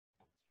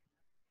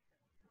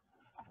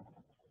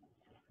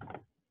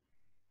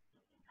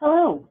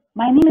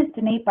My name is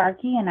Danae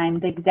Barkey, and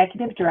I'm the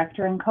Executive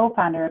Director and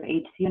co-founder of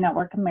HCU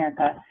Network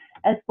America,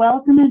 as well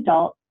as an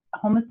adult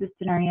home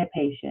assistant area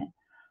patient.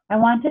 I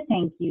want to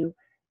thank you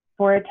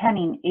for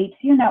attending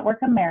HCU Network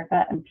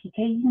America and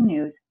PKU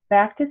News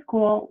Back to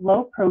School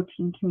Low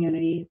Protein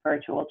Community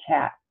Virtual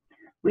Chat.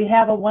 We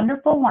have a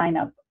wonderful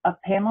lineup of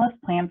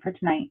panelists planned for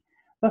tonight.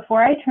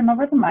 Before I turn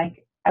over the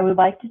mic, I would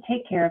like to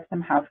take care of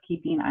some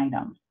housekeeping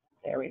items.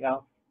 There we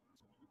go.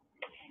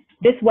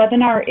 This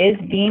webinar is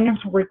being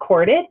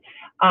recorded,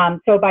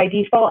 so by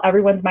default,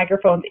 everyone's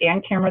microphones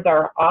and cameras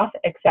are off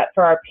except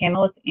for our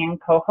panelists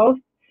and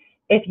co-hosts.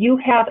 If you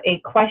have a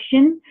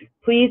question,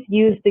 please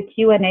use the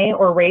Q&A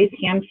or raise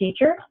hand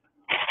feature.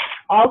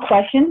 All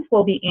questions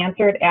will be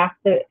answered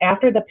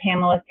after the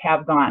panelists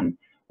have gone.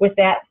 With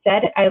that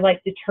said, I'd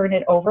like to turn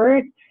it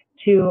over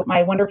to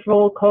my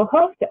wonderful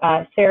co-host,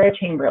 Sarah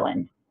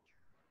Chamberlain.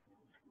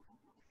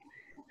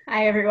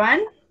 Hi,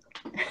 everyone.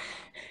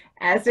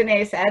 As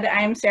Danae said,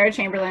 I'm Sarah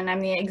Chamberlain. I'm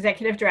the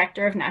Executive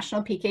Director of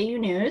National PKU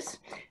News,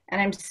 and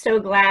I'm so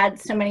glad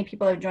so many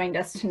people have joined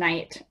us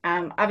tonight.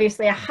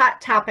 Obviously a hot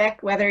topic,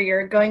 whether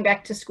you're going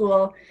back to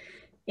school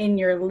in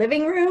your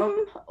living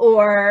room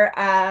or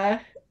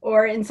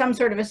in some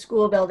sort of a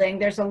school building.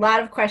 There's a lot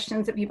of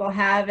questions that people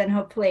have, and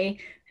hopefully,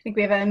 I think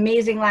we have an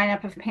amazing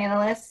lineup of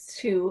panelists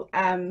who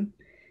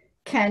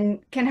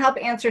can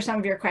help answer some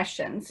of your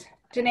questions.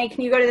 Danae,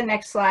 can you go to the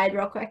next slide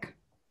real quick?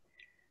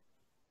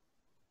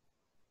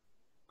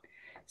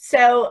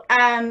 So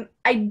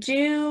I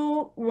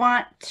do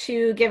want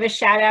to give a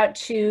shout out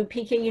to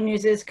PKU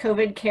News's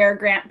COVID Care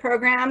Grant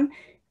Program.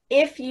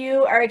 If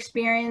you are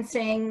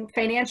experiencing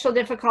financial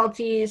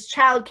difficulties,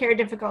 childcare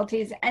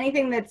difficulties,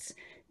 anything that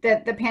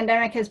the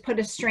pandemic has put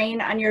a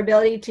strain on your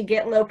ability to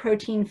get low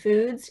protein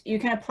foods, you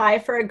can apply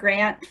for a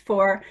grant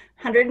for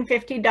 $150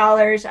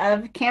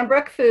 of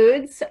Cambrooke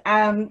foods.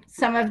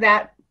 Some of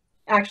that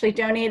actually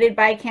donated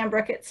by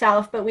Cambrooke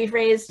itself, but we've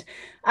raised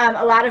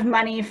a lot of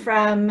money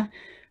from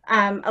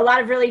a lot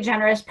of really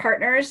generous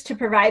partners to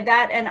provide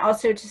that, and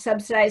also to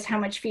subsidize how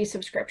much fee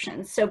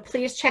subscriptions. So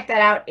please check that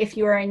out if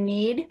you are in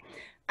need.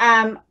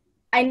 I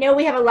know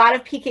we have a lot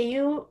of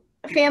PKU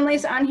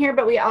families on here,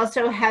 but we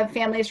also have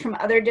families from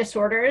other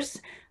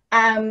disorders.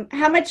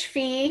 How much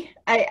fee?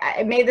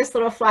 I made this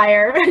little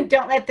flyer.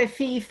 Don't let the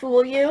fee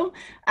fool you,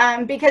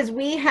 because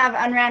we have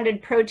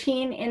unrounded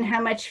protein in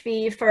how much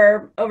fee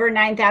for over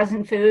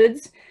 9,000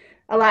 foods.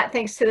 A lot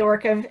thanks to the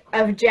work of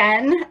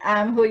Jen,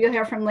 who you'll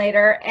hear from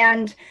later.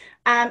 And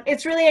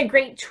it's really a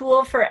great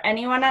tool for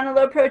anyone on a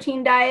low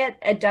protein diet.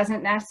 It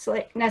doesn't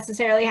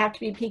necessarily have to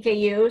be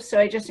PKU. So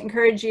I just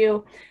encourage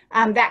you,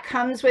 that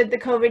comes with the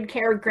COVID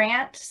Care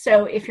Grant.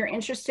 So if you're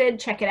interested,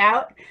 check it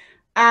out.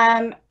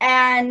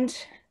 And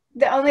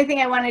the only thing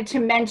I wanted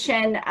to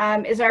mention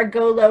is our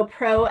Go Low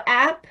Pro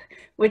app,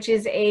 which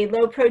is a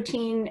low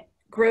protein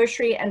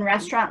grocery and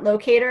restaurant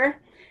locator.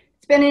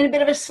 It's been in a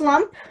bit of a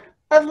slump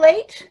of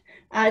late.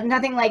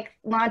 Nothing like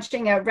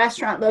launching a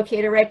restaurant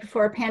locator right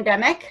before a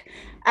pandemic.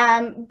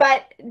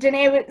 But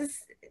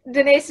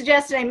Danae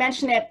suggested I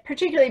mention it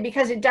particularly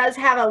because it does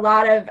have a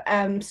lot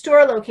of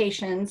store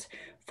locations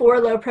for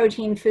low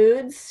protein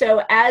foods.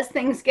 So as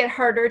things get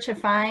harder to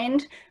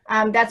find,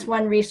 that's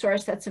one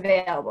resource that's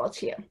available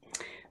to you.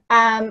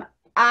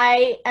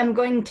 I am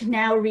going to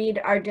now read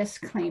our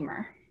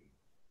disclaimer.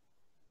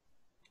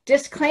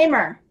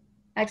 Disclaimer!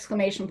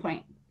 Exclamation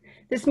point.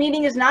 This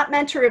meeting is not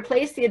meant to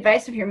replace the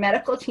advice of your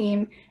medical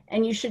team,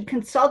 and you should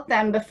consult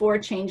them before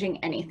changing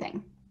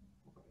anything.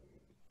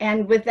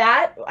 And with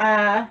that,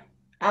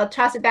 I'll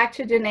toss it back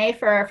to Danae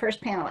for our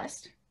first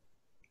panelist.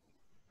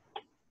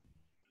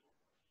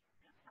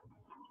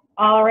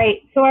 All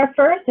right, so our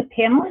first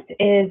panelist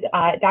is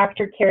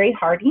Dr. Carrie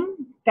Harding.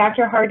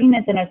 Dr. Harding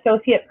is an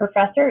associate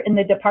professor in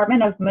the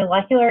Department of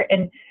Molecular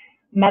and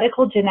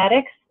Medical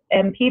Genetics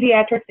and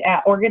Pediatrics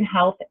at Oregon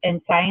Health and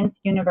Science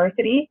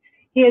University.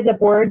 He is a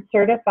board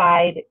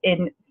certified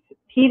in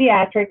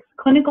pediatrics,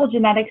 clinical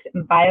genetics,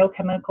 and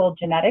biochemical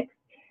genetics.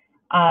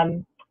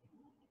 And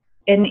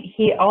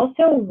he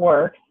also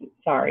works,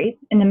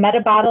 in the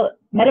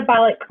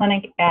metabolic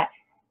clinic at,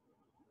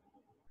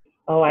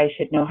 I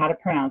should know how to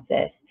pronounce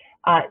this,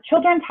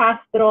 Children's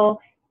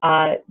Hospital,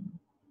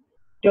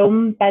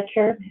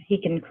 Dombecher, he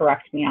can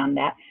correct me on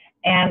that,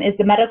 and is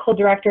the medical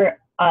director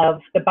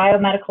of the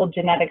Biomedical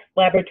Genetics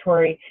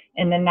Laboratory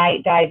in the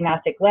Knight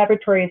Diagnostic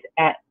Laboratories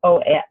at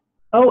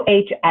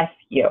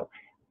OHSU.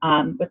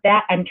 With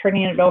that, I'm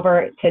turning it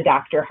over to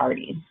Dr.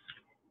 Harding.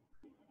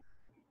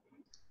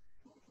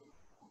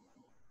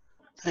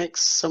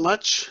 Thanks so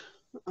much,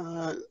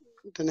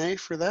 Danae,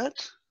 for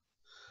that.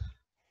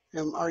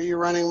 Are you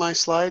running my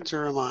slides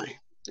or am I?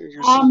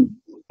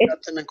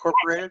 Got them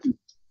incorporated?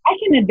 I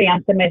can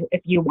advance them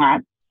if you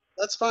want.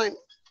 That's fine.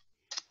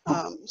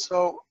 I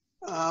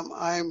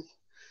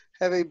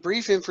have a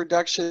brief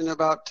introduction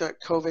about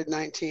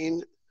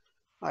COVID-19.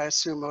 I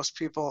assume most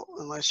people,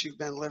 unless you've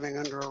been living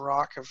under a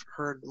rock, have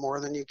heard more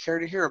than you care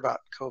to hear about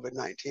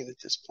COVID-19 at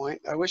this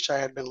point. I wish I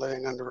had been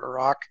living under a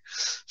rock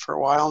for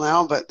a while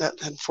now, but that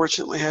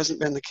unfortunately hasn't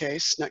been the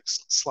case.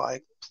 Next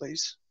slide,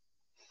 please.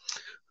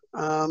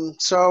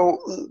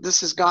 So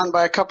this has gone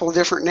by a couple of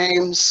different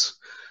names.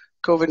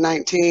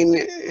 COVID-19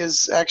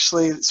 is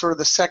actually sort of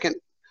the second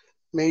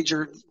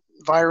major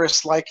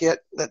virus like it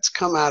that's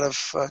come out of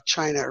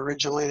China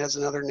originally. It has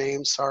another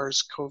name,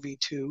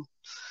 SARS-CoV-2.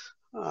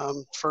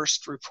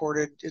 First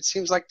reported, it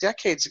seems like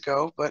decades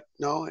ago, but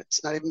no,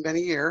 it's not even been a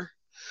year.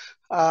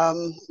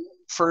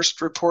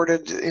 First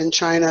reported in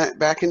China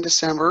back in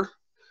December.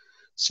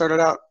 Started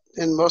out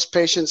in most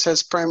patients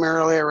as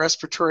primarily a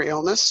respiratory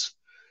illness,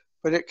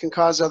 but it can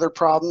cause other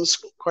problems.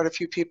 Quite a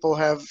few people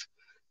have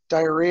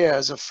diarrhea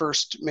as a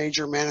first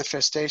major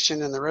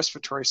manifestation, and the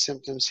respiratory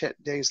symptoms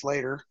hit days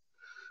later.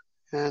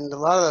 And a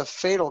lot of the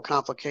fatal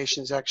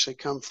complications actually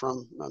come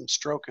from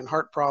stroke and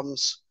heart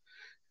problems.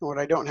 And what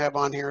I don't have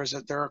on here is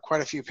that there are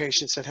quite a few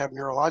patients that have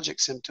neurologic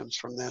symptoms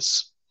from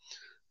this.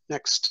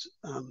 Next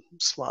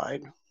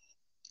slide.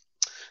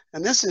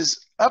 And this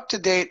is up to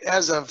date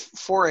as of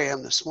 4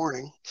 a.m. this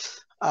morning.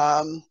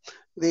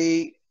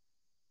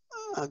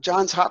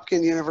 Johns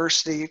Hopkins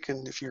University, you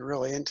can, if you're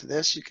really into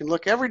this, you can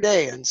look every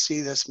day and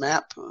see this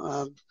map.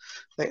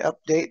 They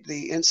update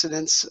the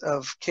incidence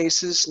of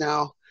cases.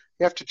 Now,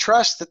 you have to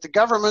trust that the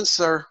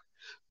governments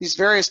these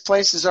various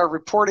places are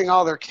reporting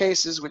all their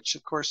cases, which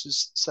of course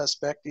is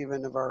suspect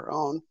even of our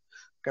own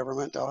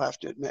government, I'll have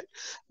to admit.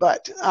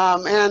 But,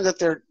 and that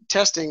they're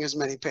testing as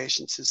many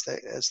patients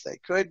as they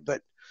could.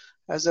 But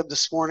as of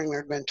this morning, there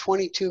had been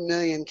 22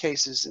 million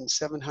cases and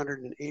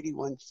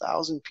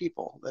 781,000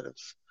 people that have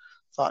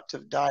thought to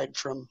have died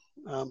from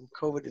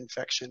COVID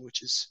infection,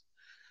 which is,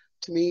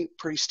 to me,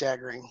 pretty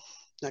staggering.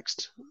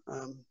 Next.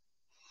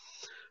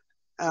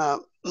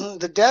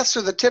 The deaths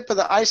are the tip of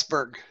the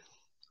iceberg.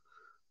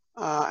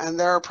 And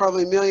there are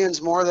probably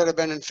millions more that have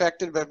been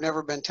infected but have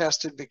never been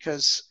tested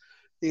because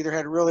they either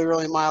had really,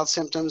 really mild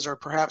symptoms or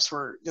perhaps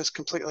were just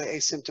completely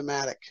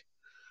asymptomatic.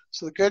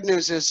 So the good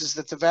news is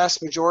that the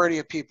vast majority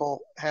of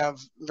people have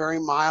very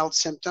mild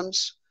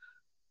symptoms,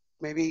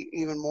 maybe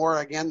even more,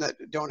 again, that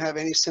don't have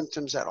any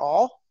symptoms at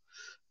all.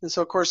 And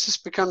so, of course,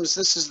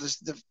 this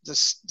is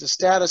the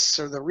status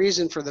or the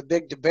reason for the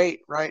big debate,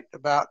 right,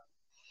 about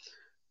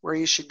where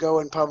you should go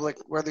in public,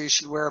 whether you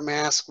should wear a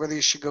mask, whether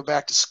you should go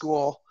back to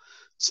school.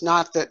 It's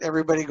not that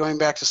everybody going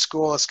back to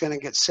school is going to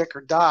get sick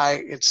or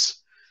die. It's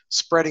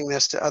spreading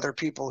this to other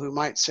people who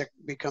might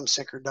become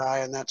sick or die,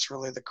 and that's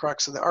really the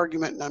crux of the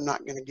argument, and I'm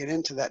not going to get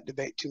into that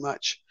debate too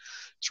much.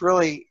 It's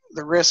really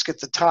the risk at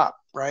the top,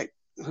 right?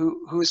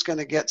 Who's going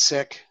to get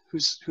sick,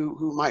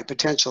 who might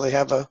potentially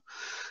have a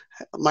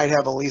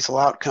lethal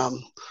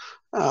outcome.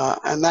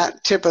 And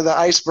that tip of the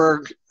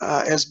iceberg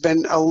has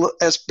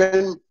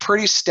been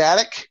pretty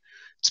static.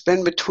 It's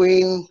been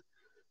between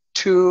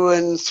 2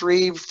 and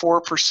 3,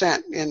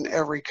 4% in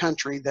every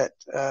country that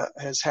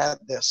has had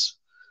this.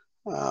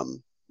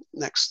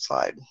 Next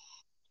slide.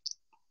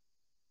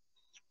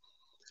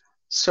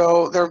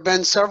 So there have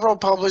been several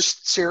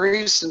published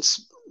series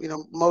since,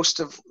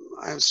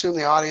 I assume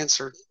the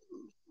audience are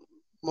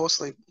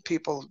mostly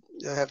people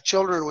that have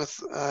children with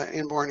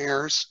inborn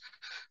errors.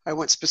 I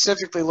went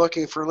specifically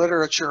looking for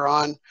literature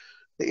on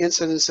the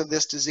incidence of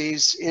this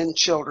disease in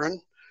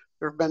children.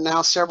 There have been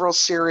now several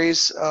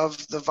series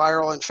of the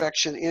viral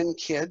infection in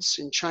kids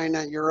in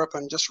China, Europe,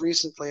 and just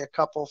recently a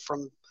couple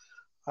from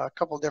a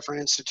couple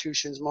different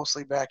institutions,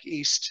 mostly back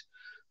east.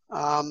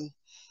 And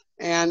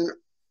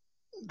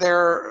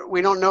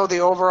we don't know the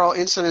overall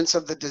incidence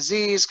of the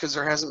disease because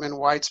there hasn't been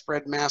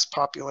widespread mass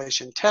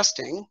population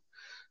testing,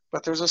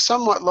 but there's a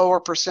somewhat lower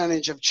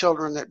percentage of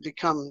children that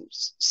become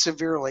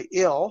severely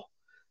ill,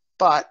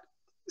 but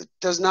it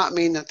does not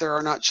mean that there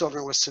are not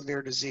children with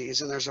severe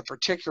disease. And there's a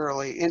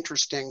particularly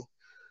interesting,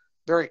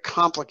 very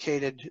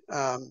complicated,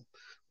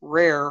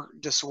 rare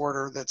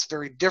disorder that's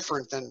very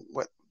different than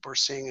what we're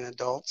seeing in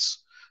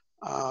adults.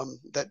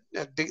 That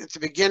at the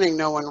beginning,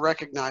 no one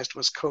recognized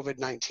was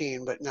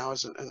COVID-19, but now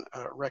is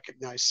a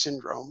recognized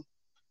syndrome.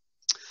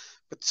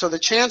 But so the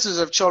chances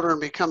of children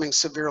becoming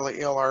severely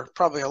ill are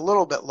probably a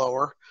little bit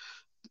lower.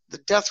 The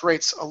death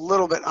rate's a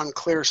little bit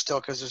unclear still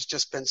because there's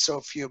just been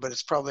so few, but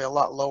it's probably a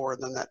lot lower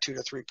than that 2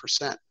 to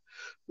 3%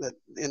 that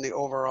in the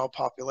overall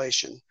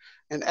population.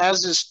 And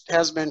as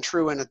has been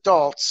true in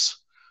adults,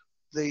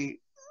 the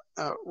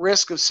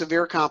risk of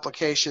severe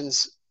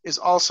complications is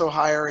also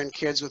higher in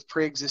kids with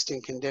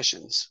pre-existing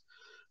conditions.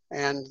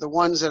 And the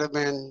ones that have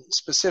been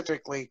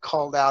specifically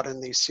called out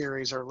in these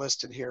series are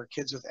listed here: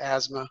 kids with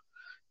asthma,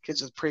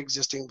 kids with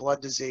pre-existing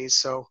blood disease.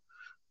 So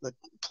the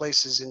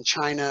places in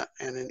China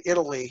and in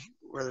Italy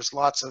where there's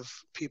lots of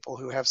people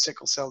who have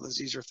sickle cell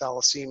disease or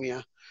thalassemia,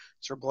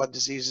 these are blood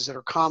diseases that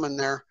are common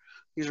there.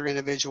 These are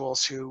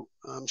individuals who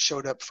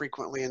showed up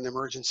frequently in the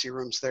emergency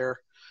rooms there.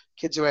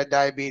 Kids who had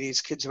diabetes,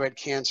 kids who had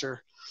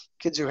cancer,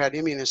 kids who had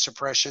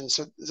immunosuppression.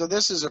 So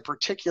this is a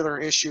particular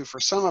issue for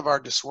some of our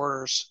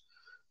disorders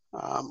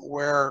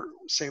where,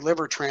 say,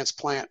 liver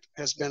transplant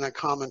has been a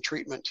common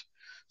treatment.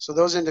 So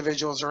those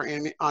individuals are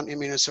on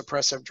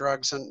immunosuppressive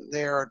drugs, and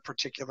they are at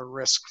particular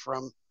risk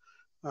from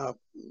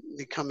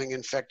becoming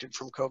infected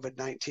from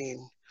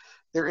COVID-19.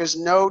 There is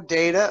no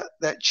data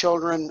that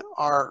children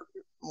are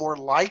more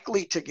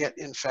likely to get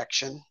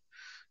infection.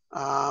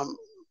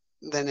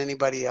 than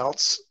anybody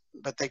else,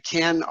 but they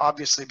can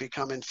obviously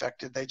become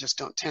infected. They just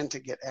don't tend to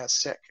get as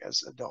sick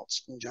as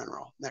adults in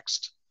general.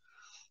 Next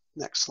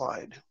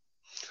slide.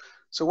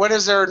 So what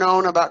is there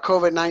known about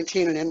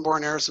COVID-19 and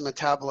inborn errors of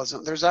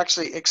metabolism? There's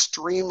actually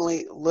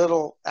extremely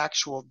little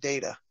actual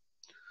data.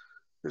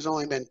 There's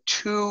only been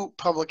 2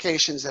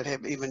 publications that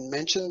have even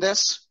mentioned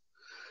this.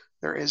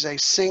 There is a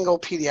single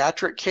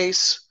pediatric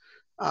case.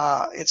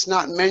 It's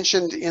not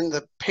mentioned in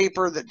the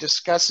paper that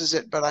discusses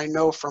it, but I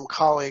know from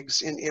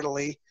colleagues in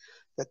Italy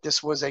that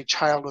this was a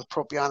child with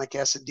propionic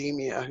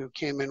acidemia who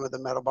came in with a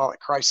metabolic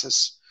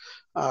crisis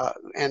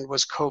and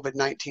was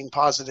COVID-19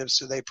 positive.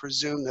 So they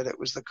presume that it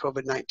was the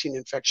COVID-19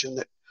 infection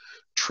that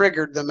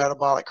triggered the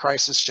metabolic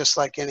crisis, just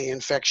like any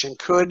infection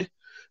could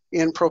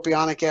in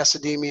propionic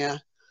acidemia.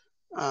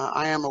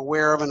 I am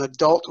aware of an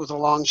adult with a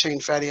long-chain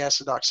fatty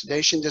acid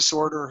oxidation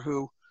disorder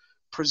who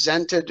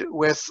presented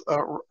with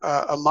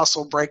a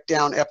muscle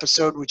breakdown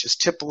episode, which is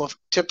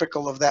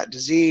typical of that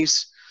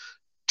disease,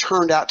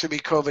 turned out to be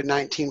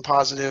COVID-19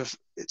 positive.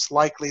 It's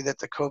likely that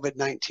the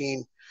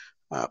COVID-19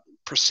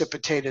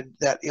 precipitated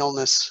that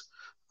illness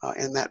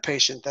in that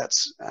patient.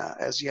 That's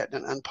as yet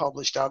an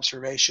unpublished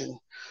observation.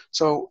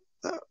 So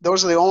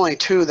those are the only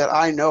 2 that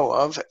I know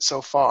of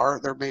so far.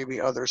 There may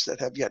be others that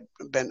have yet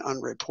been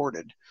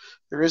unreported.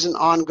 There is an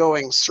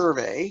ongoing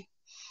survey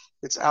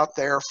that's out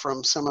there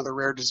from some of the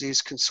rare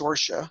disease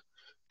consortia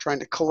trying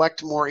to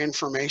collect more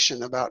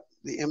information about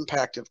the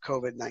impact of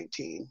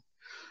COVID-19.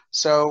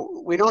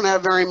 So we don't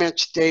have very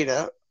much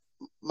data.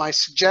 My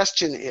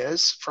suggestion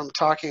is, from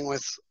talking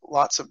with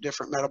lots of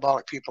different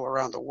metabolic people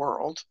around the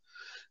world,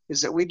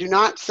 is that we do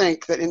not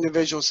think that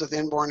individuals with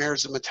inborn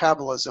errors of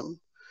metabolism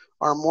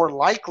are more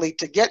likely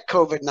to get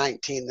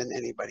COVID-19 than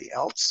anybody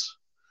else.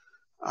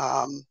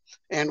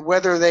 And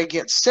whether they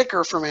get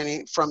sicker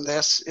from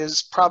this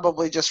is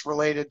probably just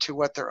related to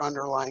what their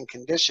underlying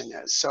condition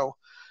is. So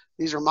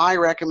these are my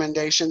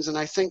recommendations, and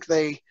I think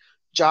they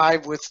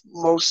jive with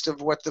most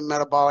of what the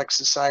metabolic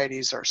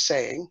societies are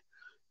saying,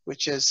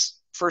 which is,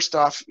 first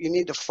off, you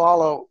need to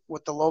follow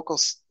what the local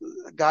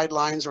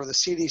guidelines or the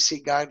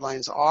CDC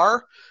guidelines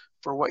are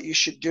for what you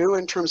should do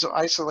in terms of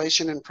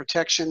isolation and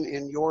protection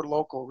in your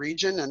local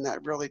region, and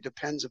that really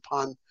depends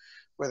upon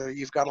whether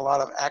you've got a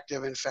lot of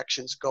active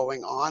infections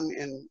going on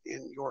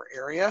in your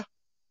area.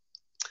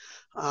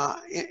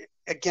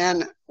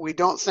 Again, we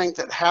don't think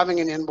that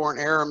having an inborn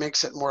error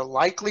makes it more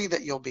likely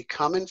that you'll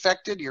become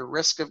infected. Your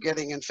risk of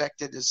getting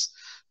infected is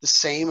the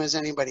same as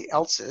anybody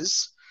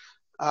else's.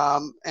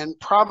 And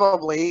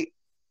probably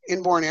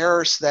inborn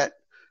errors that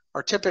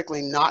are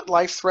typically not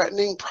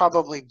life-threatening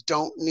probably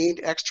don't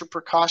need extra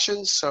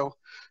precautions. So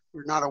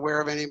we're not aware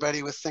of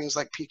anybody with things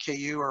like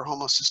PKU or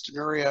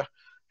homocystinuria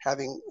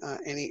having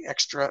any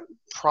extra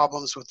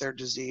problems with their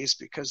disease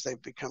because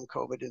they've become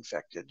COVID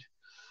infected.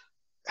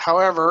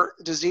 However,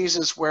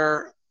 diseases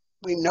where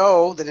we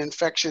know that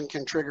infection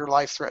can trigger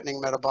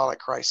life-threatening metabolic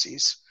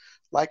crises,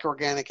 like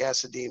organic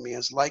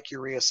acidemias, like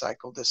urea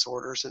cycle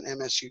disorders and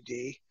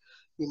MSUD,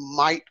 you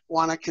might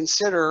want to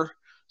consider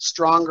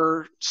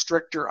stronger,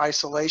 stricter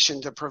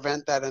isolation to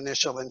prevent that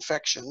initial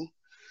infection,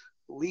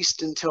 at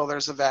least until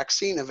there's a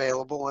vaccine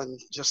available. And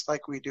just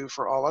like we do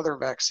for all other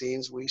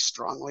vaccines, we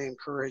strongly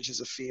encourage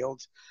as a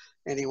field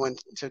anyone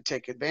to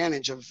take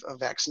advantage of a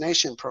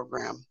vaccination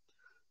program.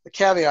 The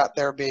caveat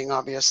there being,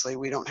 obviously,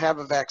 we don't have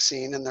a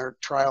vaccine and there are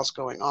trials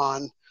going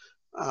on.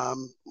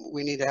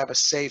 We need to have a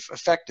safe,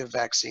 effective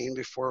vaccine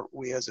before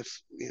we as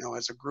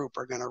a group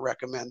are going to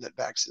recommend that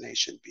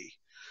vaccination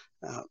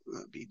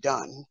be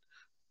done.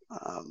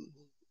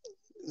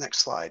 Next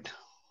slide.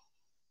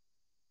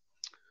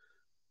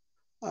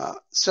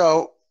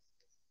 So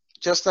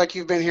just like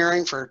you've been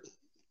hearing for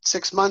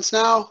 6 months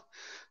now,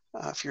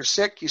 if you're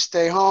sick, you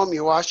stay home,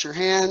 you wash your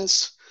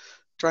hands,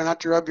 try not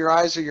to rub your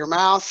eyes or your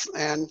mouth,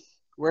 and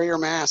wear your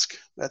mask.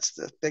 That's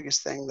the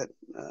biggest thing that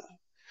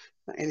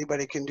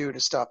anybody can do to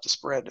stop the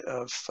spread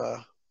of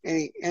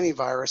any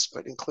virus,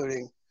 but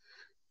including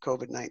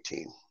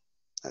COVID-19.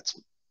 I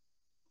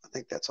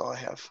think that's all I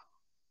have.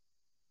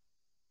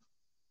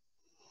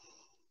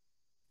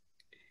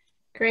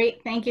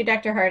 Great, thank you,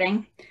 Dr.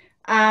 Harding.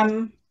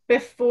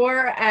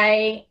 Before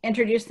I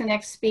introduce the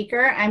next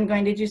speaker, I'm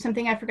going to do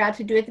something I forgot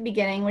to do at the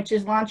beginning, which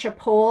is launch a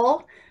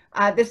poll.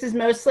 This is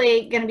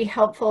mostly going to be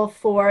helpful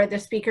for the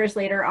speakers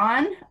later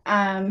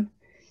on.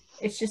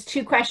 It's just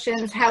 2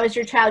 questions. How is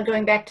your child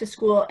going back to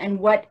school, and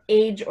what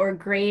age or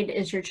grade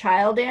is your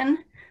child in?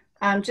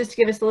 Just to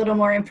give us a little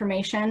more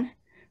information.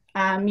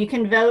 You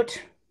can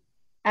vote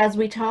as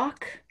we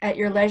talk at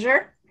your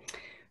leisure.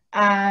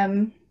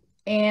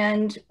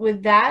 And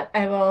with that,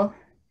 I will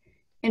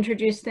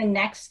introduce the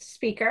next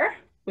speaker,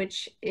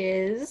 which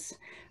is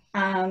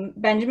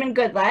Benjamin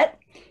Goodlett.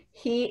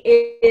 He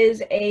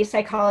is a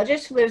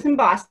psychologist who lives in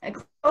Boston, a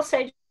clinical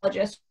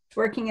psychologist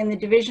working in the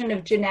Division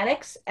of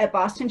Genetics at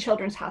Boston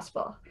Children's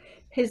Hospital.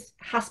 His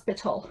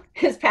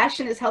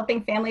passion is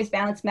helping families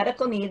balance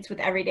medical needs with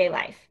everyday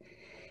life.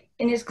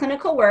 In his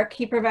clinical work,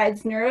 he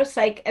provides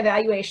neuropsych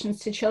evaluations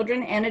to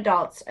children and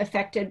adults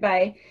affected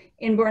by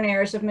inborn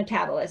errors of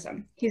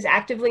metabolism. He's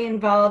actively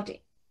involved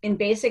in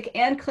basic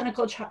and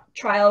clinical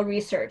trial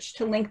research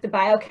to link the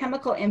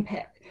biochemical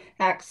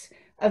impacts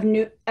of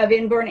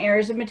inborn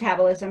errors of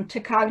metabolism to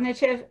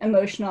cognitive,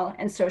 emotional,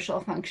 and social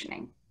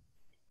functioning.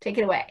 Take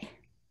it away.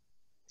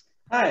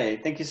 Hi,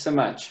 thank you so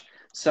much.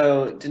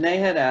 So Danae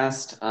had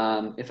asked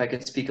if I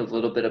could speak a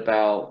little bit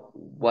about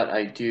what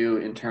I do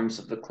in terms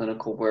of the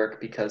clinical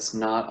work, because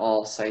not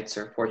all sites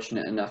are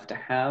fortunate enough to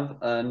have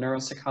a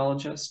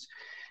neuropsychologist.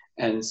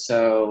 And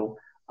so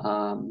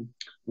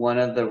one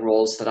of the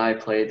roles that I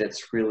play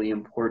that's really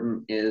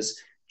important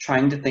is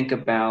trying to think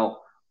about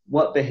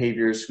what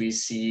behaviors we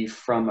see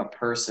from a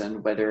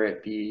person, whether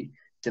it be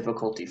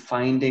difficulty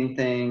finding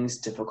things,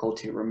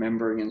 difficulty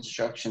remembering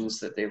instructions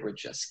that they were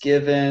just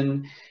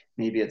given,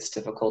 maybe it's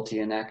difficulty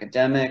in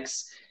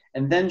academics,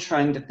 and then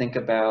trying to think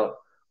about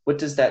what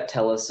does that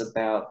tell us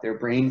about their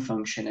brain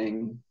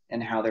functioning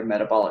and how their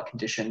metabolic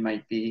condition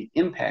might be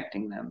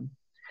impacting them.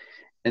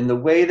 And the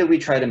way that we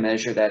try to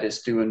measure that is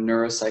through a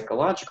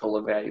neuropsychological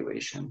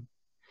evaluation.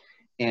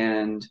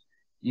 And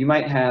you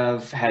might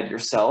have had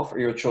yourself or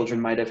your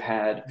children might have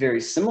had very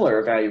similar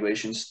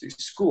evaluations through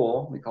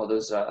school. We call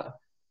those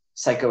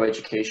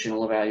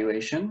psychoeducational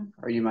evaluation,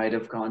 or you might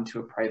have gone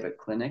to a private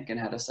clinic and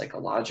had a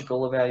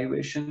psychological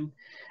evaluation.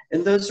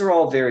 And those are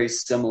all very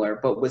similar,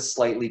 but with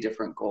slightly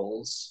different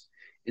goals.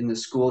 In the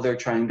school, they're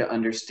trying to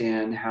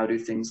understand how do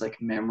things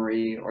like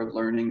memory or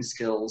learning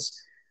skills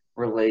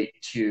relate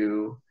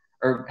to,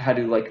 or how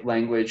do like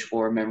language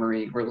or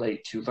memory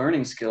relate to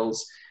learning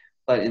skills.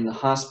 But in the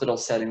hospital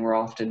setting, we're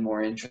often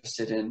more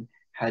interested in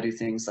how do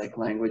things like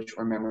language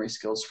or memory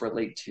skills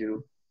relate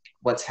to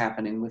what's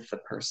happening with the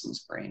person's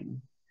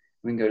brain.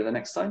 We can go to the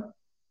next slide.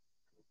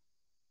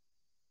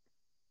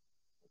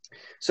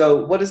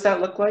 So what does that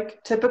look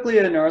like? Typically,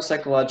 a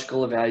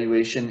neuropsychological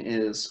evaluation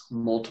is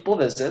multiple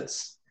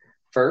visits.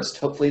 First,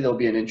 hopefully there'll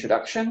be an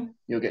introduction.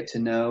 You'll get to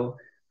know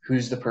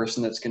who's the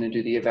person that's going to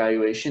do the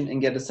evaluation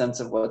and get a sense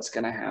of what's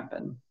going to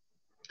happen.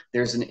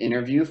 There's an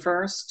interview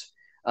first.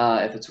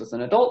 If it's with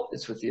an adult,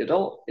 it's with the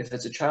adult. If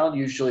it's a child,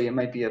 usually it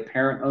might be a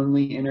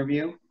parent-only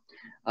interview.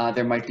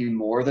 There might be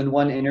more than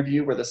one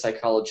interview where the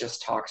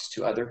psychologist talks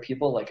to other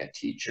people, like a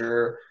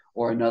teacher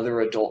or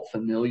another adult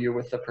familiar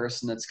with the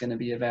person that's going to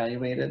be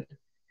evaluated.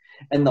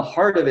 And the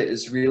heart of it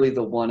is really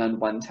the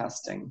one-on-one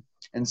testing.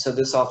 And so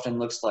this often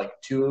looks like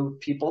two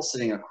people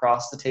sitting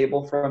across the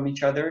table from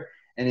each other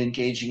and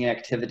engaging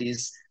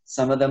activities.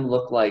 Some of them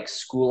look like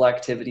school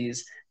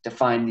activities,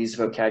 define these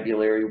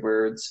vocabulary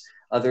words.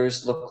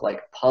 Others look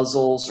like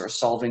puzzles or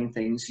solving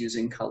things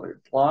using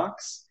colored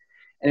blocks.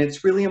 And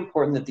it's really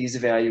important that these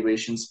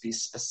evaluations be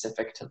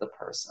specific to the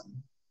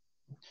person.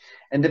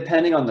 And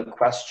depending on the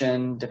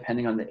question,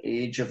 depending on the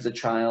age of the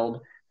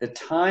child, the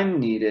time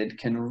needed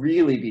can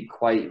really be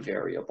quite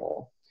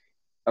variable.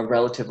 A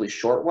relatively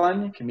short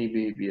one can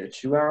maybe be a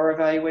 2-hour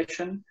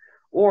evaluation,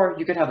 or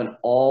you could have an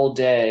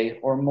all-day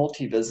or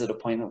multi-visit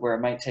appointment where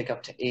it might take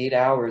up to 8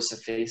 hours of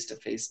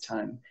face-to-face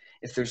time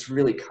if there's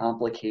really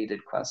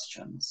complicated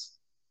questions.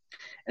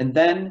 And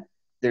then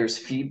there's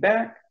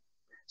feedback.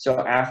 So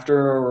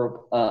after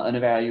an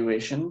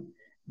evaluation,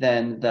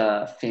 then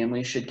the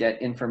family should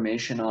get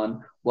information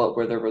on what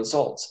were the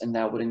results. And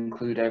that would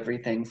include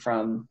everything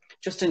from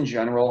just in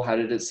general, how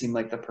did it seem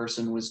like the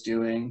person was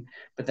doing,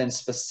 but then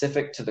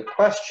specific to the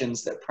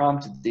questions that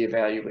prompted the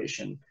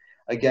evaluation.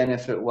 Again,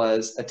 if it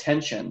was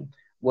attention,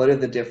 what are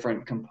the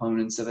different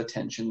components of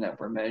attention that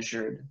were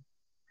measured?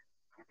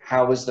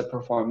 How was the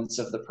performance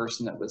of the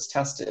person that was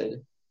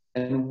tested?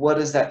 And what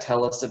does that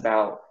tell us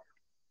about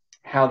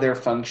how they're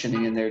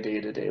functioning in their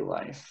day-to-day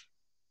life?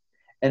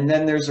 And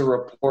then there's a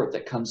report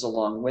that comes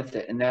along with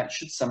it, and that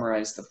should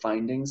summarize the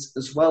findings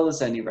as well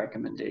as any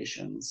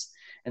recommendations.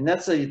 And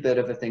that's a bit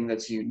of a thing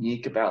that's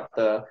unique about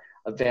the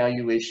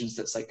evaluations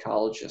that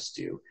psychologists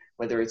do,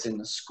 whether it's in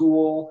the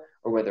school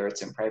or whether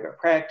it's in private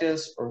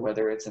practice or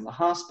whether it's in the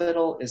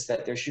hospital, is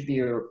that there should be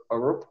a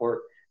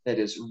report that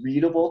is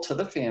readable to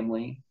the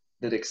family,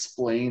 that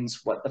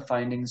explains what the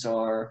findings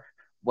are,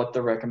 what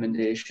the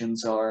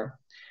recommendations are.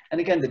 And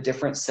again, the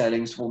different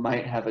settings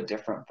might have a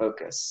different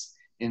focus.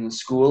 In the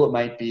school, it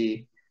might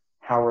be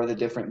how are the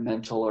different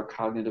mental or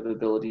cognitive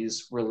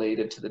abilities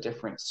related to the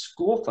different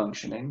school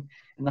functioning.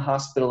 In the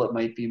hospital, it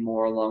might be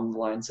more along the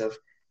lines of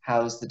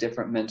how's the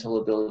different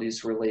mental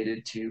abilities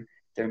related to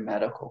their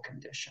medical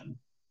condition.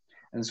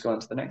 And let's go on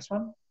to the next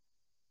one.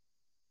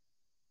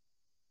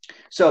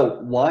 So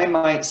why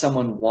might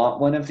someone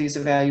want one of these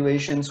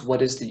evaluations?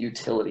 What is the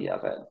utility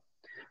of it?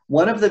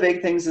 One of the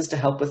big things is to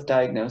help with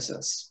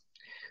diagnosis.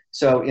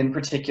 So in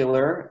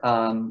particular,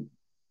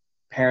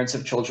 parents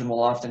of children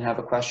will often have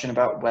a question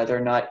about whether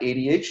or not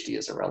ADHD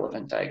is a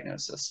relevant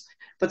diagnosis,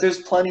 but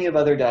there's plenty of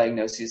other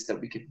diagnoses that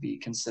we could be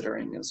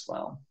considering as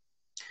well.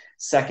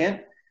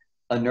 Second,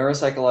 a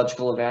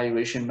neuropsychological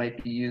evaluation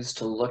might be used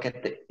to look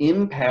at the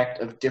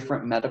impact of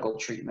different medical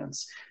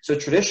treatments. So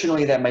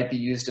traditionally that might be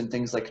used in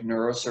things like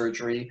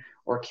neurosurgery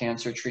or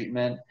cancer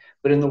treatment.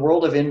 But in the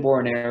world of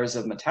inborn errors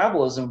of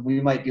metabolism,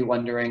 we might be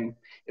wondering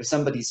if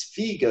somebody's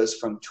Phe goes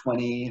from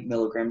 20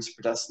 milligrams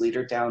per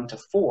deciliter down to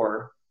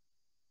 4,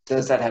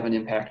 does that have an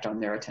impact on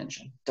their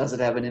attention? Does it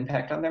have an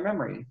impact on their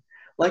memory?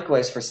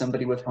 Likewise, for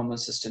somebody with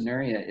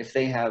homocystinuria, if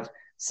they have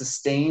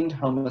sustained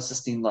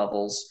homocysteine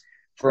levels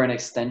for an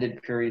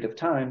extended period of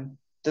time,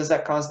 does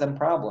that cause them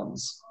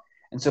problems?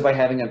 And so by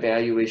having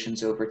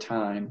evaluations over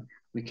time,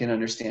 we can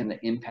understand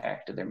the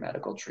impact of their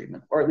medical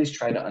treatment, or at least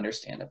try to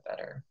understand it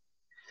better.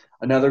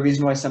 Another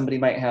reason why somebody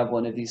might have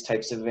one of these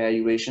types of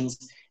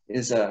evaluations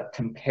is a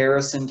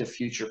comparison to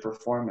future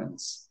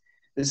performance.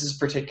 This is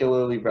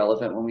particularly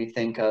relevant when we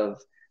think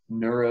of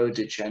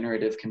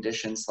neurodegenerative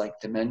conditions like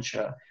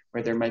dementia,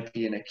 where there might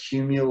be an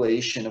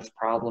accumulation of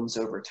problems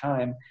over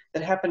time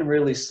that happen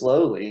really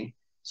slowly.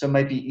 So it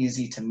might be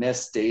easy to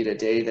miss day to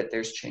day that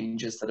there's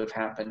changes that have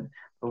happened.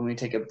 But when we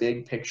take a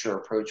big picture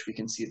approach, we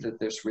can see that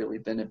there's really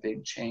been a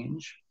big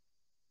change.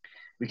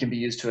 We can be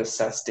used to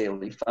assess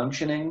daily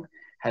functioning.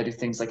 How do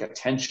things like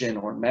attention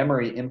or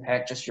memory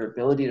impact just your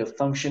ability to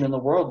function in the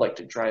world, like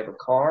to drive a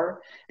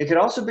car? It could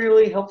also be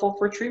really helpful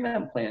for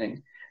treatment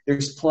planning.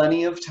 There's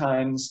plenty of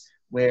times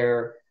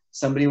where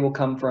somebody will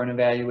come for an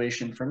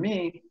evaluation from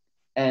me,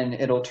 and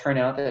it'll turn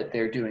out that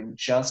they're doing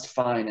just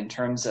fine in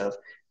terms of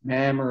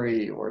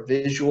memory or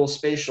visual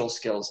spatial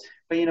skills.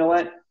 But you know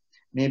what?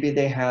 Maybe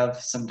they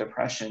have some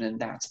depression and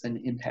that's been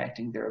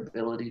impacting their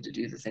ability to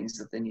do the things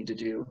that they need to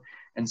do.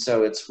 And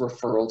so it's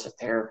referral to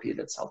therapy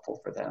that's helpful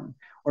for them.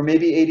 Or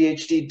maybe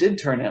ADHD did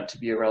turn out to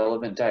be a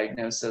relevant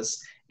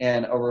diagnosis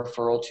and a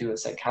referral to a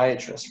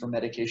psychiatrist for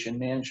medication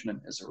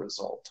management as a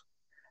result.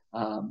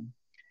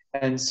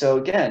 And so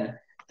again,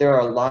 there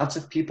are lots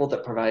of people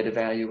that provide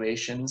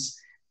evaluations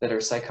that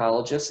are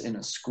psychologists in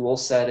a school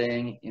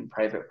setting, in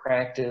private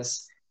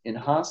practice, in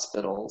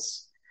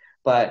hospitals.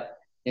 But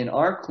in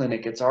our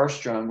clinic, it's our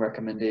strong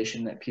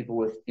recommendation that people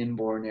with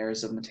inborn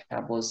errors of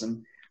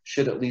metabolism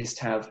should at least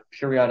have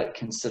periodic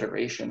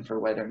consideration for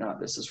whether or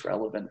not this is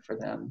relevant for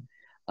them.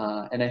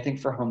 And I think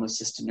for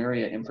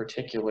homocystinuria in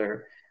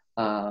particular,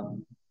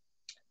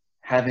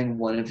 having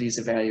one of these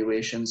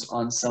evaluations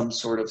on some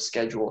sort of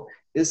schedule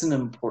is an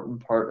important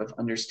part of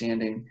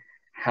understanding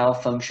how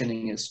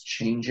functioning is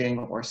changing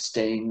or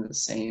staying the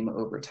same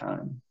over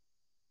time.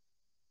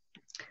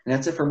 And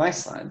that's it for my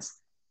slides.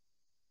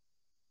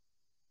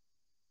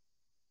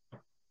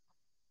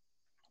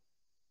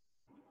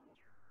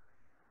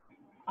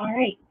 All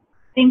right.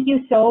 Thank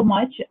you so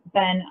much,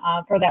 Ben,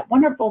 for that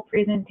wonderful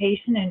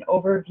presentation and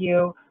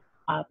overview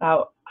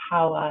about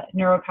how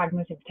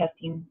neurocognitive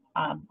testing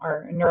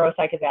or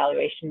neuropsych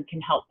evaluation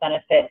can help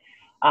benefit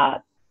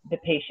the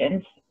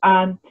patients.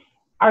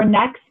 Our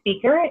next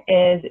speaker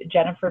is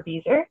Jennifer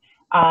Beazer.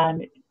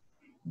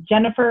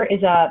 Jennifer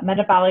is a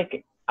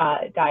metabolic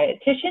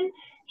dietitian.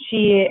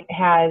 She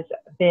has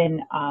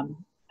been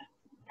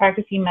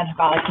practicing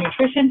metabolic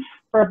nutrition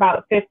for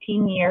about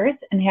 15 years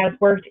and has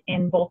worked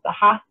in both the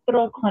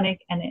hospital,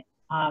 clinic, and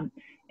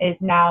is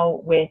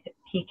now with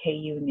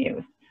PKU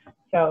News.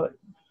 So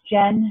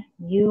Jen,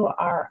 you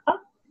are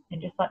up,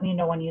 and just let me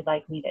know when you'd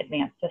like me to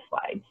advance the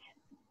slides.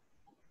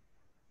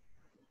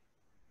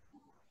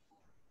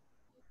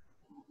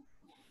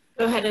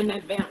 Go ahead and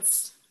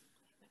advance.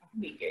 That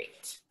would be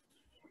great.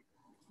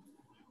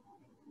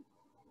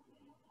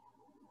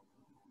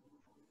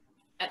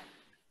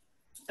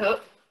 Oh,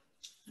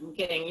 I'm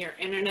getting your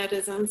internet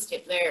is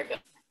unstable. There you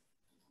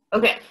go.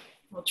 Okay,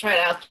 I'll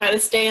try to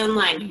stay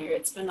online here.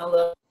 It's been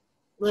a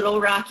little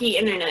rocky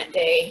internet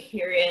day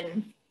here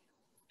in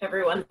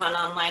everyone's on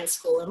online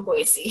school in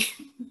Boise.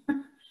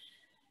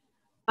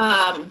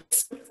 I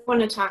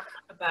want to talk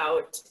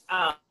about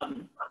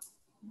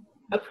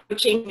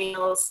approaching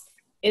meals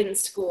in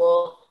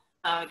school.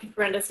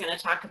 Brenda's going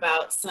to talk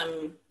about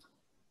some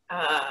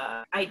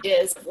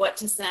ideas of what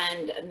to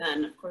send, and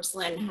then of course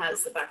Lynn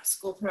has the back to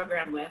school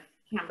program with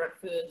Cambrooke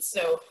Foods.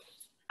 So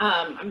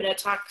I'm going to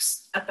talk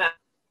about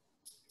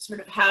sort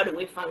of how do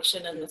we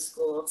function in the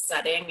school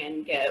setting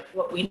and get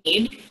what we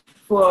need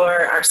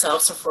for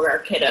ourselves or for our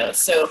kiddos.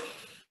 So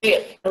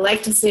I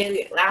like to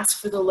say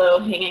ask for the low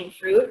hanging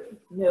fruit,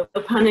 no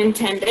pun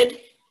intended.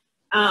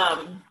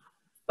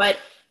 But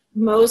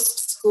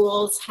most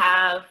schools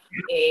have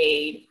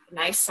a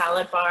nice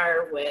salad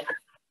bar with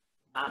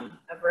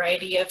a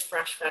variety of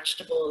fresh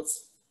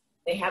vegetables.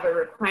 They have a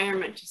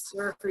requirement to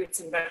serve fruits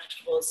and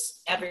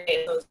vegetables every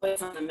day, those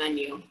ways on the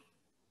menu.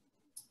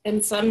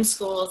 And some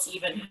schools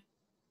even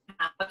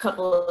have a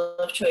couple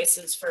of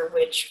choices for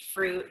which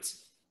fruit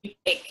you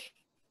take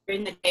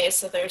during the day.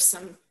 So there's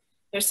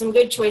some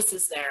good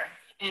choices there.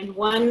 And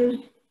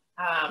one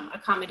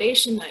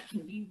accommodation that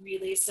can be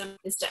really simple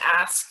is to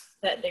ask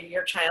that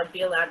your child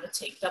be allowed to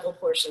take double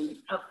portions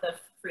of the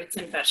fruits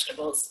and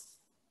vegetables,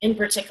 in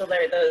particular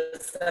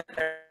those that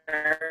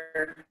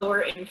are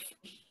lower in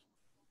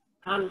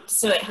food,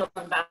 so it helps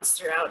them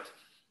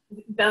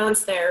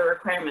balance their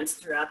requirements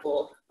throughout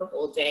the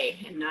whole day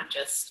and not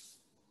just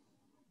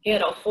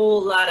get a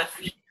whole lot of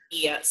food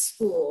at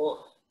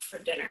school for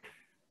dinner.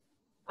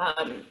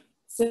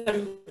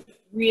 Some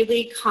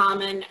really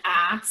common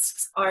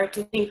asks are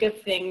to think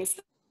of things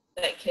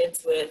that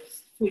kids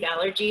with food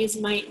allergies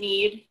might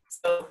need.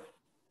 So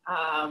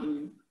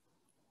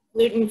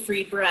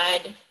gluten-free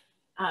bread.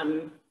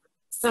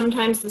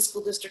 Sometimes the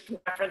school district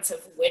will reference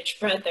of which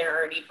bread they're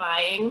already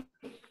buying.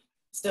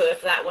 So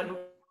if that one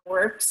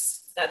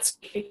works, that's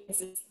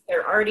because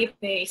they're already,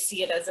 they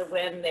see it as a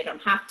win. They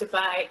don't have to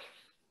buy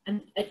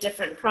a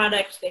different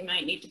product. They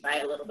might need to buy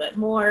a little bit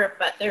more,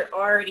 but they're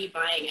already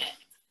buying it.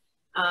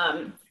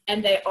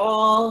 And they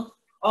all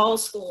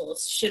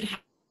schools should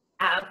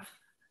have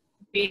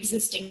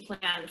pre-existing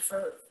plan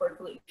for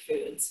gluten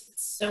foods.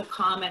 It's so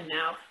common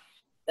now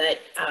that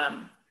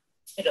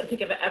I don't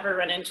think I've ever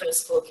run into a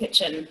school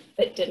kitchen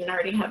that didn't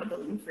already have a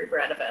gluten-free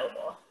bread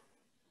available.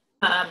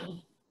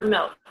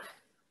 Milk.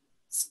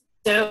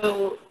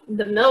 So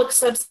the milk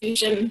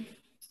substitution,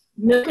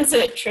 milk is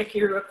a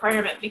trickier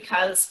requirement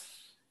because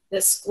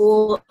the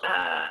school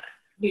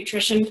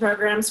nutrition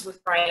programs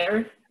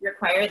require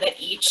that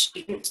each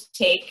student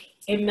take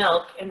a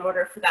milk in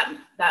order for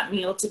that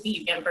meal to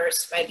be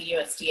reimbursed by the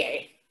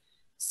USDA.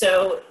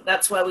 So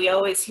that's why we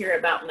always hear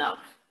about milk.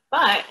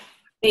 But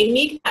they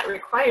meet that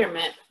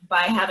requirement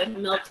by having a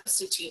milk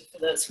substitute for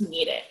those who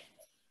need it.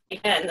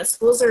 Again, the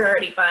schools are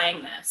already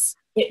buying this.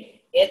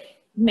 It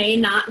may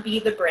not be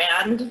the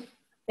brand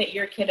that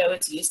your kiddo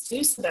is used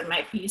to, so there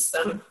might be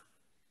some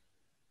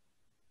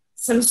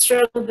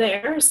struggle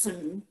there,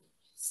 some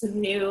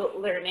new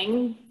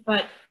learning,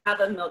 but have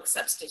a milk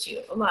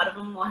substitute. A lot of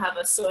them will have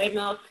a soy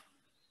milk,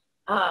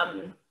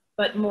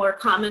 but more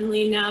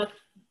commonly now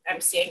I'm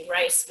seeing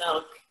rice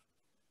milk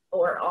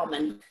or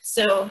almond.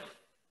 So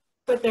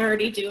what they're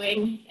already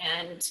doing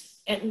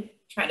and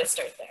try to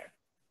start there.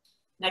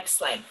 Next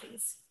slide,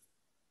 please.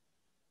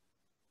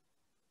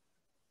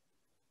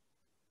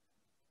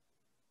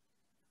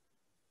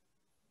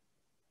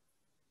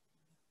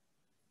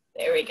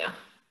 There we go.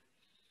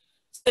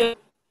 So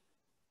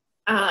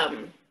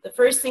the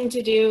first thing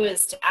to do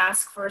is to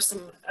ask for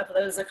some of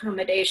those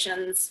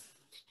accommodations,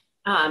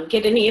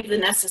 get any of the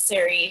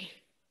necessary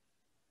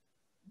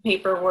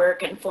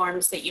paperwork and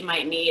forms that you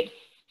might need,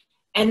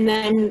 and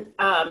then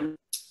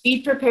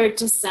be prepared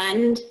to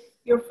send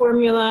your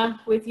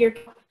formula with your,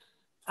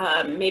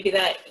 maybe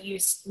you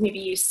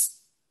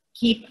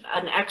keep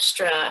an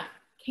extra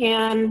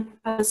can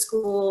at the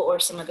school or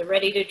some of the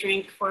ready to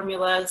drink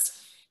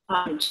formulas,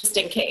 just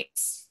in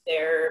case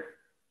their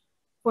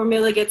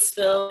formula gets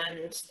spilled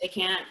and they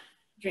can't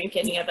drink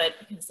any of it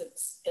because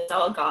it's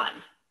all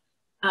gone.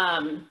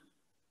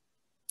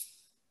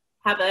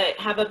 Have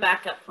a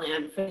backup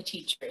plan for the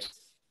teachers.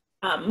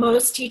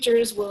 Most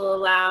teachers will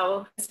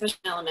allow, especially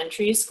in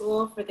elementary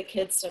school, for the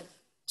kids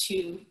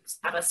to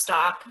have a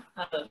stock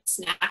of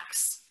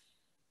snacks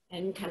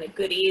and kind of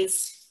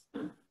goodies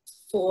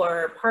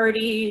for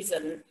parties.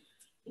 And,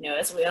 you know,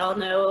 as we all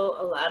know,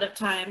 a lot of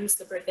times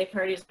the birthday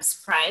parties are a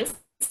surprise.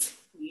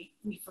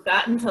 We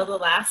forgot until the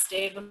last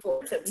day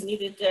before that we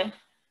needed to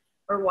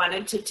or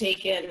wanted to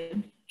take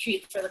in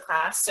treats for the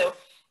class. So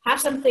have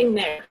something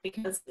there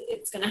because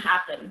it's going to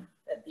happen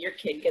that your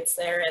kid gets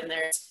there and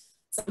there's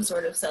some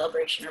sort of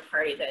celebration or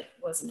party that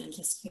wasn't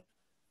anticipated.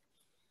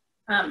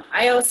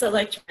 I also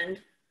like to end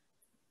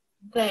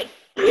that,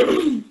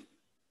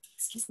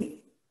 excuse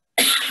me,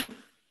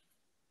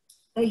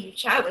 that you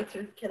chat with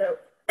your kiddo.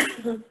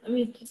 Let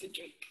me take a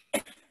drink.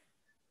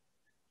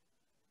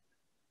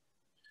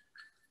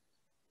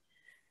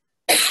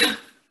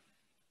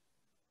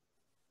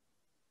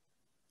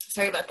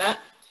 Sorry about that.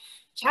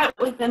 Chat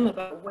with them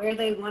about where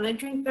they want to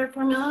drink their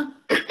formula.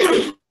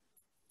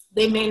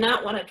 They may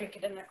not want to drink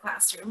it in their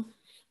classroom.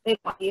 They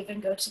want to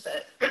even go to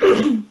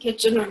the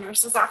kitchen or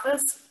nurse's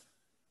office.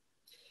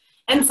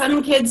 And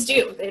some kids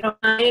do. They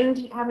don't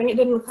mind having it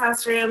in the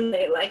classroom.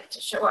 They like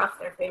to show off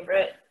their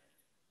favorite,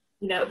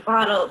 you know,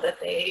 bottle that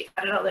they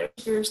added all their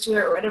sugars to it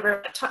or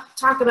whatever.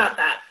 Talk about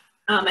that.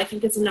 I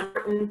think it's an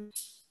important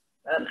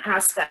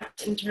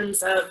aspect in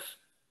terms of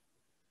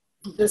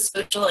the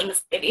social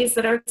anxieties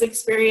that our kids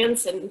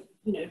experience. And,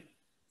 you know,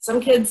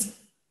 some kids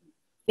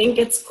think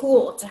it's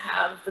cool to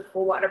have the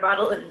cool water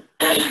bottle,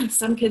 and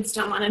some kids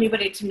don't want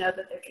anybody to know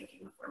that they're drinking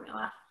the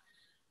formula.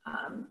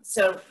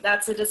 So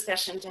that's a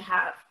discussion to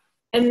have.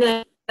 And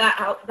then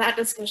that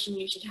discussion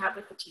you should have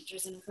with the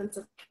teachers and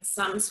principals.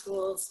 Some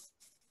schools,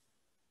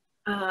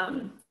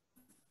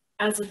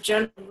 as a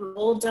general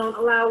rule, don't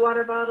allow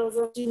water bottles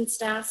on students'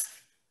 desks,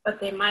 but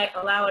they might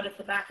allow it at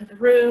the back of the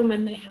room,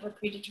 and they have a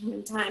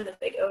predetermined time that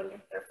they go and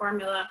get their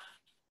formula.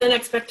 And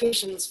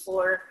expectations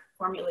for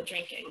formula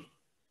drinking.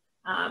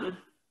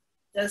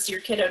 Does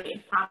your kiddo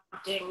need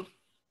prompting?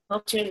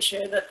 Help to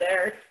ensure that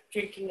they're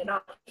drinking it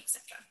all,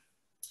 etc.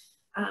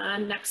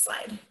 Next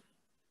slide.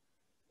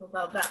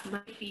 Well, that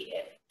might be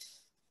it.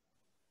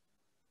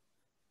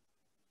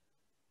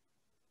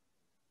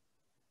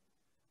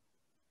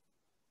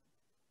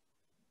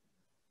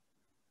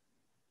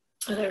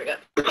 Oh, there we go.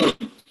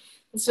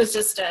 This was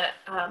just a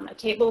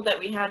table that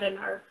we had in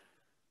our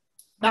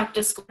back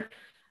to school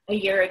a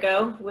year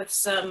ago with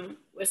some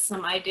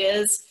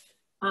ideas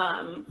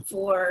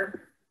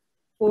for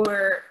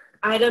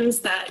items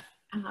that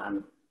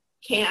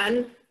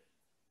can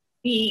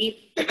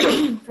be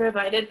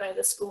provided by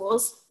the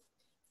schools.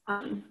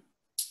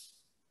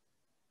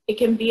 It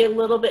can be a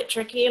little bit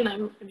tricky, and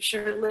I'm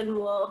sure Lynn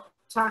will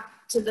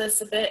talk to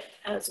this a bit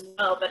as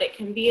well, but it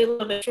can be a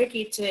little bit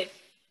tricky to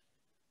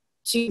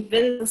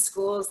convince the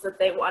schools that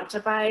they want to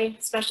buy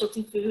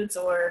specialty foods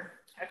or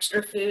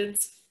extra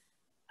foods.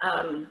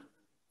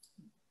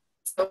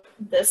 So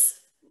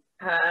this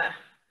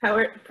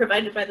power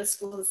provided by the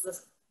schools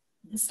is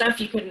the stuff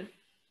you can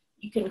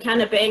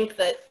kind of bank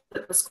that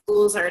the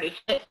schools already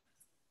hit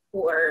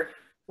or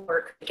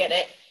get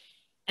it.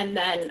 And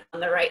then on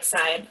the right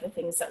side, the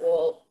things that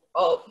will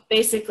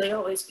basically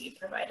always be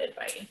provided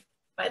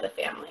by the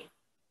family.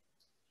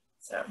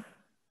 So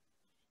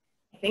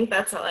I think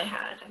that's all I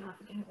had. I don't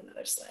think I have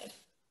another slide.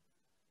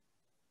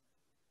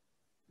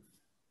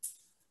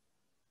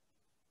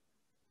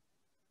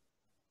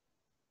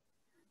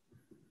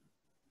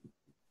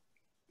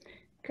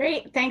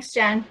 Great, thanks,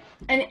 Jen.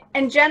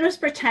 And Jen was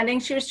pretending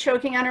she was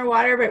choking on her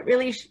water, but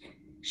really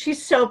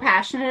she's so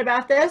passionate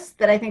about this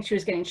that I think she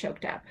was getting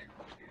choked up.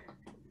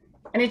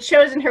 And it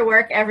shows in her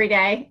work every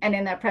day and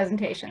in that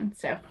presentation.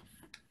 So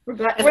we're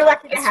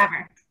lucky to have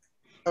her.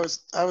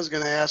 I was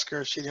going to ask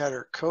her if she'd had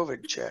her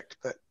COVID checked,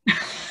 but.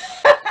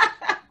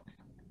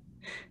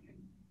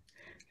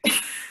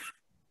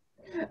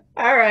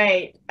 All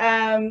right.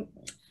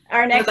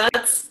 Our next. Well,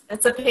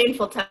 that's a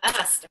painful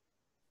test.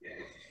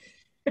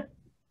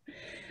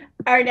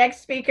 Our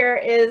next speaker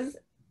is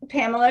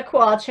Pamela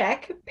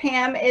Kowalczyk.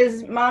 Pam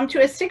is mom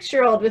to a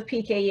 6-year-old with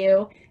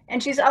PKU,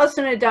 and she's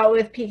also an adult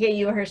with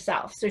PKU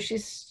herself. So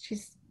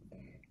she's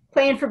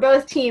playing for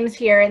both teams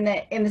here in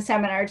the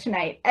seminar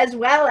tonight, as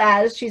well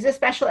as she's a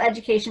special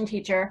education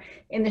teacher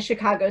in the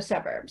Chicago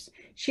suburbs.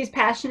 She's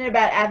passionate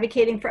about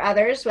advocating for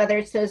others, whether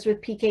it's those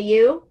with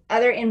PKU,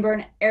 other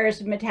inborn errors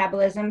of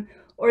metabolism,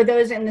 or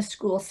those in the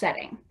school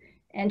setting.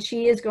 And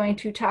she is going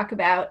to talk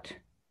about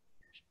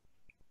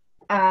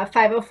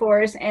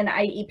 504s and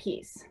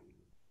IEPs.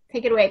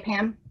 Take it away,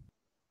 Pam.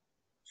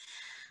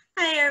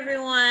 Hi,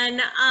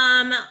 everyone.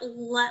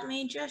 Let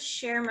me just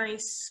share my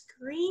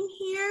screen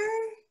here.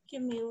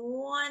 Give me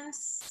 1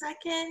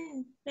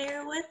 second.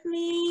 Bear with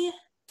me.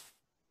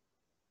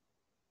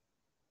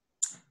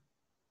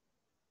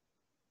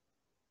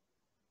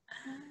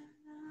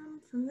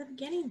 From the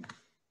beginning.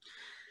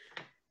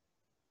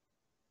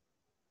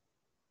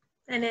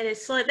 And it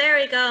is slow. There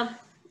we go.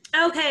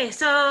 Okay,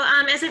 so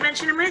as I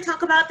mentioned, I'm going to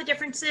talk about the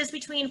differences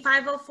between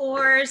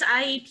 504s,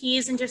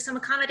 IEPs, and just some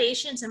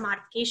accommodations and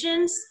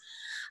modifications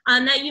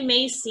that you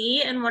may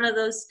see in one of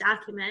those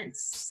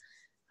documents.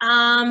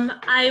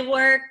 I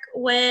work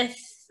with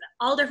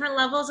all different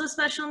levels of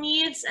special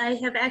needs. I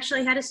have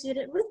actually had a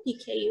student with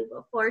PKU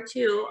before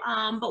too,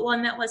 but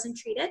one that wasn't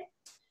treated.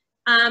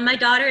 My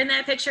daughter in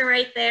that picture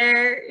right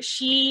there,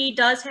 she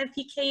does have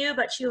PKU,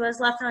 but she was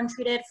left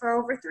untreated for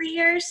over 3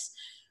 years.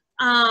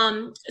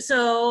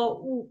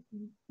 So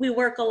we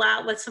work a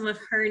lot with some of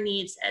her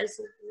needs as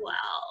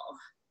well.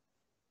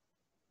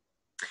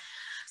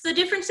 So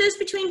differences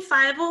between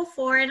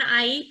 504 and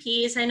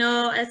IEPs, I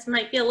know it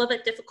might be a little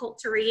bit difficult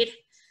to read.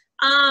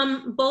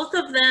 Both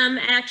of them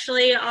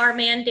actually are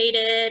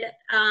mandated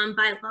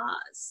by law.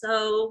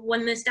 So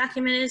when this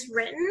document is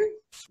written,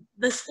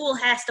 the school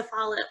has to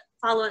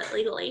follow it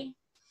legally.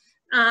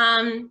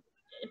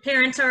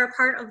 Parents are a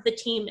part of the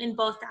team in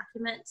both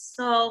documents.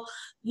 So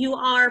you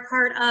are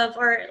part of,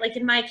 or like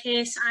in my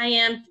case, I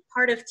am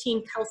part of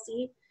Team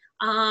Kelsey,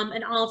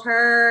 and all of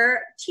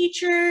her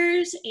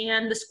teachers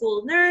and the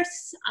school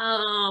nurse,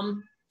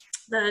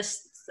 the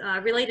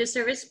related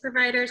service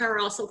providers are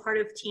also part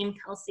of Team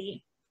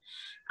Kelsey.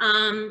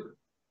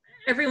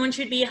 Everyone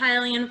should be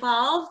highly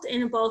involved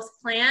in both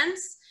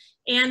plans,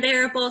 and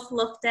they're both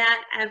looked at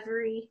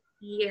every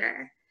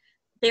year.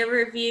 They're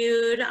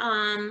reviewed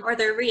or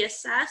they're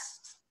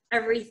reassessed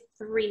every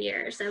 3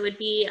 years. That would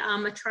be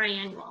a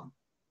triangle.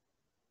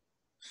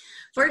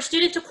 For a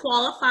student to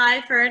qualify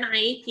for an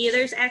IEP,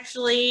 there's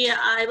actually,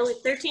 I believe,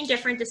 13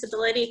 different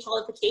disability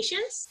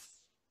qualifications.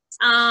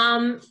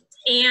 And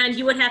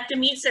you would have to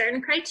meet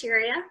certain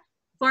criteria.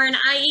 For an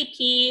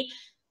IEP,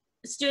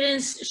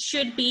 students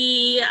should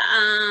be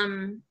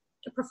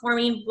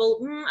performing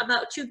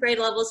about 2 grade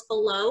levels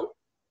below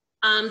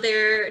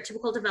their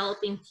typical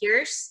developing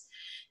peers.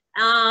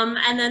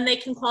 And then they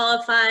can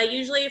qualify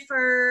usually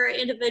for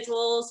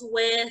individuals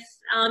with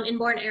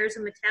inborn errors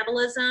of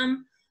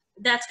metabolism.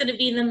 That's going to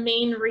be the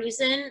main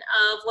reason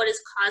of what is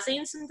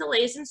causing some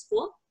delays in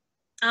school.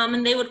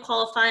 And they would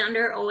qualify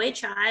under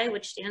OHI,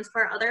 which stands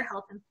for other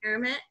health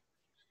impairment.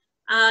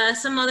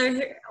 Some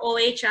other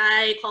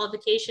OHI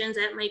qualifications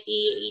that might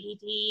be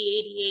ADD,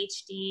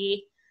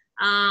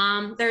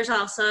 ADHD. There's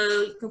also,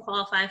 you can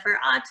qualify for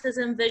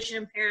autism, vision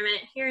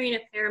impairment, hearing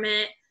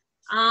impairment,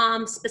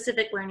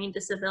 specific learning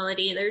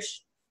disability.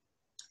 There's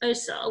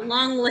a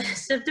long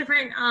list of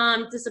different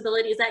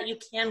disabilities that you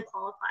can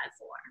qualify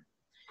for.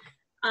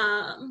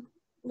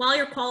 While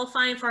you're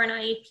qualifying for an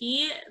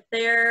IEP,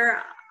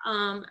 there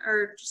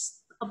are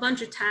just a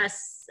bunch of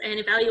tests and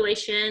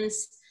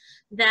evaluations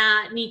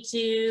that need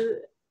to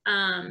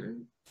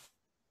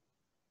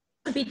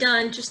be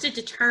done just to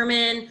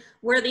determine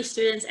where these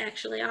students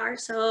actually are.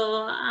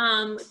 So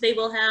they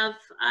will have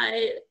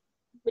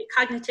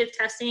cognitive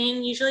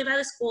testing, usually by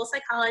the school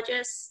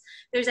psychologists.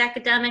 There's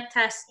academic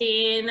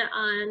testing.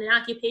 An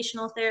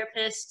occupational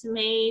therapist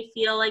may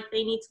feel like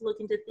they need to look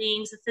into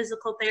things. A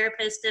physical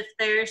therapist, if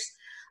there's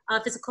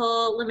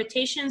physical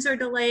limitations or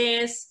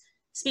delays.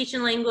 Speech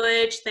and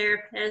language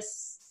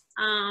therapists.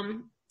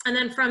 And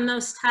then from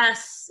those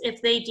tests,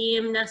 if they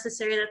deem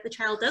necessary that the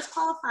child does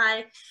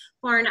qualify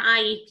for an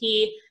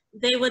IEP,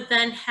 they would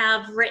then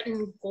have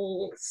written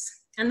goals.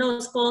 And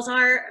those goals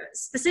are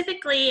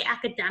specifically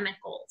academic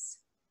goals,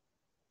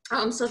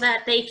 so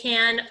that they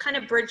can kind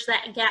of bridge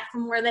that gap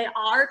from where they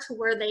are to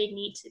where they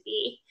need to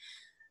be.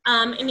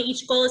 And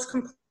each goal is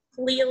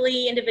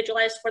completely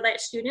individualized for that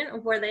student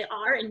of where they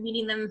are and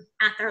meeting them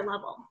at their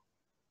level.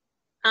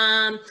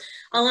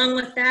 Along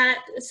with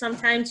that,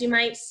 sometimes you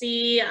might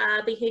see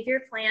a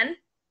behavior plan.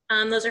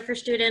 Those are for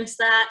students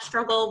that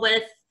struggle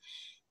with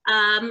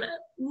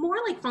more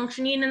like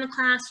functioning in the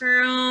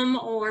classroom,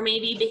 or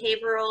maybe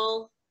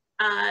behavioral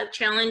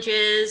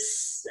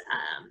challenges.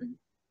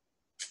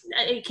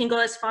 It can go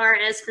as far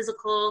as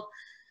physical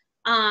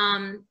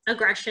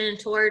aggression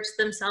towards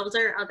themselves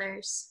or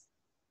others.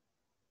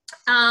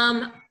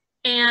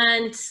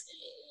 And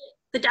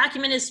the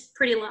document is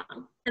pretty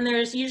long, and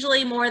there's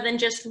usually more than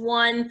just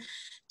one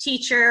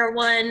teacher,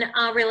 one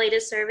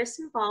related service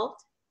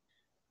involved.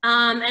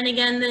 And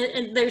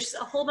again, there's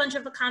a whole bunch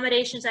of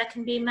accommodations that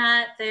can be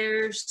met.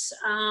 There's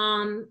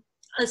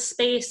a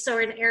space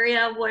or an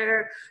area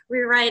where we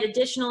write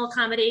additional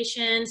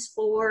accommodations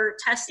for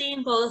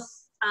testing, both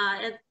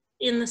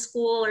in the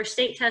school or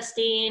state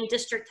testing,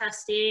 district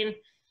testing,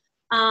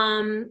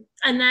 and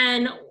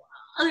then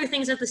other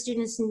things that the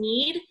students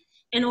need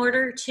in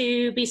order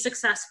to be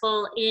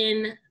successful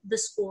in the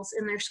schools,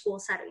 in their school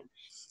setting.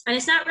 And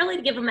it's not really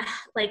to give them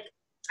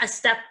a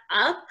step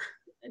up,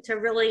 to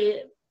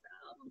really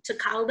to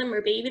coddle them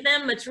or baby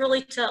them. It's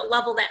really to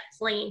level that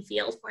playing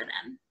field for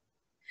them.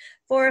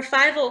 For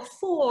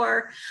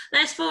 504,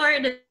 that's for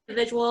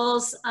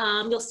individuals.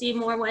 You'll see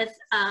more with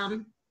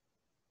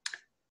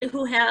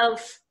who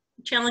have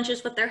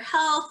challenges with their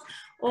health,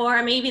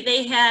 or maybe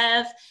they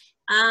have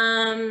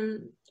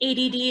ADD,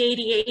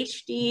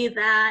 ADHD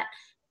that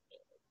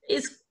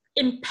is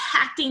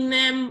impacting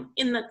them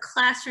in the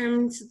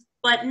classrooms,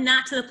 but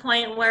not to the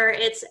point where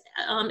it's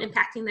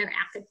impacting their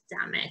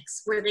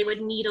academics, where they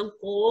would need a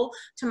goal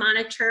to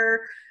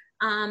monitor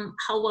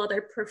how well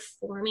they're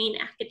performing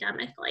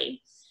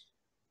academically.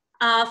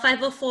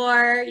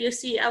 504,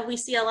 we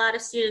see a lot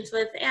of students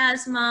with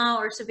asthma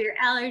or severe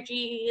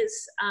allergies,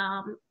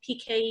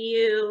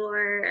 PKU,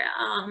 or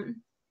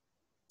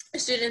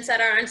students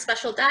that are on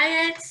special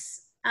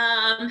diets,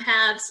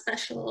 have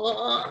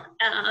special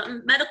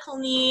medical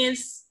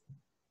needs.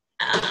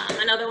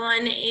 Another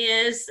one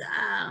is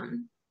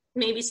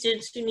maybe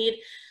students who need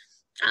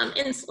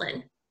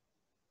insulin.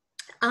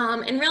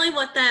 And really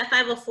what that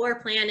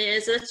 504 plan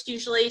is, it's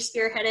usually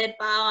spearheaded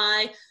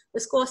by the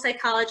school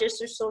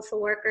psychologist or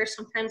social worker.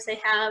 Sometimes they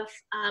have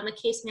a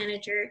case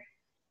manager.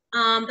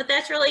 But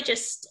that's really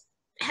just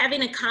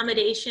having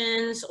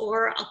accommodations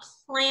or a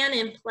plan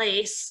in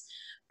place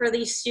for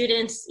these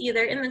students,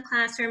 either in the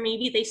classroom,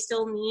 maybe they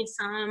still need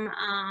some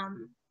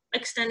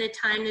extended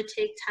time to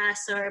take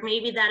tests, or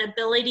maybe that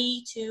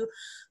ability to,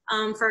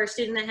 for a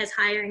student that has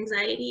higher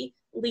anxiety,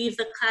 leave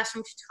the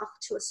classroom to talk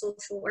to a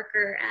social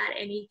worker at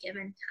any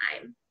given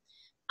time.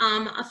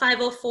 A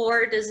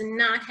 504 does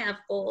not have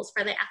goals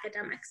for the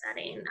academic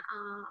setting.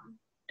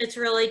 It's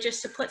really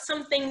just to put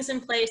some things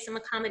in place, some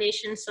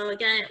accommodations. So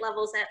again, it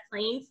levels that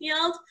playing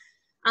field,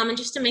 and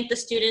just to make the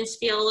students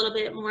feel a little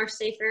bit more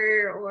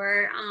safer,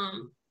 or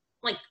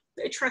like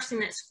trusting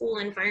that school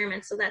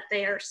environment so that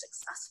they are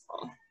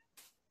successful.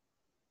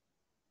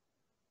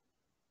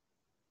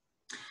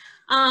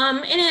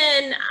 In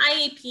an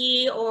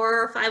IEP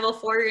or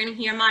 504, you're going to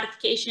hear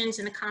modifications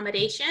and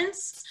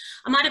accommodations.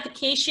 A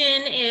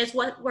modification is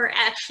what we're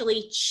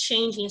actually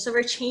changing. So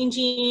we're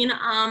changing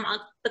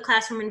the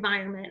classroom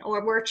environment,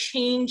 or we're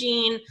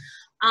changing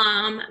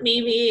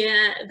maybe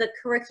the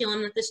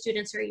curriculum that the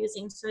students are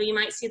using. So you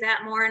might see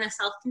that more in a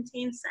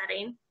self-contained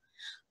setting,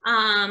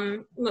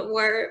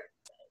 where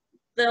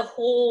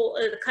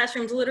the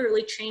classroom's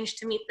literally changed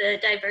to meet the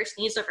diverse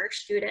needs of our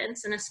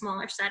students in a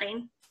smaller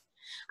setting.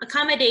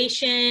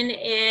 Accommodation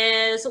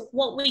is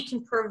what we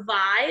can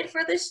provide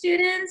for the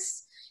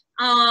students,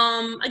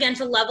 again,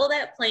 to level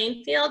that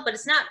playing field, but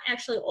it's not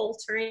actually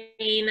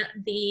altering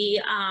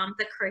the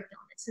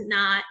curriculum. It's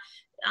not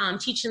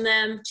teaching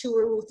them 2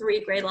 or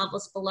 3 grade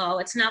levels below.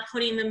 It's not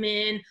putting them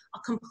in a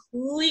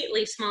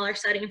completely smaller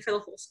setting for the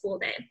whole school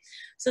day.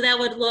 So that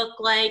would look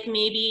like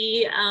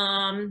maybe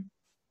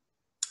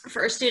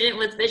for a student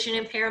with vision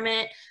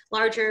impairment,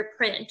 larger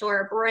print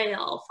or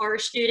braille. For a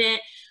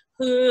student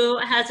who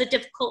has a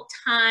difficult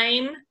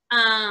time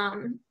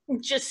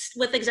just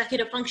with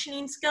executive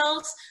functioning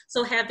skills,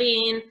 so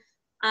having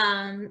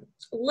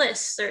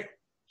lists or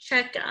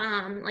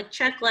like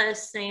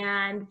checklists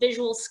and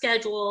visual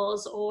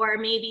schedules, or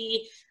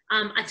maybe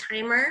a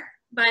timer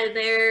by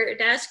their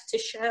desk to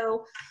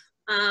show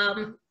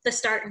the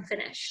start and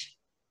finish.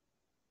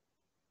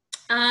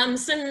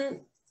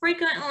 Some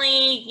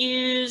frequently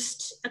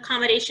used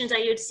accommodations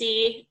I would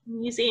see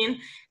using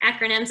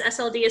acronyms.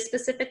 SLD is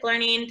specific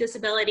learning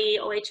disability,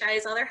 OHI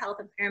is other health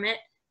impairment,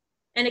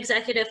 and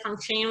executive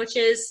functioning, which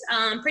is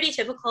pretty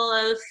typical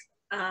of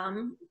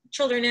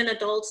children and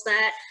adults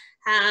that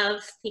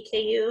have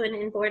PKU and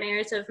inborn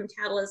errors of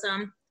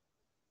metabolism.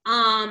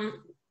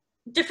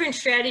 Different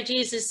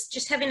strategies is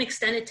just having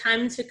extended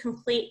time to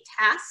complete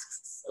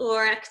tasks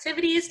or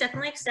activities,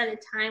 definitely extended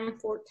time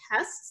for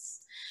tests.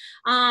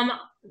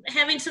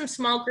 Having some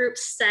small group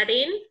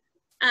setting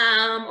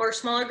or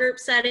smaller group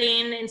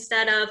setting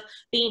instead of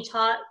being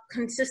taught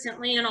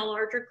consistently in a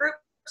larger group.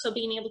 So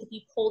being able to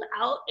be pulled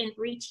out and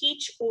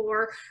reteach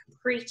or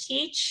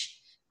pre-teach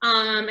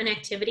an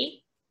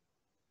activity.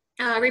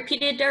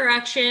 Repeated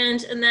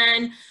directions, and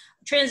then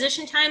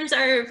transition times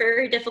are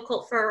very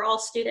difficult for all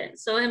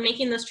students. So I'm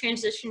making those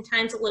transition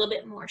times a little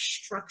bit more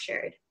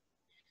structured.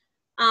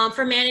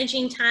 For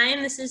managing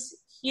time, this is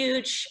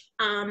huge.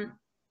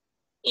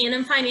 And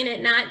I'm finding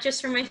it not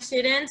just for my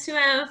students who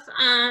have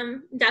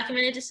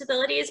documented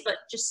disabilities, but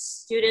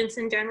just students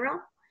in general.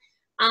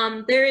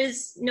 There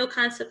is no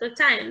concept of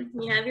time.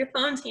 You have your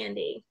phones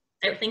handy.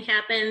 Everything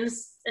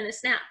happens in a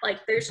snap. Like,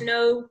 there's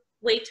no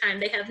wait time.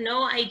 They have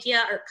no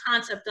idea or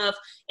concept of,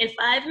 in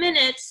 5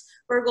 minutes,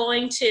 we're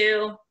going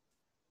to,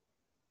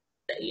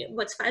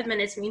 what's 5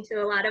 minutes mean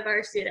to a lot of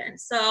our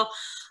students. So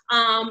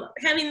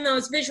having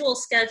those visual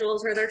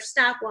schedules or their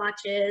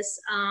stopwatches,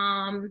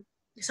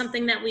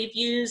 something that we've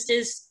used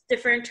is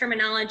different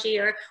terminology,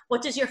 or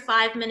what does your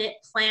 5-minute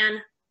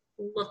plan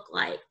look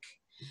like?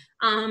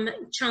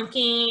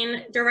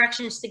 Chunking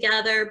directions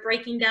together,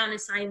 breaking down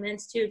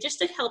assignments too, just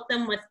to help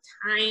them with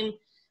time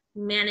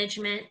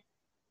management,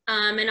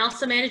 and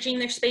also managing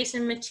their space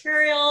and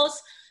materials,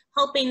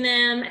 helping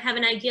them have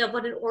an idea of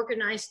what an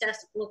organized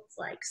desk looks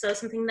like. So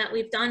something that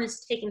we've done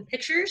is taking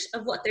pictures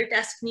of what their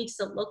desk needs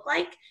to look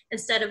like.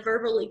 Instead of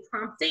verbally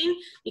prompting,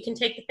 you can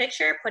take the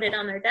picture, put it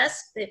on their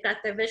desk, they've got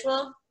their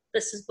visual,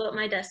 this is what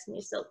my desk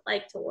needs to look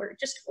like to work,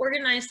 just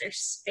organize their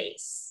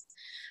space.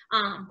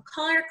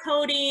 Color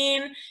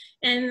coding,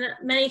 and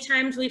many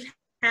times we've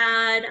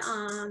had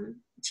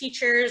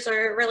teachers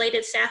or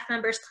related staff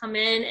members come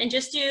in and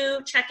just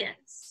do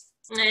check-ins,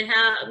 and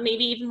have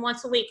maybe even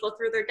once a week go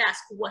through their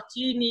desk. What do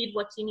you need?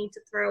 What do you need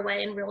to throw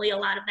away? And really a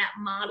lot of that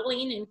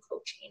modeling and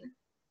coaching.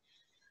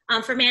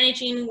 For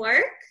managing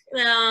work,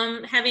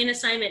 having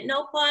assignment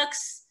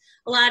notebooks.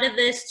 A lot of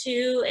this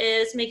too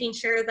is making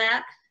sure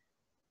that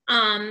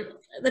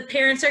the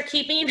parents are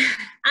keeping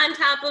on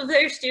top of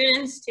their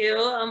students too,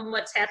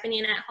 what's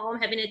happening at home,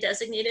 having a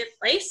designated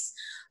place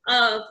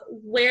of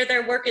where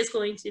their work is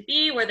going to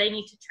be, where they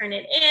need to turn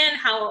it in,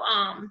 how,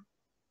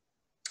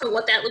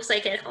 what that looks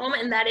like at home,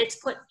 and that it's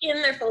put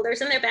in their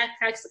folders and their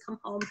backpacks to come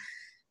home.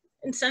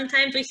 And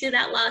sometimes we see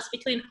that lost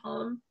between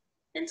home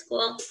and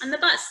school on the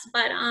bus,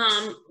 but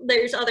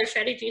there's other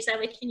strategies that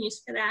we can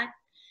use for that.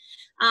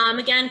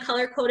 Again,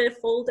 color-coded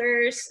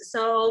folders,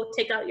 so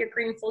take out your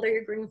green folder.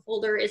 Your green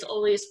folder is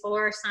always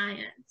for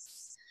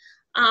science.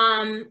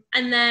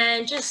 And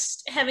then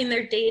just having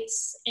their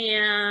dates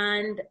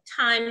and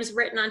times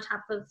written on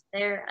top of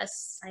their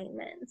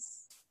assignments.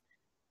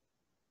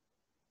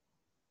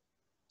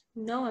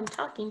 No, I'm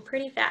talking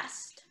pretty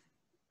fast.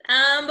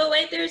 But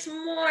wait, there's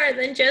more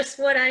than just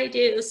what I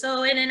do.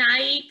 So in an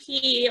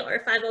IEP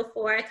or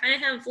 504, I kind of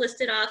have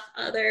listed off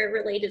other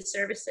related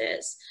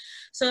services.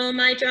 So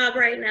my job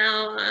right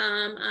now,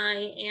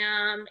 I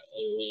am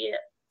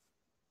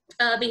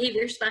a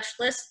behavior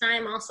specialist, and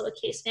I'm also a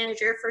case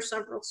manager for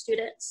several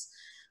students.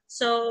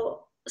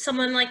 So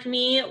someone like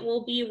me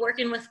will be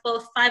working with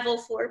both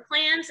 504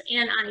 plans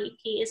and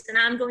IEPs, and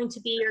I'm going to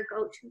be your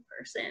go-to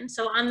person.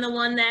 So I'm the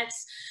one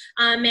that's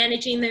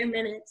managing their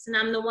minutes, and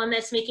I'm the one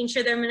that's making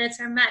sure their minutes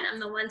are met.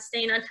 I'm the one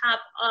staying on top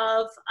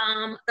of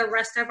the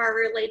rest of our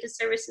related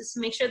services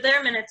to make sure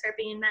their minutes are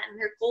being met and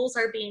their goals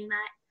are being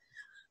met.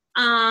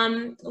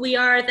 We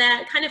are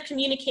that kind of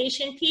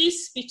communication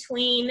piece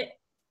between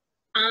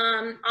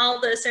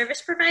all the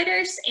service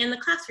providers and the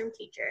classroom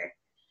teacher.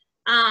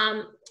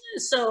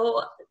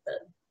 So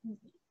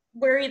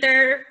we're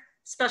either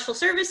special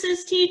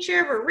services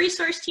teacher, we're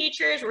resource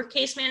teachers, we're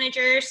case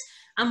managers.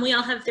 We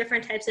all have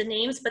different types of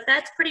names, but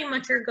that's pretty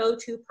much your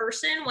go-to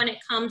person when it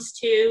comes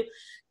to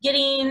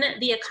getting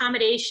the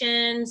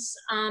accommodations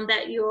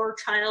that your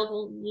child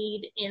will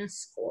need in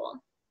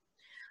school.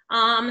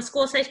 A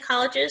school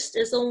psychologist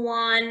is the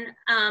one,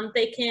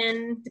 they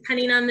can,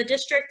 depending on the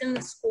district and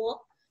the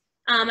school,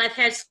 I've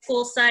had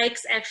school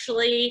psychs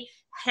actually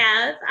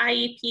have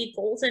IEP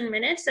goals and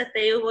minutes that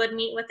they would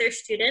meet with their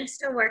students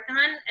to work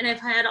on. And I've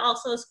had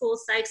also school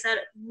psychs that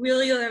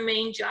really their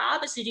main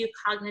job is to do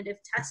cognitive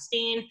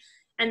testing,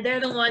 and they're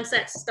the ones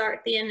that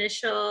start the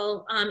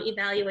initial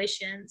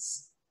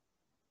evaluations.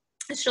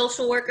 A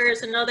social worker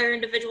is another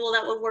individual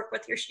that will work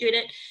with your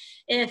student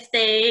if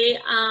they,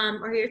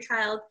 or your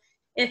child,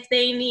 if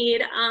they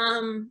need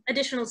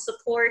additional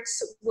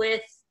supports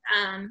with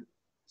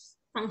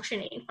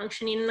functioning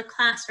in the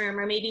classroom,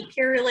 or maybe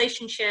peer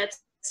relationships.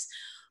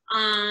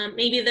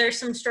 Maybe there's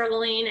some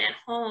struggling at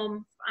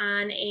home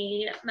on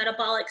a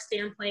metabolic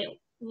standpoint,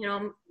 you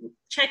know,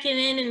 checking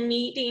in and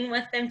meeting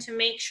with them to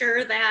make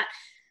sure that,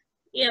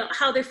 you know,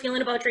 how they're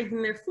feeling about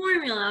drinking their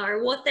formula,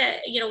 or what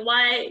that,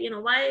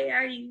 why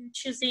are you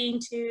choosing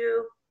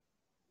to,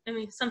 I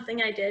mean,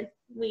 something I did,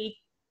 we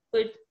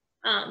would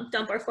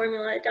dump our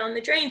formula down the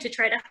drain to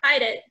try to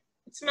hide it.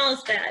 It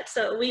smells bad,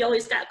 so we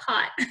always got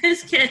caught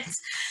as kids.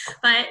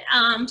 But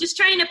just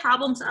trying to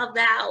problem solve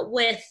that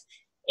with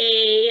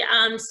a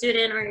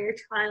student or your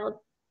child.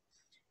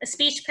 A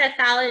speech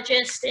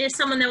pathologist is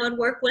someone that would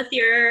work with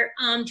your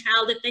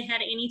child if they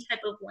had any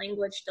type of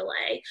language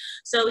delay.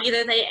 So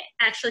either they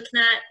actually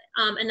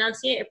cannot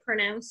enunciate or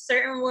pronounce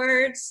certain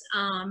words,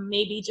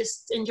 maybe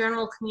just in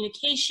general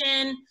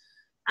communication.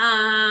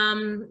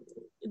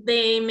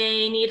 They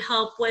may need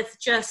help with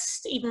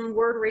just even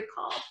word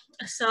recall.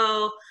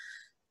 So,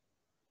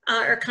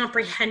 or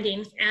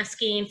comprehending,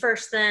 asking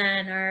first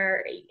then,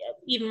 or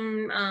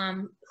even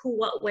who,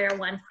 what, where,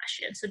 when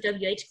questions, so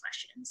WH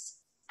questions.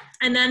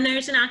 And then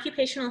there's an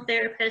occupational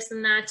therapist,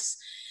 and that's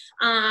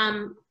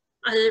a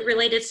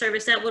related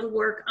service that would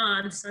work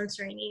on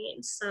sensory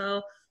needs.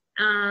 So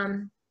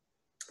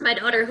my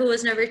daughter, who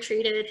was never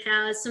treated,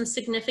 has some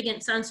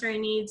significant sensory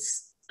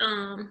needs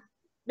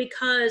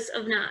because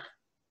of not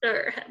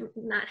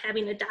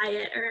having a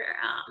diet or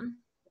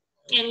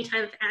any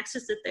type of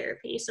access to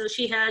therapy. So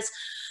she has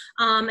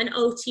an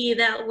OT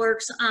that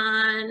works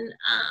on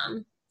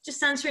just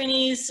sensory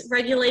needs,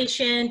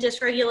 regulation,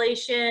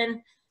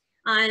 dysregulation.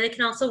 They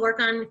can also work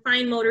on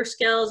fine motor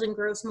skills and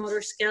gross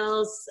motor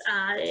skills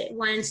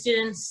when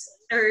students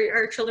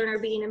or children are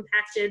being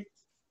impacted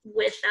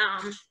with,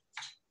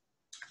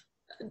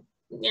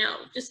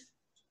 just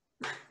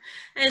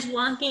as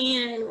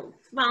walking and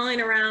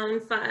following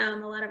around. A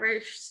lot of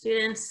our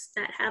students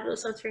that have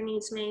those sensory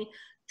needs may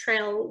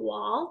trail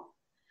wall.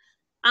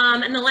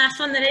 And the last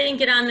one that I didn't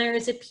get on there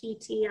is a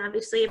PT,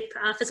 obviously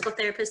a physical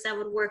therapist that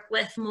would work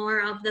with more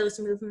of those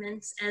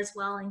movements as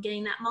well, and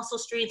getting that muscle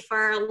strength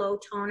for a low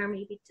tone or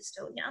maybe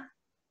dystonia.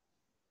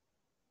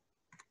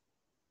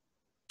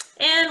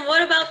 And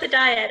what about the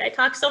diet? I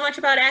talk so much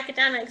about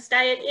academics.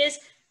 Diet is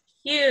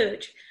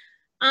huge.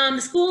 The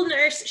school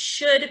nurse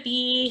should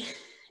be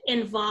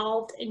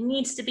involved. It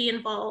needs to be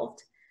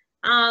involved.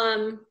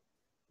 Our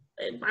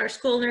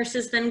school nurse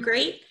has been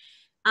great.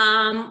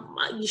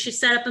 You should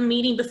set up a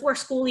meeting before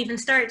school even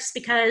starts,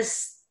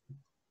 because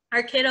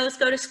our kiddos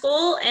go to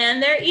school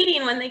and they're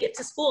eating when they get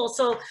to school.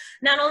 So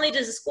not only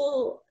does the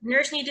school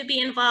nurse need to be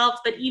involved,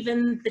 but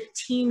even the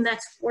team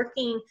that's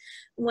working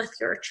with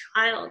your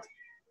child.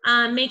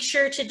 Make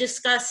sure to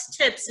discuss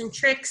tips and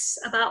tricks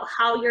about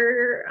how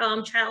your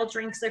child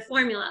drinks their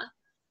formula.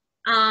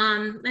 I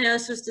know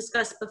this was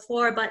discussed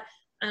before, but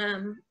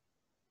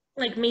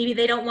like maybe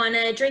they don't want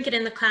to drink it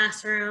in the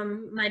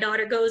classroom. My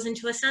daughter goes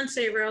into a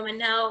sensory room, and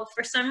now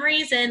for some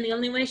reason, the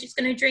only way she's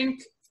going to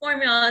drink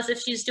formula is if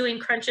she's doing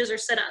crunches or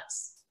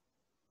sit-ups.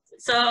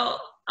 So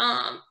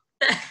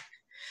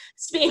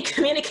it's being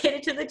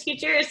communicated to the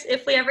teachers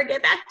if we ever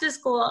get back to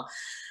school.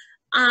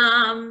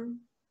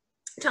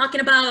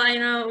 Talking about, I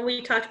know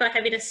we talked about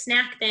having a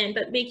snack bin,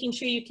 but making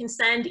sure you can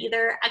send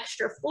either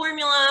extra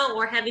formula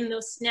or having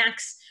those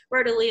snacks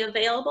readily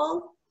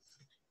available.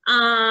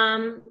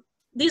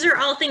 These are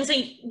all things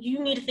that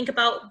you need to think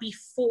about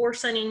before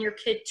sending your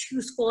kid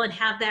to school, and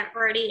have that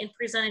ready and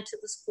presented to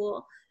the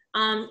school,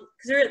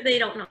 because they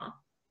don't know.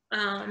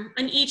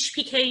 And each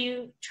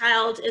PKU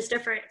child is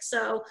different.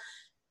 So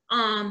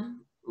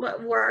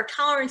where our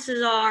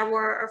tolerances are,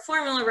 where our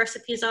formula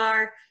recipes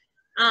are.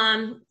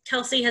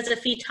 Kelsey has a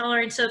feed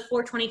tolerance of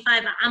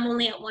 425. I'm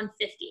only at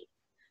 150.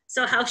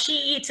 So how she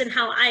eats and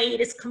how I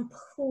eat is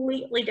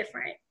completely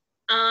different.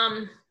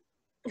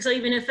 So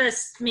even if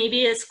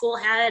maybe a school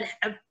had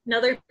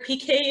another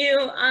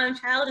PKU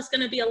child, is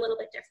going to be a little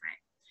bit different.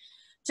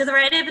 To the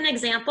right, I have an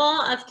example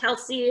of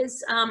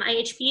Kelsey's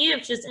IHP,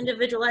 which is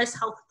Individualized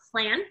Health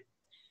Plan.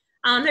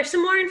 There's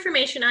some more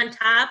information on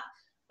top,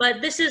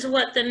 but this is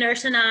what the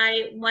nurse and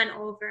I went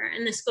over,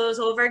 and this goes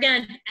over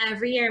again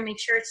every year. Make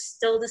sure it's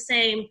still the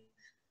same.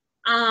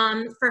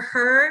 For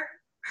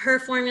her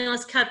formula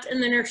is kept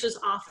in the nurse's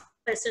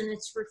office, and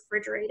it's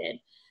refrigerated.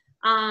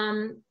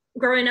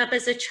 Growing up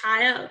as a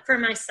child, for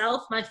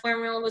myself, my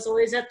formula was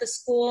always at the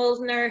school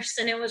nurse,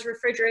 and it was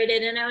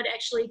refrigerated, and I would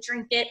actually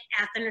drink it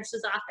at the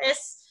nurse's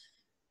office.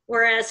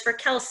 Whereas for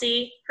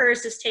Kelsey,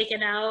 hers is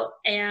taken out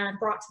and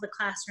brought to the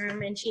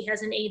classroom, and she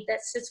has an aide that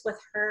sits with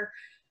her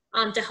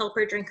to help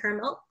her drink her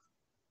milk.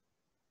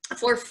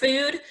 For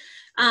food,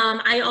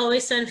 I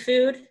always send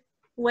food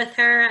with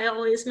her. I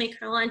always make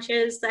her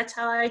lunches. That's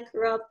how I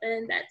grew up,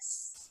 and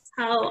that's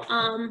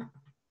how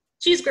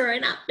she's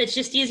growing up. It's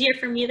just easier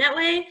for me that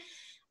way.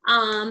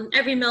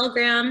 Every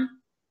milligram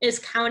is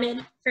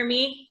counted for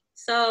me.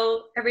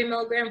 So every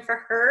milligram for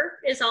her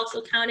is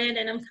also counted,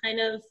 and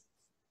I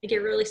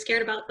get really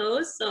scared about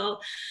those. So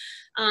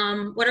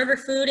Whatever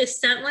food is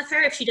sent with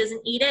her, if she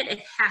doesn't eat it,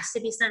 it has to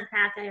be sent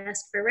back. I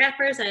ask for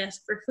wrappers, I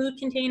ask for food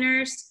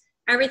containers,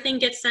 everything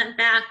gets sent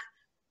back.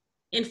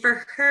 And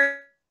for her,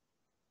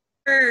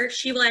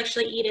 she will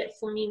actually eat it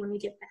for me when we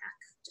get back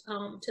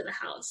to the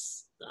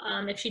house.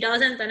 If she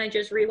doesn't, then I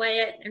just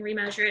reweigh it and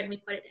remeasure it and we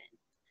put it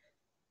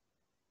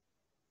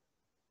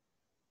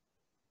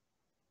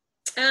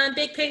in.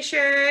 Big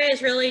picture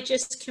is really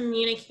just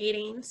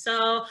communicating.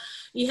 So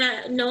you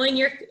have knowing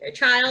your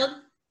child,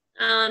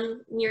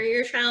 you're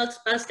your child's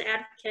best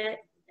advocate,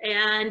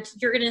 and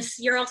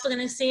you're also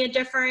gonna see a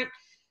different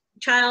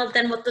child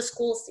than what the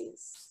school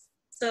sees.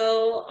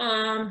 So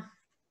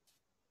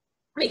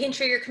making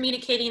sure you're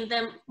communicating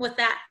them with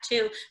that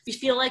too. If you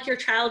feel like your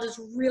child is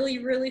really,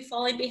 really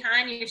falling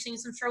behind and you're seeing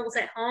some struggles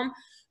at home,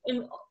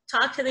 and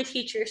talk to the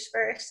teachers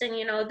first. And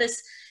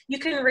you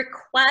can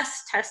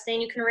request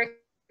testing, you can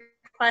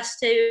request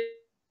to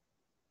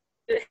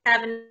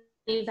have an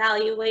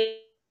evaluation.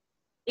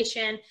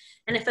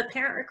 And if a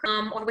parent,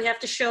 or we have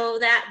to show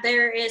that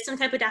there is some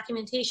type of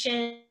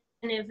documentation,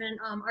 and even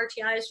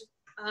RTI's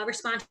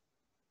response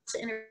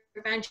to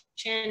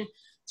intervention,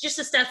 just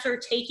the steps we're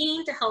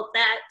taking to help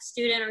that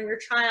student or your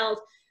child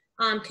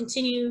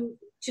continue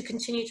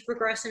to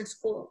progress in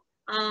school.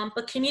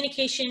 But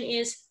communication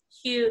is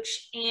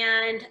huge,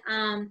 and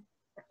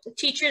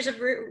teachers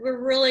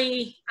we're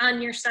really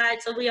on your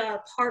side, so we are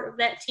a part of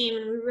that team,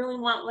 and we really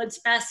want what's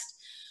best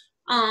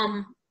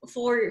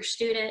for your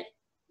student.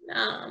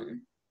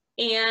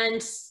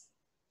 And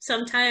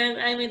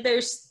sometimes,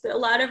 there's a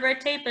lot of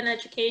red tape in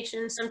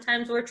education.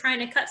 Sometimes we're trying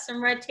to cut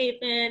some red tape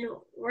and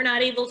we're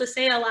not able to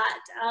say a lot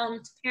to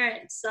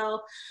parents.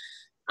 So,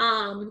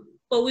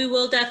 but we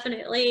will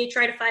definitely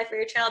try to fight for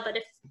your child. But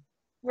if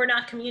we're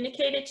not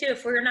communicated to,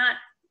 if we're not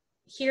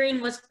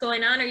hearing what's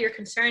going on or your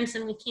concerns,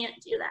 then we can't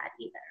do that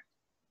either.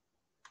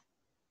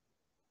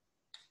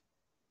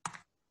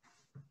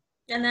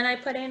 And then I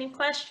put any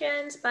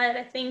questions, but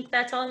I think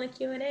that's all in the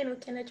Q&A, and we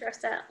can address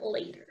that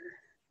later.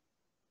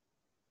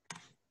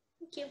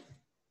 Thank you.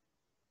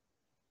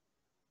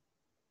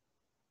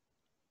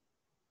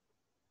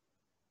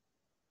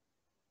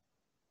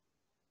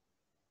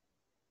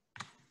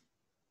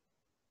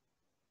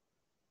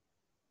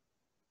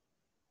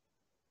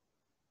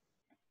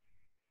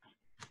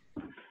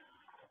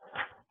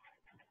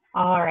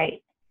 All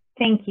right.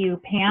 Thank you,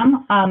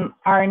 Pam.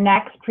 Our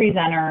next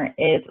presenter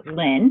is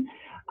Lynn.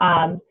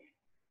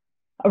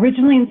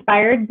 Originally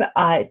inspired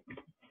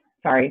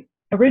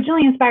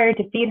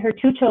to feed her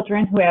 2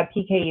 children who have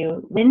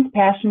PKU, Lynn's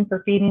passion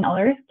for feeding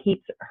others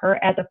keeps her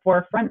at the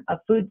forefront of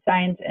food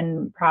science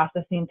and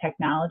processing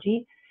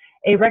technology.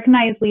 A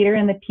recognized leader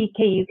in the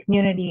PKU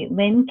community,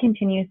 Lynn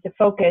continues to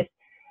focus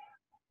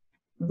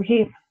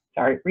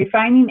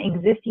refining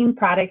existing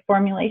product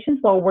formulations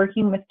while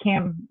working with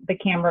the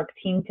Cambrooke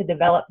team to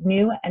develop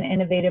new and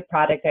innovative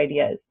product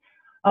ideas.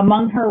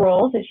 Among her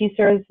roles, she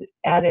serves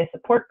as a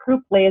support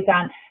group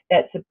liaison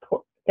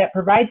that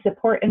provides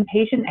support and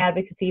patient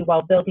advocacy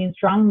while building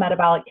strong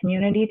metabolic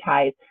community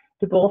ties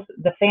to both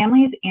the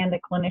families and the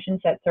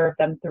clinicians that serve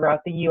them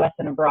throughout the U.S.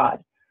 and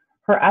abroad.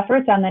 Her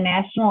efforts on the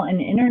national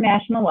and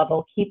international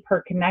level keep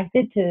her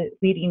connected to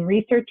leading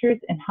researchers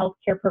and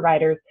healthcare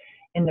providers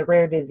in the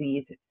rare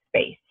disease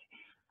space.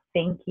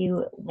 Thank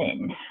you,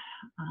 Lynn.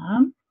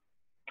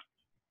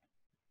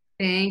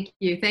 Thank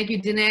you. Thank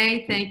you,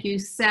 Danae. Thank you,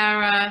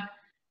 Sarah.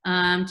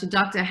 To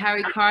Dr.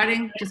 Harry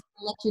Carding, just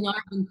to let you know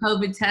I've been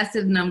COVID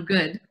tested and I'm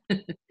good.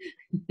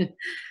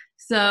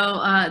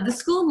 So the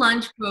school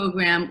lunch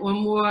program, or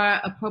more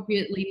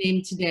appropriately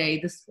named today,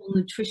 the school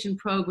nutrition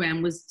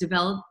program, was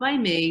developed by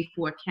me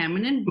for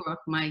Cameron and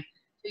Brooke, my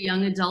 2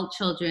 young adult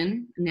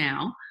children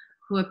now,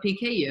 who are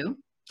PKU.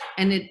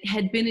 And it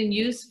had been in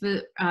use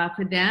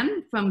for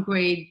them from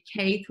grade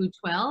K through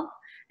 12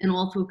 and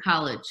all through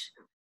college.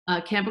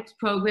 Cambrooke's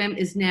program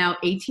is now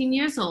 18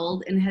 years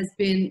old and has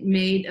been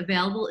made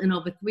available in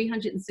over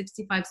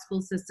 365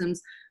 school systems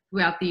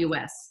throughout the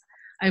U.S.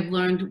 I've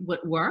learned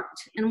what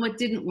worked and what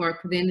didn't work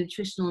for their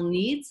nutritional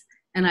needs,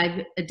 and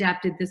I've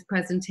adapted this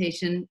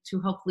presentation to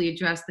hopefully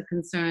address the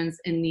concerns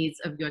and needs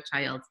of your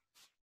child.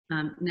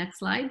 Next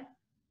slide.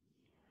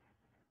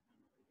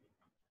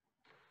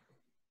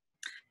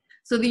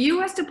 So the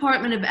U.S.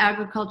 Department of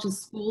Agriculture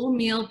school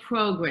meal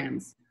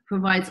programs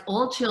provides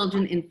all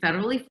children in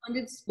federally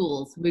funded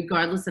schools,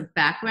 regardless of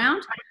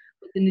background,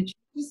 with the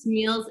nutritious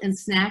meals and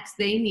snacks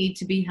they need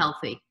to be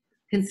healthy.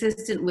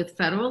 Consistent with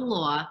federal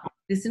law,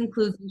 this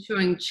includes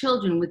ensuring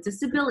children with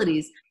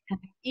disabilities have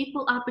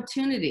equal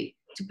opportunity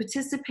to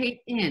participate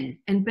in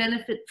and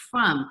benefit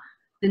from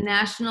the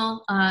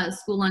National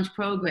School Lunch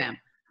Program,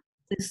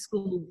 the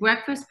School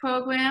Breakfast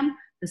Program,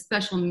 the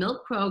Special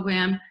Milk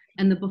Program,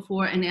 and the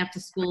Before and After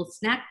School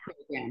Snack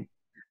Program.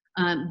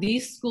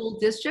 These school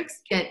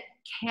districts get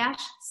cash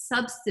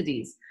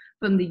subsidies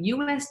from the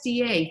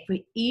USDA for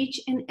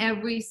each and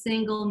every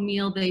single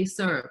meal they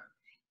serve.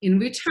 In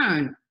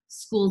return,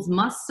 schools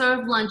must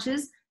serve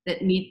lunches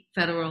that meet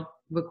federal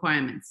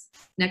requirements.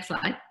 Next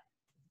slide.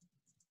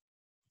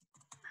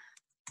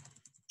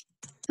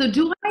 So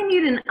do I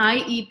need an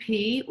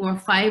IEP or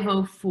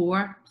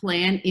 504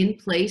 plan in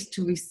place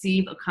to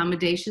receive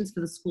accommodations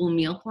for the school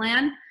meal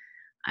plan?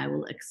 I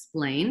will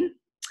explain.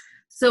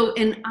 So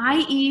an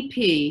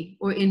IEP,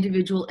 or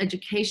individual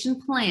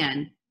education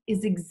plan,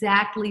 is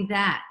exactly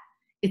that.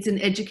 It's an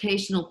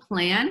educational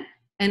plan,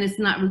 and it's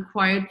not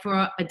required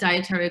for a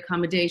dietary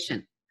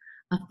accommodation.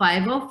 A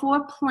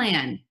 504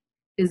 plan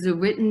is a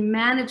written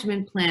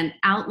management plan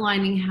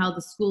outlining how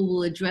the school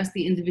will address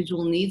the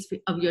individual needs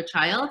of your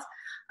child.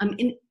 And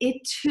it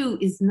too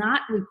is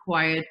not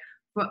required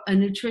for a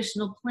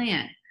nutritional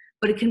plan,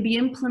 but it can be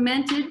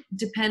implemented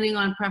depending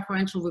on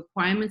preferential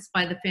requirements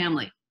by the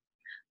family.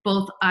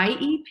 Both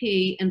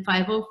IEP and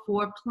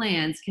 504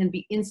 plans can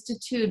be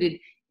instituted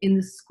in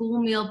the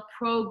school meal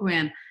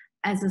program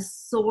as a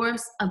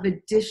source of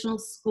additional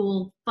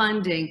school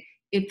funding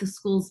if the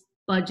school's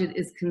budget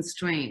is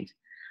constrained.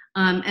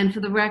 And for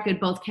the record,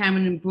 both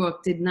Cameron and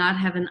Brooke did not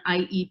have an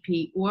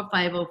IEP or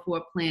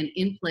 504 plan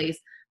in place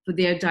for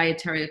their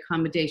dietary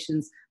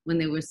accommodations when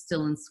they were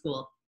still in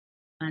school.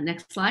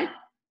 Next slide.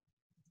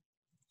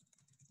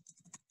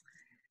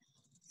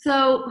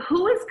 So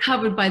who is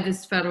covered by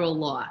this federal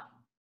law?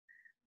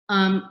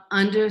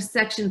 Under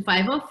Section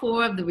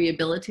 504 of the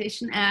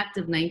Rehabilitation Act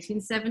of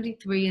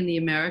 1973 and the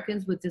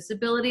Americans with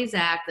Disabilities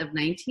Act of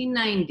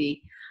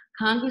 1990,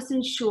 Congress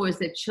ensures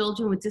that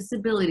children with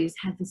disabilities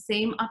have the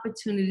same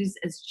opportunities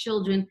as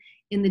children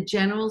in the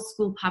general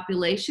school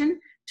population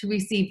to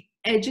receive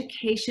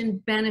education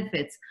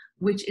benefits,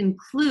 which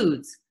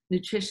includes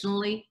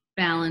nutritionally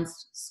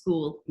balanced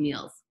school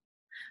meals.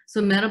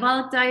 So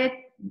metabolic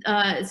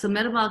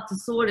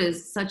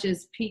disorders such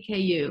as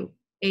PKU,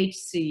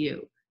 HCU,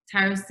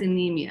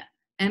 tyrosinemia,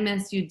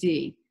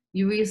 MSUD,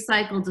 urea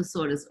cycle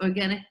disorders,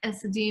 organic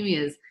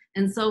acidemias,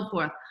 and so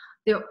forth,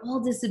 they're all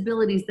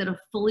disabilities that are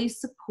fully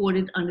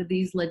supported under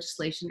these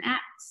legislation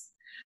acts.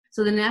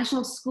 So the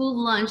National School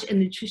Lunch and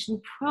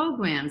Nutrition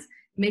Programs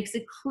makes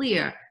it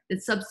clear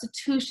that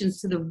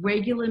substitutions to the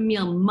regular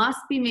meal must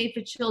be made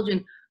for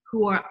children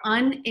who are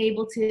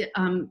unable to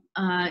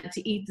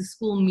eat the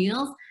school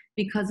meals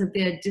because of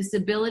their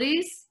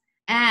disabilities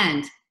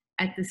and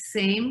at the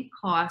same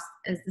cost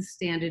as the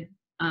standard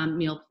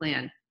meal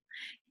plan.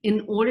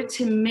 In order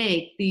to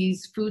make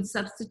these food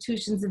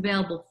substitutions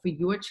available for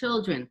your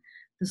children,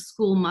 the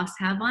school must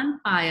have on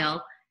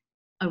file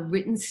a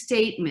written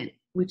statement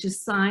which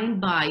is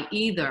signed by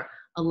either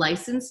a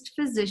licensed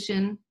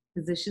physician,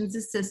 physician's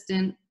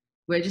assistant,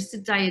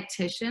 registered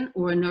dietitian,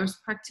 or a nurse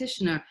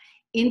practitioner,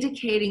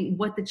 indicating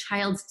what the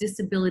child's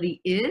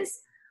disability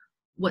is,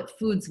 what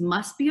foods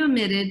must be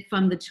omitted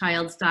from the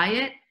child's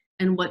diet,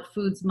 and what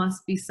foods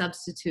must be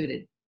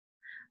substituted.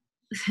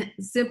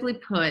 Simply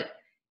put,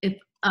 if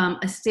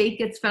a state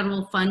gets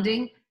federal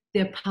funding,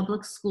 their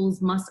public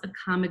schools must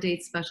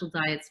accommodate special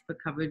diets for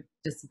covered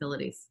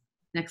disabilities.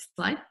 Next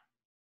slide.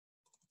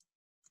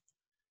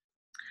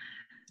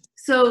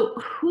 So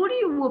who do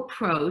you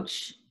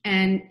approach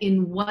and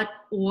in what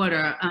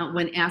order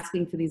when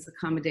asking for these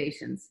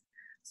accommodations?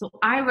 So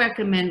I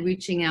recommend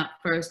reaching out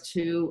first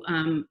to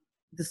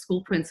the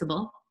school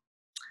principal.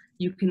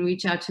 You can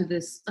reach out to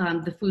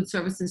the food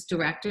services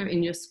director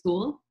in your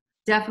school,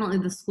 definitely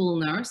the school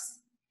nurse.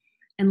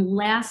 And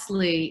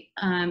lastly,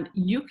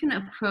 you can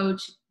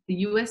approach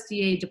the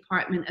USDA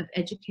Department of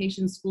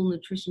Education School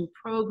Nutrition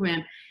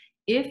Program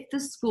if the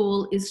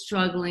school is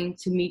struggling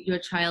to meet your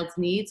child's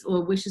needs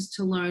or wishes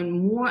to learn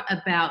more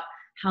about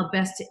how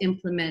best to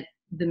implement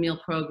the meal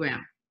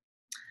program.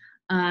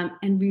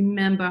 And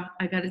remember,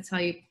 I got to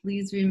tell you,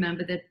 please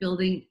remember that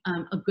building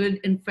a good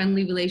and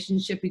friendly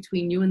relationship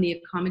between you and the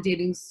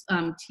accommodating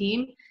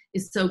team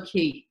is so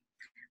key.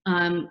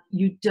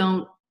 You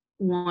don't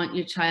want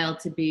your child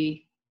to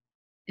be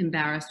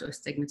embarrassed or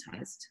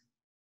stigmatized.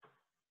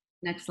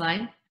 Next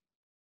slide.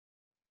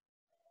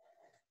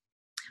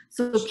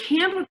 So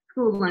Cambrooke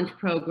School Lunch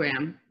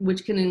Program,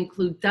 which can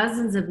include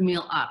dozens of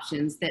meal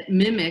options that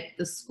mimic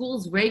the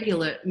school's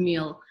regular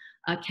meal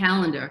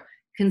calendar,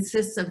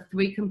 consists of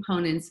 3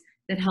 components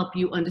that help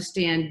you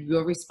understand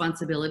your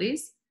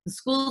responsibilities, the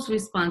school's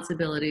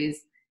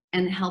responsibilities,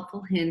 and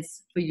helpful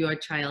hints for your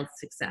child's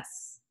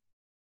success.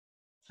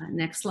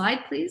 Next slide,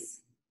 please.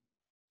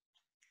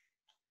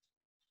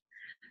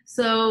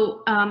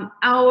 So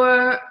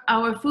our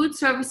food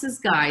services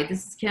guide,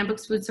 this is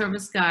Cambrooke's food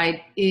service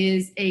guide,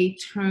 is a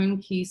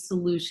turnkey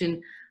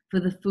solution for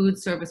the food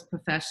service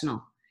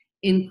professional.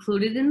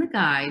 Included in the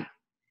guide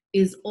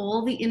is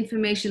all the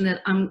information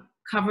that I'm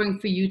covering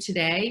for you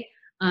today,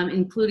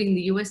 including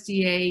the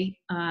USDA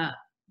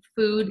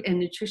Food and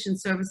Nutrition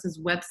Services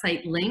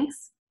website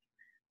links,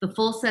 the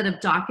full set of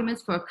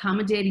documents for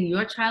accommodating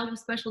your child with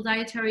special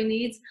dietary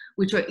needs,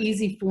 which are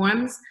easy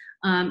forms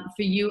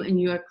for you and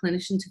your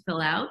clinician to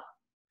fill out.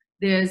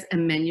 There's a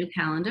menu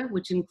calendar,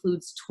 which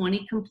includes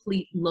 20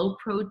 complete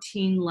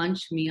low-protein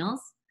lunch meals.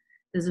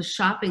 There's a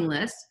shopping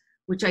list,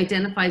 which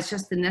identifies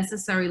just the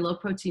necessary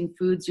low-protein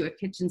foods your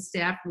kitchen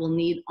staff will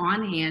need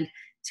on hand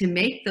to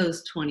make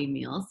those 20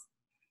 meals.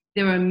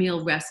 There are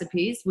meal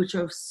recipes, which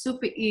are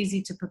super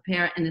easy to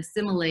prepare and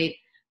assimilate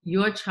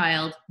your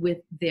child with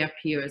their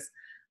peers.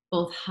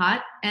 Both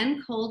hot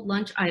and cold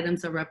lunch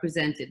items are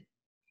represented.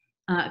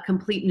 A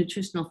complete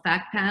nutritional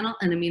fact panel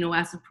and amino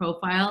acid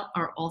profile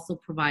are also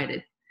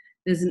provided.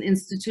 There's an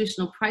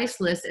institutional price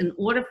list and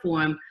order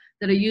form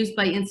that are used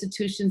by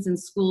institutions and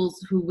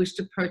schools who wish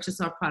to purchase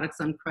our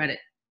products on credit.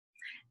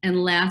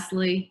 And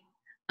lastly,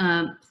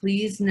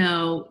 please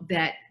know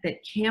that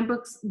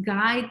Cambrooke's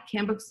guide,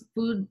 Cambrooke's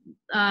food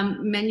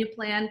menu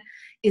plan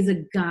is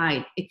a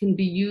guide. It can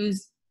be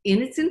used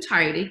in its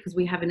entirety because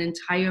we have an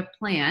entire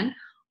plan,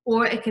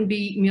 or it can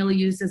be merely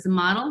used as a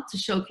model to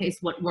showcase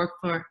what worked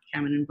for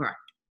Cameron and Burke.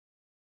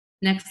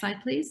 Next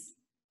slide, please.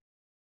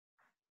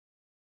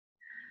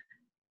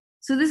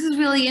 So this is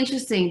really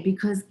interesting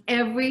because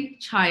every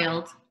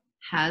child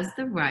has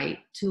the right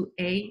to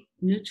a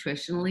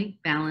nutritionally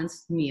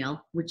balanced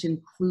meal, which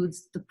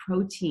includes the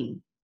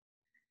protein.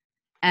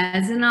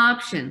 As an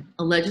option,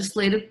 a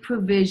legislative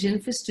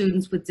provision for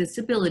students with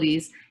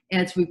disabilities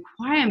adds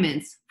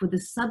requirements for the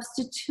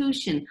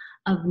substitution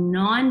of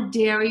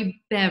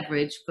non-dairy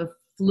beverage for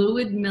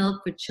fluid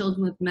milk for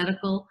children with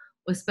medical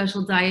or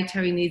special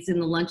dietary needs in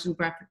the lunch and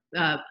breakfast,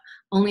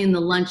 only in the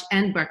lunch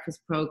and breakfast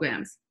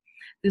programs.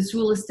 This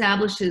rule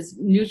establishes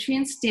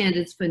nutrient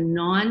standards for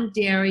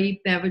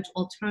non-dairy beverage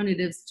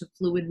alternatives to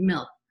fluid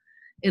milk.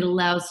 It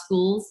allows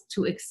schools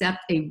to accept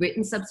a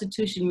written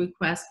substitution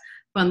request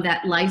from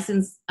that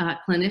licensed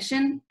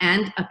clinician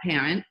and a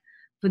parent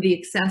for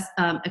the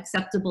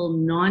acceptable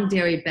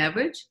non-dairy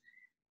beverage,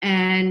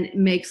 and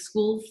make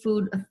school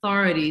food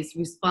authorities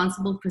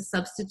responsible for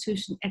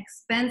substitution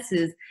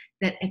expenses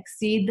that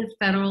exceed the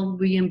federal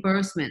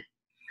reimbursement.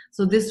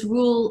 So this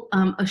rule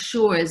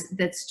assures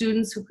that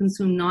students who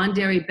consume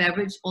non-dairy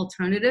beverage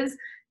alternatives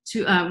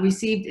to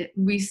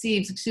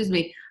receives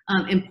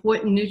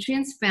important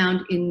nutrients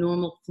found in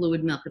normal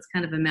fluid milk. It's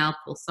kind of a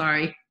mouthful,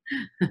 sorry.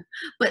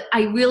 But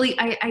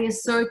I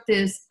assert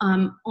this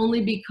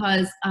only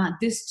because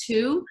this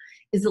too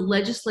is a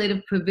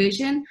legislative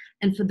provision,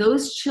 and for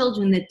those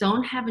children that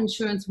don't have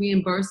insurance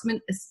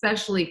reimbursement,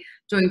 especially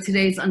during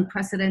today's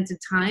unprecedented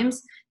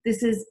times,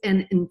 this is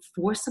an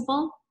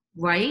enforceable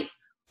right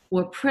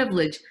or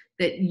privilege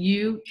that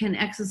you can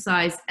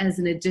exercise as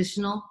an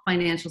additional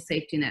financial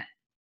safety net.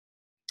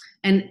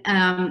 And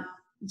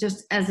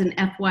just as an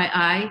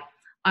FYI,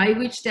 I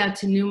reached out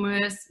to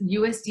numerous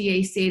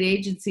USDA state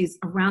agencies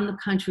around the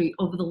country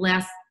over the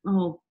last,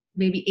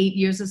 maybe 8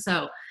 years or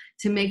so,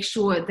 to make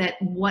sure that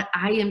what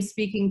I am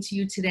speaking to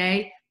you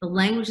today, the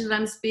language that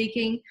I'm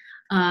speaking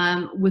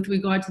with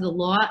regard to the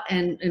law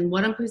and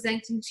what I'm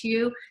presenting to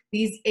you,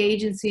 these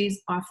agencies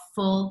are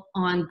full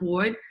on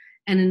board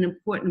and an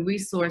important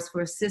resource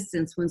for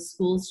assistance when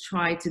schools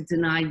try to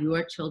deny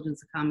your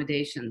children's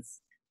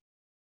accommodations.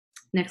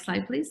 Next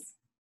slide, please.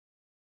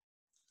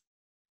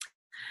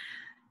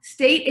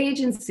 State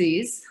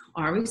agencies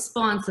are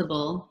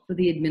responsible for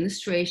the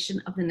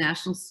administration of the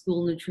National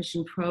School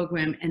Nutrition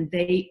Program, and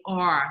they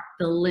are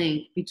the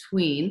link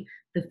between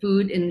the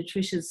Food and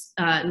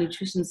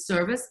Nutrition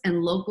Service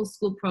and local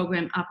school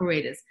program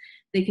operators.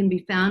 They can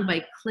be found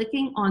by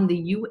clicking on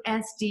the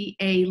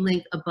USDA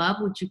link above,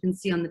 which you can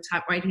see on the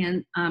top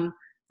right-hand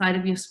side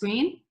of your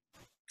screen.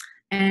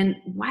 And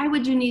why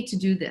would you need to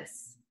do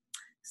this?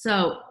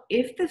 So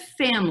if the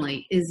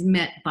family is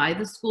met by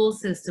the school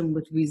system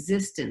with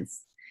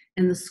resistance,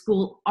 and the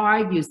school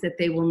argues that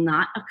they will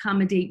not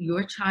accommodate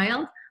your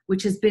child,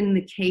 which has been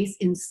the case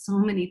in so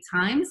many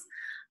times,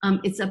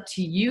 it's up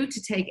to you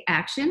to take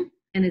action,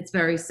 and it's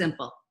very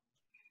simple.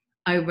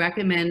 I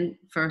recommend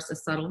first a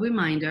subtle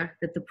reminder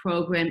that the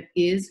program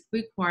is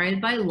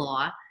required by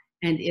law,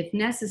 and if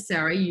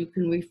necessary, you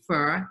can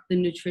refer the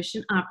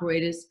nutrition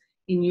operators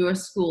in your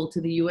school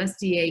to the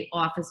USDA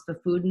Office for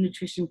Food and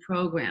Nutrition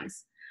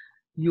Programs.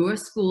 Your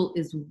school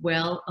is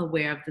well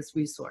aware of this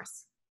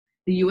resource.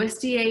 The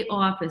USDA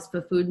Office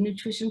for Food and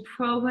Nutrition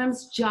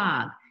Programs'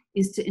 job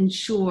is to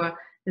ensure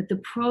that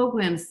the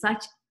programs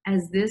such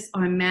as this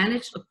are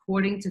managed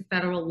according to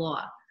federal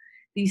law.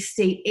 These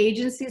state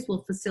agencies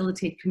will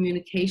facilitate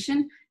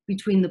communication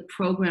between the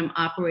program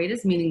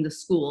operators, meaning the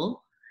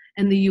school,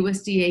 and the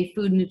USDA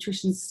Food and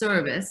Nutrition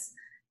Service,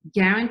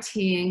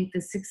 guaranteeing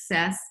the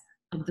success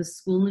of the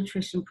school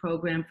nutrition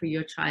program for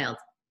your child.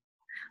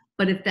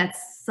 But if that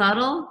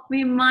subtle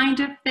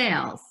reminder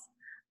fails,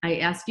 I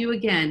ask you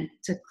again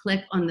to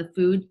click on the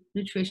Food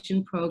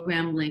Nutrition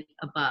Program link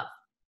above.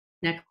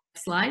 Next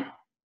slide.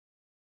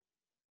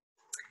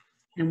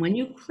 And when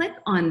you click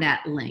on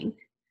that link,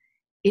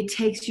 it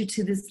takes you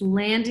to this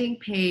landing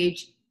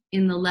page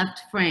in the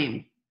left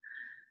frame.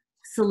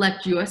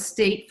 Select your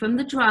state from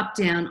the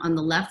drop-down on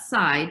the left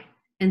side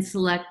and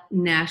select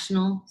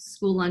National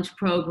School Lunch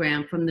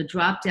Program from the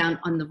drop-down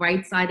on the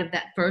right side of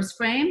that first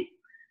frame.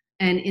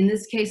 And in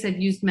this case, I've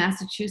used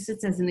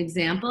Massachusetts as an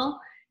example.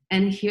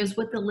 And here's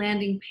what the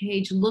landing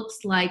page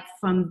looks like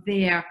from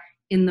there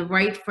in the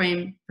right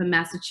frame for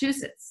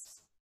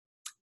Massachusetts.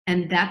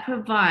 And that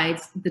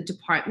provides the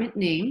department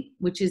name,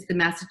 which is the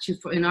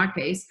Massachusetts, in our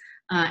case,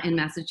 in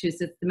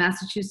Massachusetts, the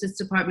Massachusetts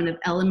Department of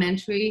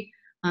Elementary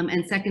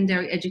and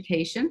Secondary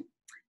Education.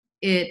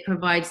 It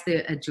provides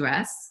the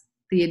address,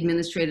 the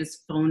administrator's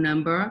phone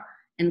number,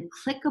 and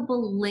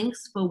clickable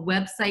links for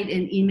website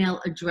and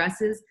email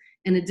addresses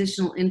and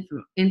additional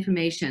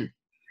information.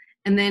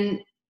 And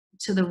then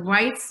to the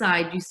right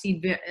side, you see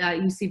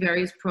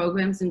various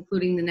programs,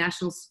 including the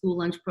National School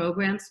Lunch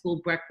Program,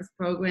 School Breakfast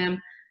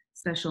Program,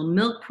 Special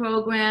Milk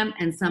Program,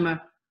 and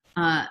Summer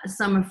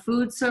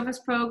Food Service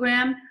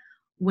Program.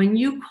 When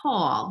you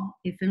call,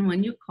 if and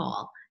when you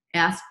call,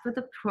 ask for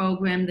the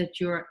program that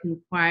you're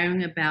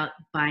inquiring about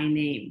by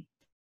name.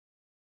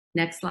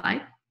 Next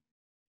slide.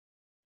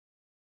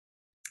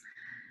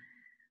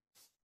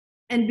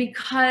 And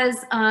because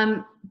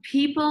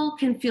people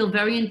can feel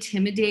very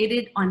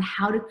intimidated on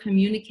how to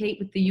communicate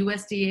with the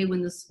USDA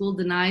when the school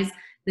denies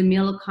the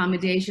meal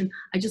accommodation,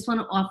 I just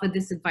want to offer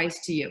this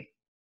advice to you.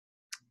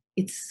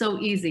 It's so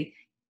easy.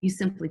 You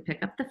simply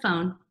pick up the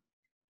phone,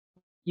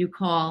 you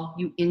call,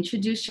 you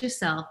introduce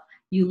yourself,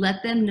 you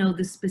let them know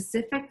the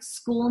specific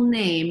school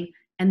name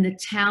and the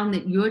town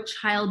that your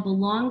child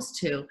belongs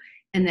to,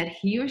 and that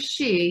he or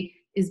she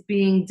is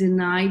being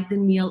denied the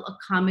meal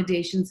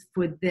accommodations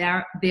for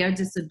their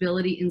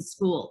disability in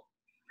school.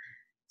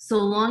 So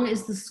long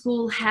as the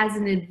school has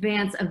in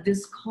advance of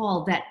this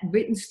call that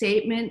written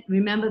statement,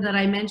 remember that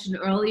I mentioned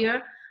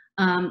earlier,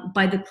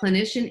 by the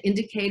clinician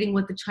indicating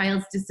what the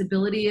child's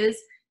disability is,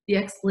 the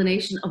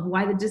explanation of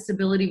why the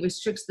disability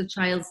restricts the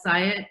child's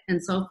diet,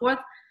 and so forth,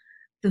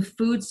 the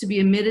foods to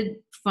be omitted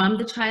from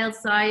the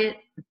child's diet,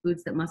 the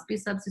foods that must be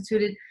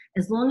substituted.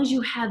 As long as you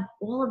have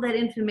all of that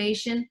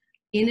information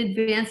in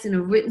advance in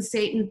a written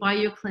statement by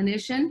your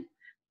clinician,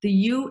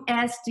 the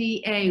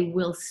USDA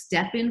will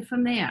step in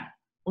from there.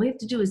 All you have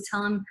to do is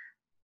tell them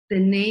the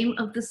name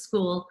of the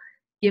school,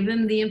 give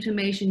them the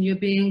information you're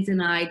being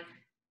denied,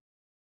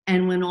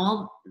 and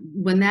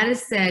when that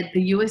is said,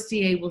 the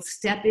USDA will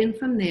step in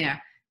from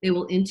there. They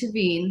will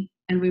intervene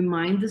and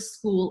remind the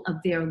school of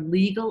their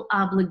legal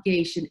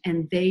obligation,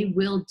 and they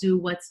will do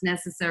what's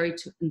necessary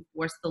to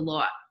enforce the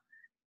law.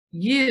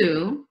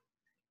 You,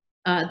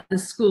 the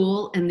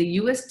school, and the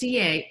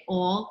USDA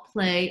all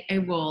play a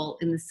role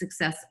in the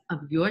success of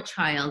your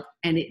child,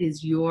 and it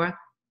is your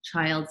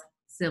child's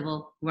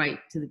civil right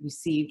to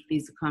receive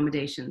these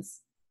accommodations.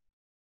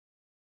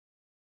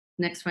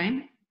 Next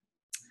frame.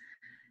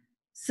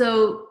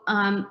 So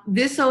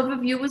this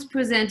overview was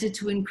presented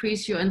to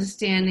increase your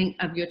understanding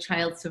of your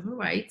child's civil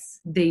rights.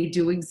 They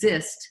do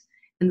exist,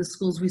 and the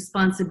school's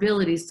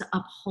responsibilities to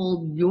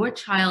uphold your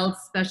child's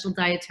special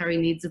dietary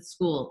needs at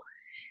school.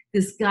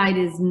 This guide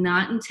is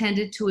not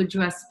intended to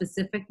address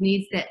specific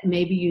needs that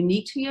may be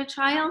unique to your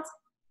child.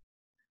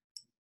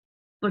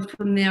 But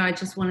from there, I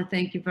just want to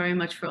thank you very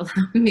much for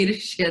allowing me to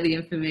share the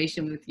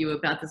information with you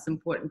about this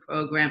important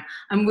program.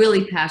 I'm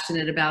really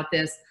passionate about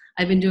this.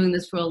 I've been doing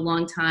this for a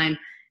long time,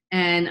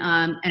 and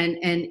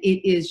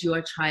it is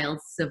your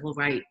child's civil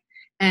right.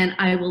 And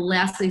I will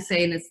lastly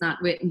say, and it's not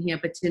written here,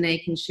 but Danae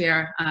can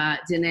share,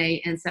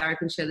 Danae and Sarah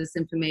can share this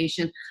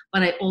information,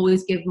 but I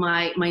always give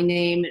my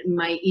name,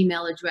 my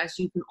email address.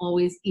 You can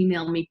always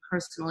email me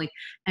personally,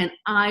 and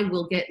I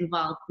will get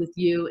involved with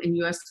you and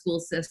your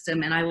school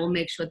system, and I will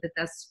make sure that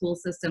that school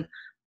system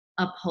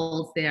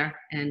upholds their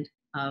end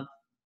of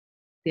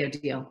their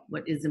deal,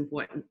 what is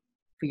important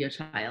for your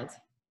child.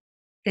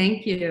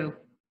 Thank you.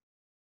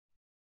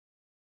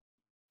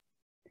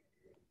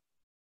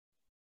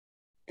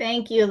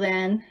 Thank you,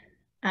 Lynn.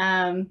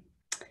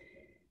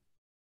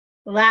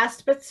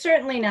 Last but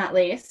certainly not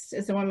least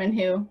is a woman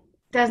who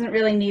doesn't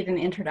really need an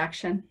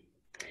introduction.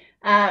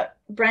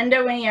 Brenda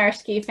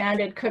Winarski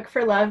founded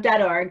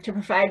cookforlove.org to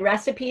provide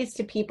recipes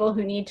to people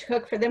who need to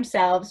cook for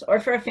themselves or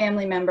for a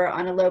family member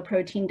on a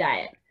low-protein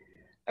diet.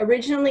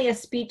 Originally a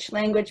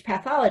speech-language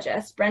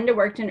pathologist, Brenda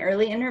worked in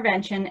early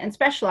intervention and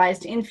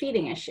specialized in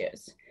feeding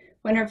issues.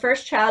 When her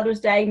first child was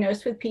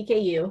diagnosed with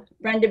PKU,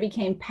 Brenda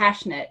became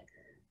passionate,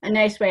 a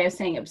nice way of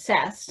saying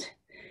obsessed,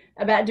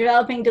 about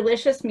developing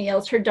delicious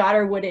meals her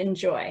daughter would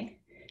enjoy.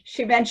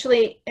 She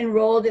eventually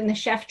enrolled in the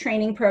chef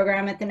training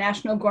program at the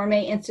National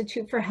Gourmet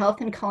Institute for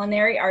Health and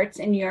Culinary Arts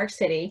in New York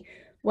City,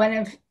 one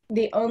of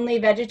the only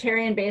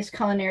vegetarian-based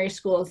culinary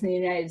schools in the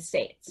United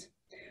States.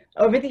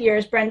 Over the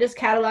years, Brenda's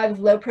catalog of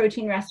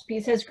low-protein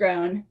recipes has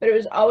grown, but it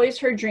was always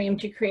her dream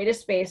to create a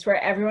space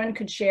where everyone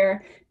could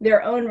share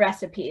their own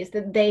recipes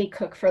that they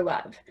cook for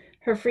love.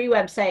 Her free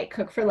website,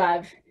 Cook for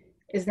Love,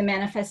 is the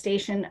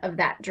manifestation of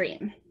that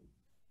dream.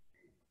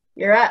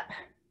 You're up.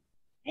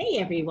 Hey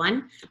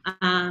everyone.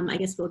 I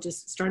guess we'll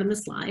just start on the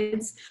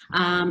slides.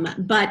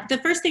 But the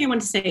first thing I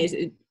want to say is,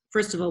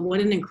 first of all, what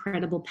an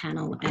incredible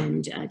panel,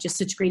 and just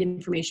such great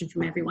information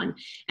from everyone.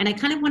 And I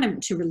kind of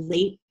wanted to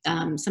relate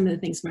some of the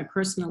things from a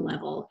personal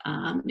level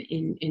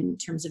in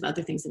terms of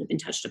other things that have been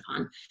touched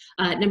upon.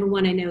 Number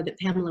one, I know that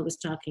Pamela was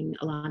talking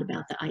a lot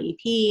about the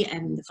IEP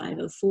and the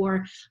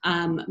 504.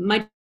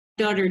 My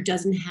daughter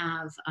doesn't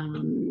have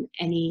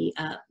any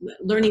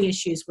learning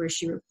issues where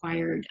she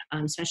required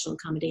special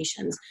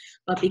accommodations,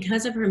 but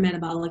because of her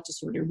metabolic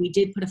disorder, we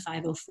did put a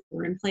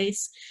 504 in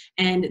place.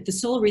 And the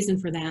sole reason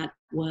for that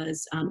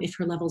was if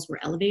her levels were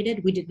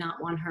elevated, we did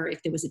not want her,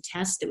 if there was a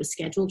test that was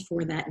scheduled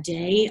for that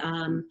day,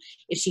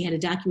 if she had a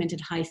documented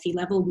high Phe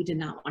level, we did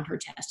not want her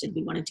tested.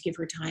 We wanted to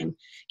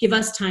give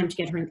us time to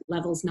get her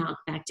levels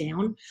knocked back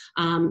down.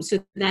 So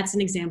that's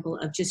an example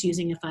of just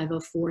using a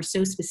 504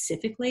 so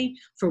specifically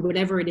for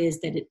whatever it is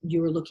that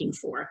you were looking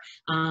for.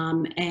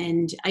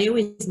 And I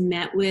always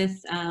met with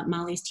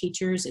Molly's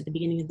teachers at the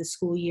beginning of the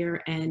school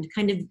year and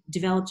kind of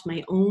developed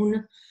my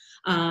own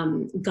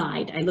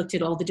guide. I looked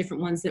at all the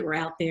different ones that were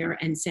out there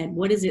and said,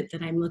 what is it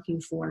that I'm looking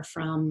for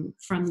from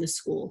the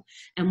school?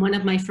 And one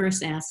of my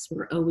first asks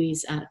were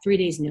always 3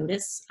 days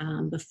notice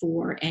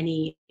before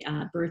any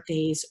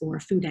birthdays or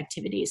food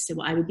activities.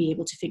 So I would be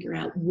able to figure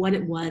out what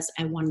it was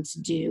I wanted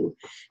to do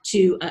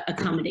to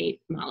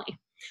accommodate Molly.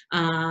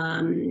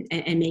 And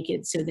make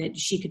it so that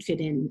she could fit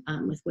in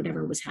with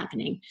whatever was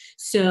happening.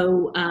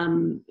 So,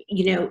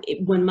 you know,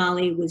 when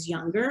Molly was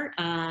younger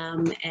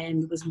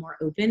and was more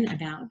open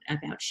about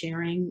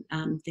sharing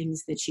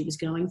things that she was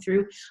going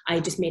through, I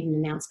just made an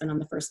announcement on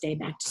the first day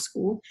back to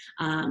school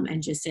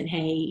and just said,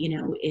 hey, you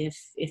know, if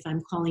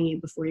I'm calling you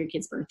before your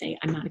kid's birthday,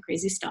 I'm not a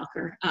crazy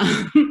stalker.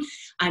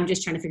 I'm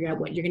just trying to figure out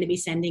what you're going to be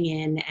sending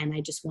in, and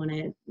I just want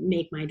to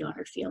make my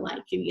daughter feel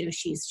like, you know,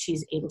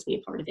 she's able to be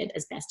a part of it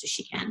as best as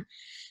she can.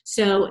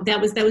 So that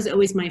was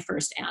always my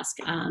first ask.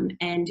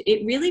 And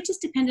it really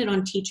just depended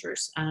on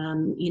teachers.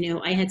 You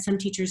know, I had some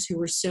teachers who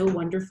were so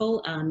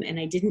wonderful and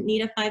I didn't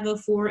need a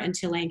 504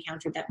 until I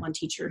encountered that one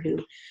teacher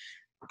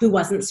who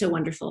wasn't so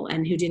wonderful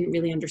and who didn't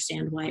really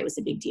understand why it was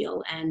a big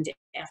deal. And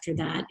after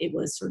that, it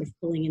was sort of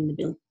pulling in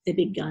the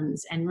big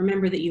guns. And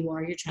remember that you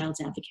are your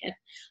child's advocate,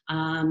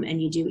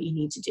 and you do what you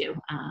need to do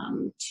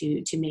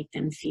to make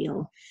them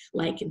feel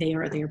like they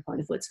are part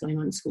of what's going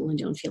on in school and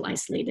don't feel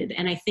isolated.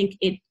 And I think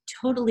it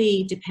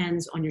totally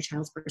depends on your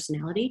child's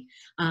personality,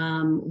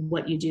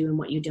 what you do and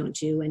what you don't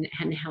do, and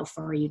how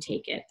far you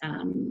take it.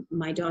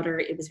 My daughter,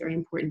 it was very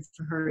important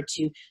for her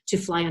to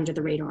fly under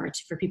the radar,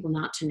 for people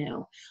not to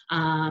know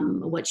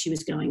what she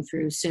was going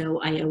through. So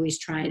I always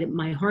tried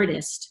my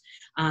hardest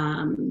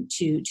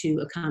to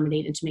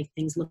accommodate and to make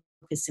things look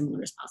as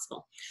similar as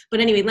possible. But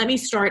anyway, let me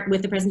start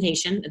with the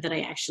presentation that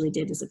I actually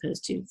did as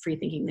opposed to free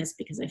thinking this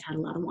because I've had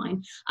a lot of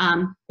wine.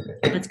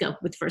 Let's go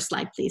with the first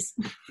slide, please.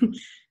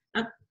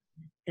 Oh,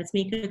 that's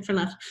me, good for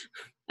love.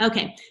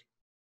 Okay,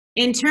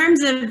 in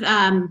terms of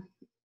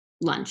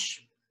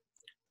lunch,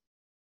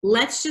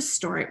 let's just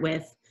start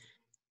with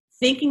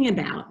thinking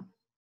about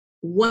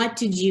what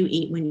did you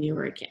eat when you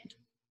were a kid?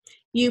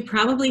 You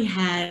probably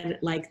had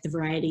like the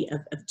variety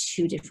of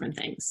 2 different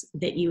things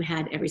that you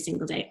had every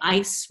single day.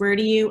 I swear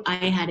to you, I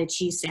had a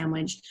cheese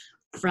sandwich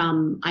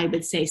from, I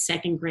would say,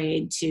 2nd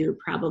grade to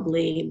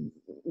probably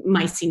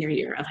my senior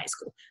year of high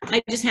school.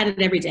 I just had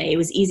it every day. It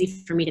was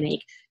easy for me to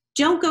make.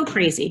 Don't go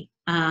crazy,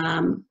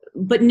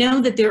 but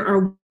know that there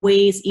are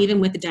ways, even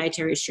with the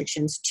dietary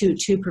restrictions,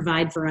 to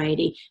provide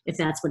variety if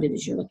that's what it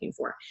is you're looking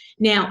for.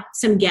 Now,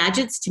 some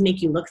gadgets to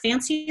make you look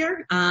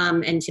fancier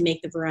and to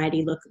make the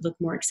variety look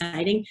more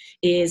exciting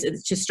is,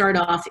 to start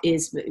off,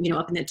 is, you know,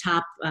 up in the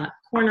top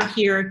corner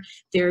here,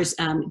 there's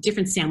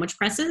different sandwich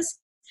presses.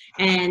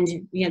 And,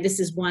 you know, this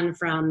is one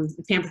from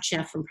the Pampered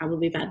Chef from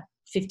probably about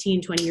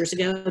 15, 20 years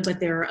ago, but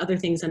there are other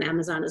things on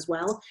Amazon as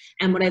well.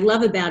 And what I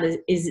love about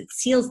it is it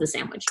seals the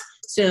sandwich.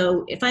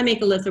 So if I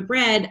make a loaf of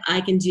bread,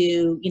 I can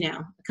do, you know,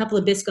 a couple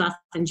of Biscoff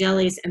and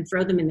jellies and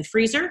throw them in the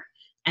freezer,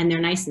 and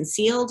they're nice and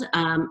sealed.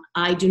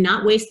 I do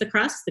not waste the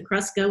crust. The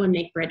crusts go and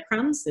make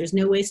breadcrumbs. There's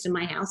no waste in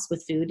my house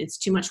with food. It's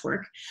too much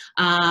work.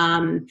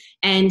 And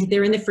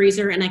they're in the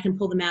freezer, and I can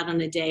pull them out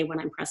on a day when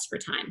I'm pressed for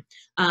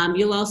time.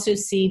 You'll also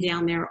see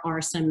down there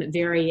are some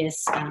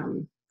various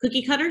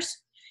cookie cutters.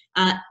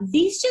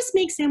 These just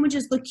make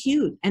sandwiches look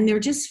cute, and they're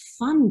just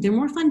fun. They're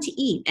more fun to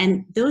eat.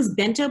 And those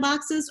bento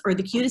boxes are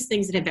the cutest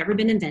things that have ever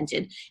been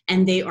invented.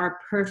 And they are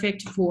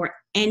perfect for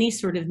any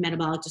sort of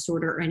metabolic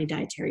disorder or any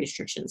dietary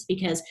restrictions,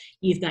 because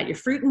you've got your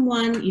fruit in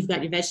one, you've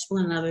got your vegetable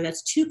in another.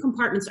 That's 2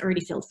 compartments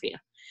already filled for you.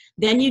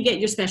 Then you get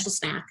your special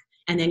snack,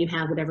 and then you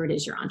have whatever it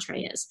is your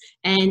entree is.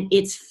 And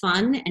it's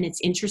fun and it's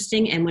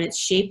interesting. And when it's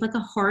shaped like a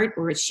heart,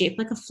 or it's shaped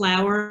like a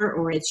flower,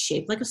 or it's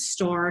shaped like a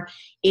star,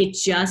 it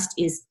just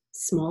is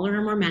smaller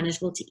and more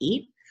manageable to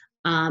eat.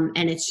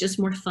 And it's just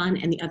more fun,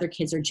 and the other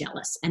kids are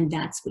jealous. And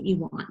that's what you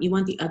want. You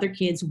want the other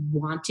kids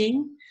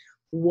wanting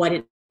what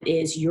it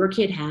is your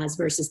kid has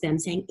versus them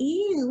saying,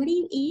 ew, what are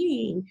you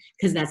eating?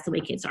 Because that's the way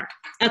kids are.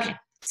 Okay,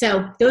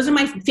 so those are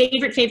my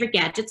favorite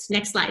gadgets.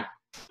 Next slide.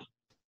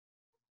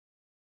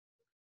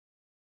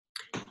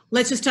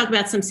 Let's just talk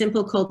about some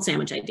simple cold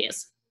sandwich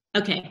ideas.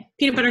 Okay,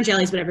 peanut butter and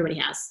jelly is what everybody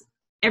has.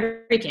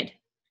 Every kid.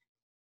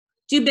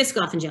 do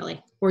Biscoff and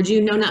jelly, or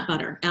do no nut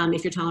butter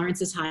if your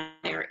tolerance is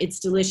higher.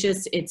 It's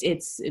delicious.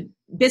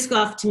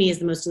 Biscoff to me is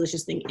the most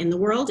delicious thing in the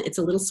world. It's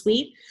a little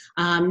sweet.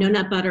 No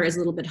nut butter is a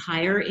little bit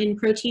higher in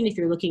protein if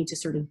you're looking to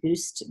sort of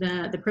boost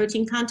the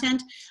protein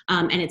content,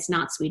 and it's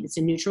not sweet. It's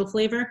a neutral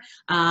flavor.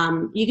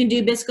 You can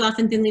do Biscoff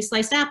and thinly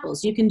sliced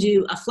apples. You can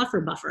do a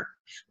fluffer buffer,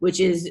 which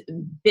is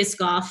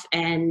Biscoff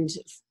and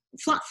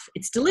fluff.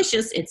 It's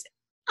delicious.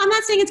 I'm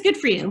not saying it's good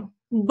for you,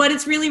 but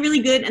it's really, really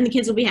good, and the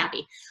kids will be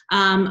happy.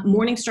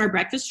 Morningstar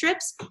breakfast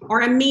strips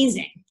are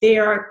amazing. They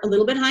are a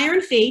little bit higher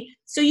in fee,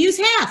 so use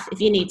half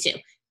if you need to.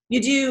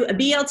 You do a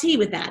BLT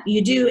with that.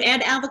 You do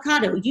add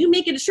avocado. You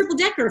make it a triple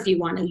decker if you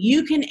want to.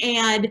 You can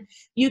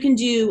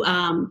do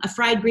a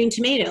fried green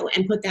tomato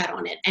and put that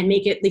on it, and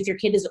make it, if your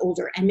kid is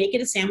older, and make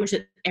it a sandwich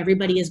that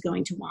everybody is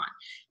going to want.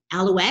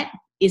 Alouette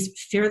is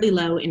fairly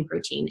low in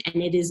protein,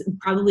 and it is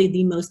probably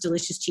the most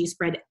delicious cheese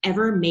spread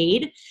ever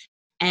made.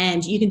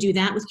 And you can do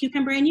that with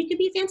cucumber, and you can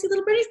be a fancy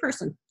little British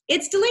person.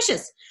 It's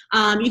delicious.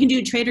 You can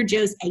do Trader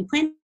Joe's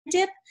eggplant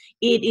dip.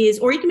 It is,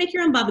 or you can make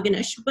your own baba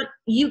ganoush, but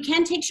you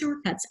can take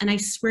shortcuts. And I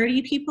swear to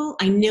you people,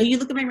 I know you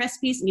look at my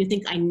recipes and you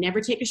think I never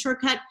take a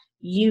shortcut.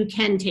 You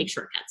can take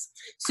shortcuts.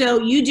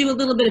 So you do a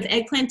little bit of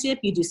eggplant dip.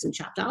 You do some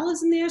chopped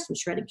olives in there, some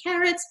shredded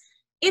carrots.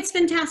 It's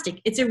fantastic.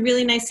 It's a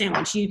really nice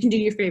sandwich. You can do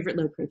your favorite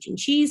low protein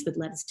cheese with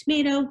lettuce,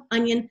 tomato,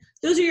 onion.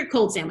 Those are your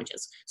cold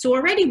sandwiches. So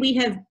already we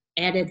have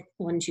added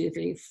 1, 2,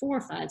 3,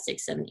 4, 5,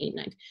 6, 7, 8,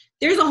 9.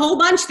 There's a whole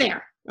bunch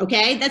there,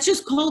 okay? That's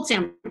just cold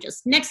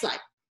sandwiches. Next slide.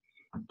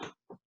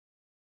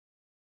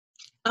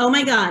 Oh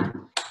my God.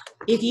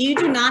 If you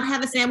do not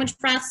have a sandwich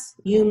press,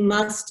 you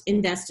must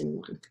invest in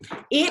one.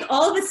 It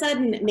all of a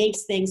sudden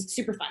makes things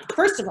super fun.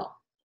 First of all,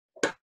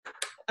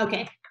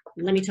 okay,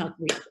 let me talk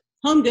real.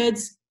 Home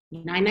Goods,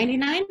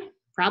 $9.99,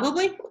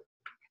 probably.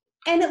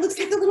 And it looks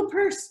like a little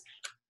purse.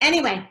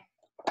 Anyway,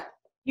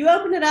 you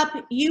open it up,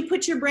 you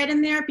put your bread in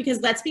there,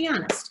 because let's be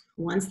honest,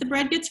 once the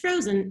bread gets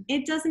frozen,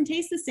 it doesn't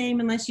taste the same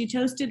unless you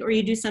toast it or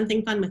you do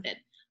something fun with it.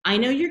 I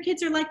know your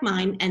kids are like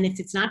mine, and if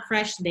it's not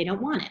fresh, they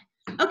don't want it.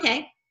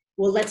 Okay,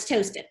 well, let's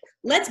toast it.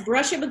 Let's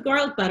brush it with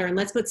garlic butter, and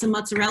let's put some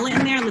mozzarella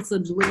in there. Let's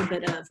put a little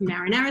bit of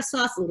marinara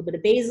sauce, a little bit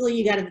of basil.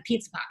 You got it in the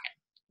pizza pocket,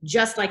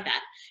 just like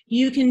that.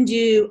 You can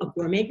do a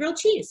gourmet grilled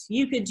cheese.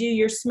 You could do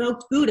your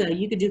smoked Gouda.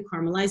 You could do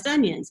caramelized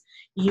onions.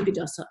 You could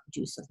also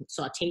do some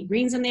sauteed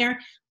greens in there.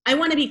 I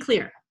want to be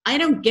clear. I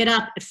don't get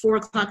up at 4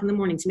 o'clock in the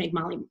morning to make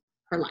Molly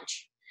her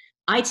lunch.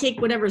 I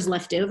take whatever's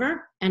left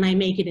over and I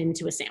make it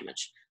into a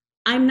sandwich.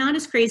 I'm not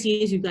as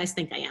crazy as you guys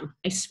think I am.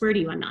 I swear to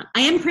you, I'm not.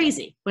 I am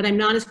crazy, but I'm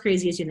not as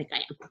crazy as you think I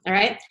am. All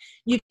right.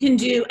 You can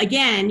do,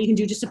 again, you can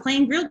do just a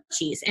plain grilled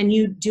cheese, and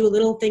you do a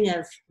little thing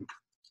of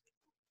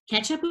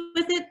ketchup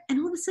with it, and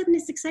all of a sudden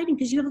it's exciting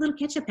because you have a little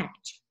ketchup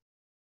package.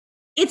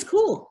 It's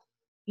cool.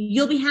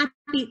 You'll be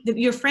happy.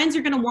 Your friends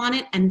are going to want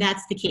it, and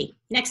that's the key.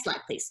 Next slide,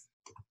 please.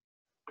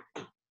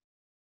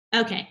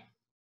 Okay.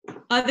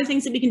 Other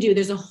things that we can do.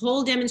 There's a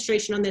whole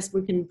demonstration on this.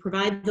 We can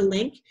provide the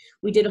link.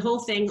 We did a whole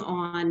thing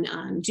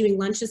on doing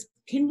lunches.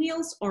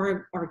 Pinwheels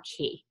are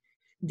key.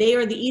 They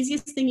are the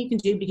easiest thing you can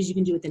do because you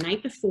can do it the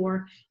night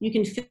before. You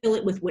can fill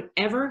it with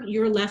whatever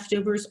your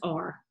leftovers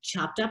are,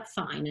 chopped up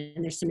fine.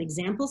 And there's some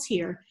examples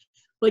here.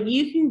 But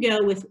you can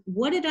go with,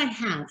 what did I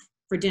have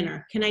for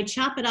dinner? Can I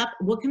chop it up?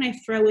 What can I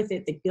throw with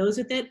it that goes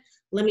with it?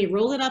 Let me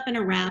roll it up in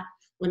a wrap.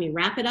 Let me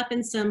wrap it up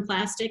in some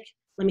plastic.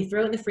 Let me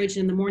throw it in the fridge.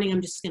 And in the morning,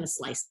 I'm just going to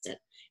slice it.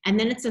 And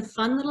then it's a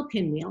fun little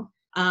pinwheel.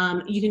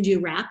 You can do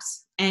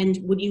wraps. And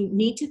what you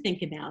need to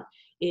think about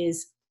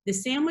is the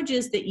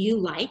sandwiches that you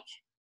like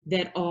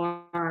that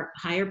are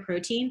higher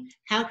protein,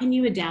 how can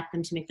you adapt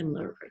them to make them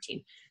lower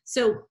protein?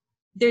 So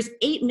there's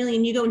 8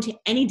 million, you go into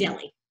any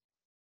deli,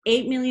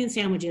 8 million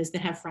sandwiches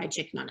that have fried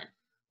chicken on it.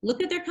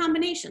 Look at their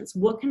combinations.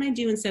 What can I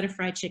do instead of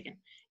fried chicken?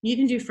 You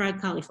can do fried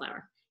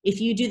cauliflower.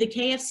 If you do the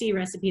KFC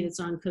recipe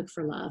that's on Cook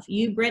for Love,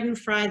 you bread and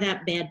fry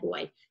that bad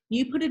boy.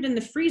 You put it in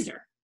the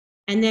freezer,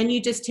 and then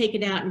you just take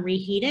it out and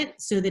reheat it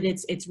so that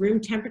it's room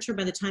temperature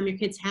by the time your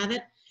kids have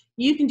it.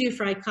 You can do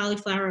fried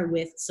cauliflower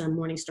with some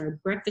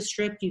Morningstar breakfast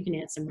strip. You can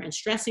add some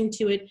ranch dressing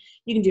to it.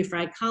 You can do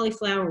fried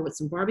cauliflower with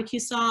some barbecue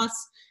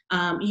sauce.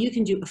 You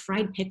can do a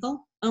fried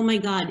pickle. Oh my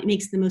God, it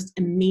makes the most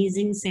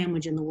amazing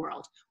sandwich in the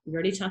world. We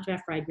already talked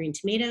about fried green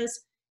tomatoes.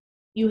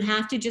 You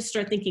have to just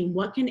start thinking,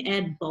 what can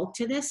add bulk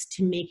to this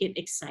to make it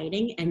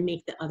exciting and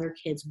make the other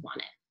kids want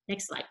it?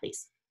 Next slide,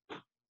 please.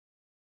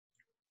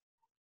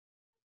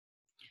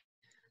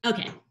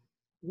 Okay,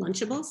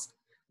 Lunchables.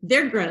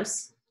 They're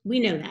gross. We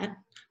know that.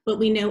 But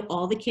we know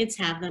all the kids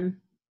have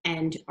them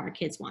and our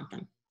kids want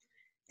them.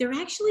 They're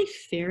actually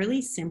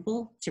fairly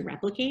simple to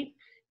replicate.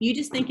 You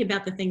just think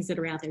about the things that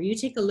are out there. You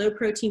take a low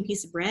protein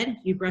piece of bread,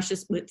 you brush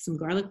it with some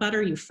garlic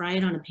butter, you fry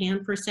it on a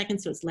pan for a second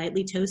so it's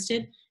lightly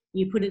toasted.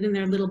 You put it in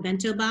their little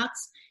bento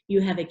box.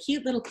 You have a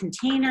cute little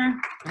container,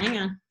 hang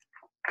on,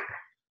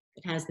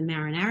 it has the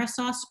marinara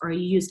sauce, or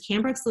you use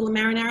Cambrooke's little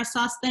marinara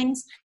sauce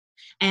things,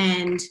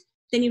 and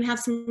then you have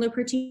some low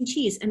protein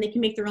cheese and they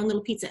can make their own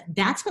little pizza.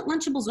 That's what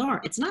Lunchables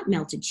are. It's not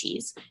melted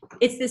cheese.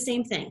 It's the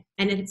same thing.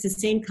 And it's the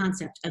same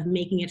concept of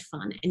making it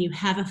fun, and you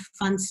have a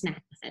fun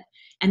snack with it.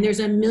 And there's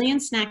a million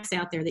snacks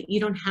out there that you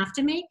don't have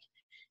to make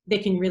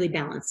that can really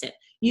balance it.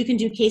 You can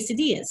do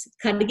quesadillas,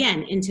 cut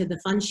again into the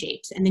fun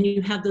shapes. And then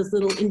you have those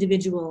little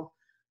individual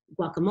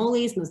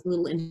guacamoles and those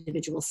little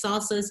individual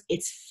salsas.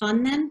 It's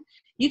fun then.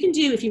 You can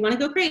do, if you want to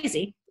go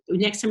crazy,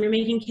 next time you're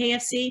making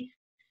KFC,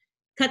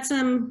 cut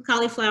some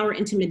cauliflower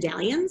into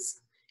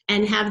medallions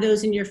and have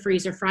those in your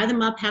freezer. Fry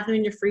them up, have them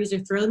in your freezer,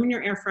 throw them in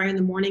your air fryer in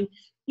the morning.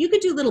 You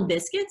could do little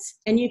biscuits,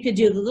 and you could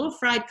do the little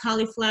fried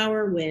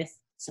cauliflower with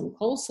some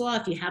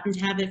coleslaw if you happen to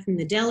have it from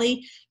the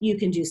deli. You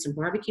can do some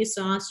barbecue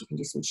sauce, you can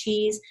do some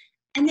cheese,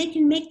 and they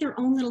can make their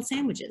own little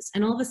sandwiches,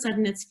 and all of a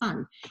sudden it's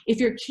fun. If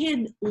your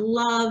kid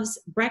loves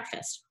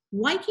breakfast,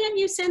 why can't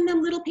you send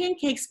them little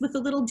pancakes with a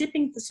little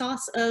dipping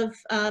sauce of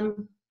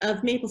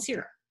maple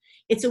syrup?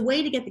 It's a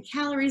way to get the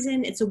calories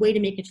in. It's a way to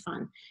make it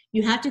fun.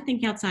 You have to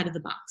think outside of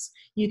the box.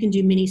 You can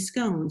do mini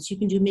scones. You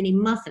can do mini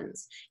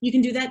muffins. You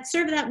can do that,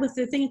 serve that with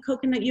a thing of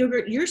coconut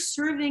yogurt. You're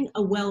serving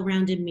a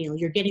well-rounded meal.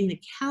 You're getting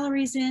the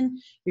calories in,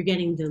 you're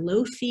getting the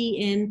low fee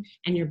in,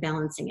 and you're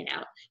balancing it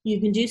out.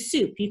 You can do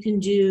soup. You can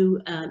do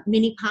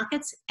mini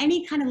pockets.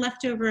 Any kind of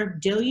leftover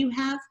dough you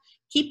have,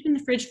 keep it in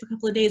the fridge for a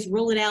couple of days,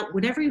 roll it out.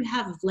 Whatever you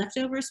have of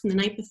leftovers from the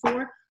night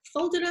before,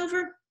 fold it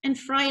over and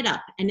fry it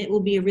up, and it will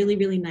be a really,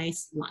 really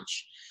nice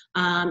lunch.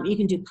 You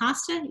can do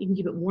pasta, you can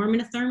keep it warm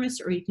in a thermos,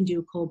 or you can do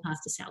a cold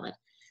pasta salad.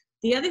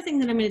 The other thing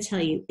that I'm going to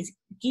tell you is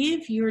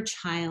give your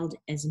child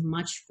as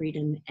much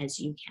freedom as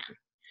you can.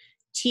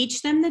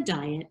 Teach them the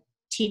diet,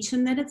 teach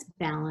them that it's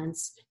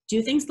balanced,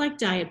 do things like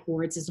diet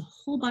boards. There's a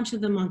whole bunch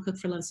of them on Cook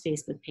for Love's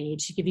Facebook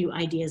page to give you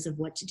ideas of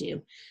what to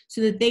do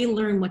so that they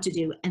learn what to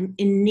do and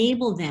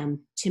enable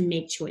them to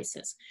make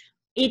choices.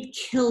 It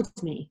killed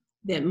me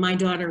that my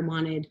daughter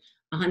wanted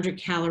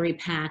 100-calorie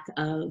pack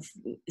of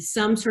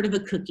some sort of a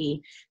cookie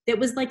that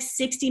was like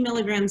 60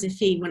 milligrams of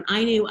fee when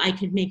I knew I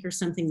could make her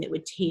something that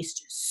would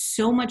taste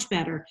so much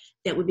better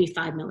that would be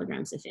 5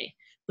 milligrams of fee.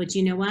 But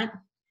you know what?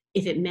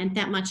 If it meant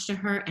that much to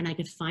her and I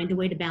could find a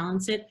way to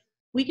balance it,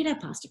 we could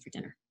have pasta for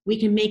dinner. We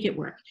can make it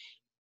work.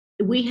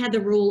 We had the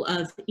rule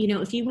of, you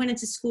know, if you went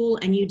into school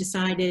and you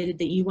decided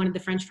that you wanted the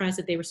French fries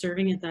that they were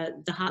serving at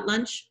the hot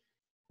lunch,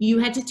 you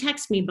had to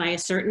text me by a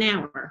certain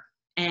hour.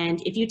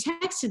 And if you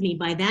texted me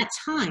by that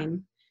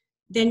time,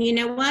 then you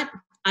know what?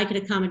 I could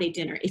accommodate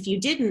dinner. If you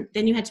didn't,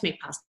 then you had to make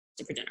pasta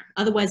for dinner.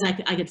 Otherwise,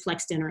 I could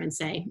flex dinner and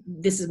say,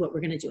 this is what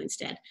we're going to do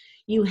instead.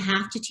 You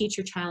have to teach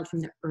your child from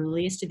the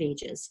earliest of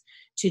ages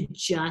to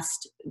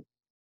just,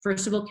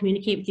 first of all,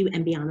 communicate with you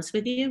and be honest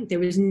with you. There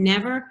was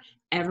never,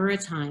 ever a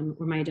time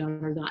where my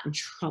daughter got in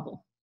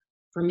trouble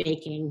for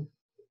making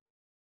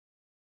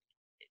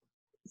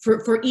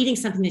for eating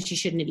something that she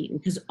shouldn't have eaten,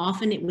 because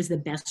often it was the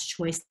best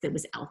choice that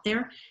was out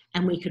there,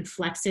 and we could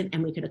flex it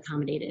and we could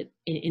accommodate it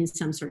in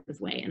some sort of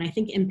way. And I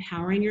think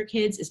empowering your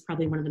kids is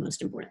probably one of the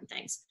most important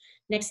things.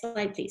 Next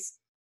slide, please.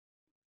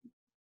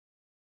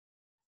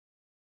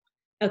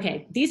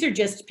 Okay, these are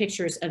just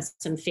pictures of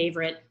some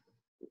favorite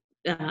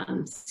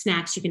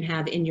snacks you can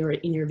have in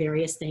your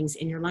various things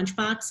in your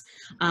lunchbox.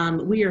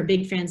 We are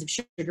big fans of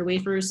sugar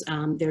wafers.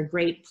 They're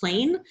great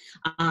plain.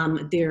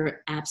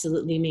 They're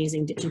absolutely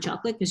amazing dipped in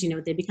chocolate because you know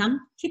what they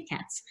become? Kit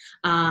Kats.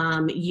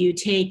 You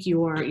take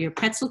your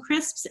pretzel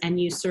crisps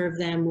and you serve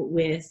them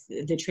with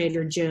the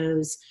Trader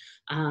Joe's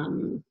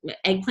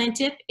eggplant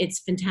dip. It's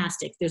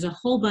fantastic. There's a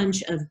whole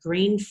bunch of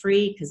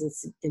grain-free, because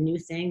it's the new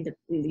thing,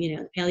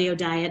 the paleo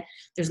diet.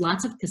 There's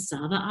lots of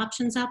cassava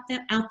options out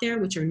there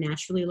which are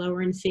naturally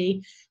lower in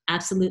fee.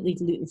 Absolutely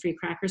gluten-free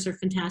crackers are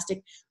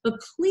fantastic.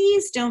 But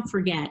please don't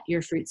forget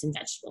your fruits and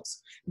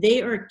vegetables.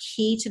 They are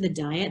key to the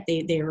diet.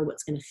 They are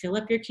what's going to fill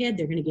up your kid.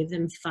 They're going to give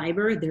them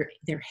fiber.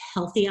 They're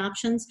healthy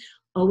options.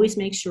 Always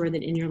make sure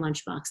that in your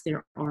lunchbox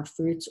there are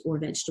fruits or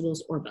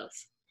vegetables or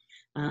both.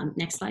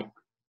 Next slide.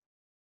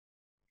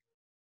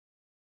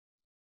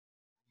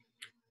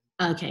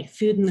 Okay,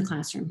 food in the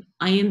classroom.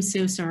 I am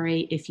so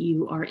sorry if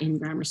you are in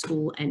grammar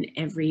school and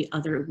every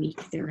other week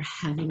they're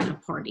having a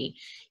party.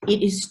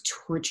 It is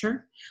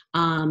torture.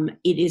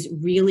 It is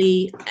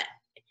really,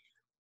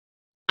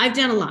 I've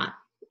done a lot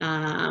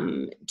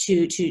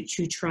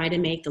to try to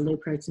make the low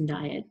protein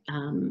diet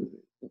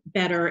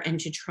better and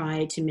to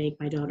try to make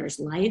my daughter's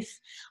life,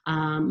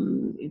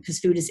 because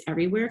food is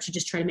everywhere, to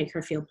just try to make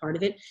her feel part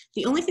of it.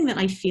 The only thing that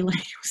I feel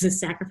like was a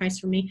sacrifice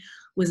for me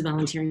was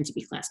volunteering to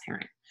be class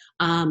parent.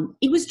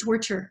 It was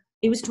torture.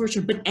 It was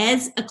torture. But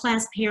as a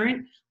class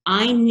parent,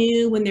 I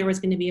knew when there was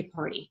going to be a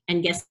party.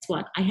 And guess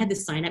what? I had the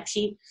sign-up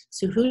sheet.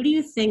 So who do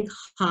you think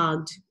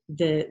hogged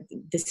the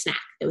snack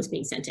that was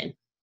being sent in?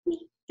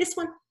 Me. This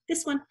one.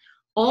 This one.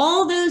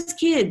 All those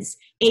kids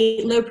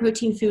ate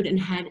low-protein food and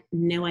had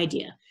no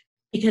idea,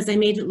 because I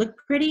made it look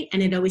pretty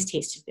and it always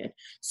tasted good.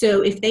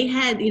 So if they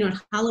had,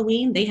 at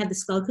Halloween, they had the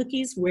skull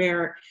cookies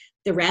where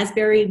the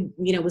raspberry,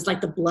 was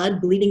like the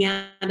blood bleeding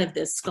out of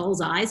the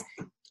skull's eyes.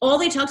 all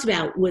they talked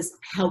about was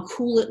how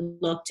cool it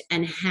looked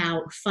and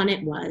how fun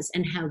it was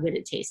and how good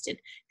it tasted.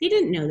 They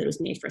didn't know that it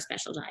was made for a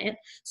special diet.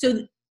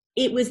 So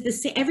it was the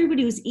same,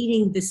 everybody was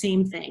eating the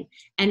same thing.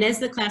 And as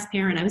the class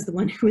parent, I was the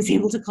one who was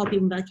able to call people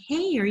and be like,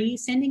 hey, are you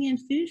sending in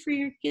food for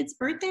your kid's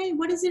birthday?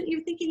 What is it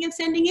you're thinking of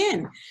sending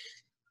in?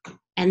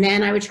 And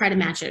then I would try to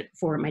match it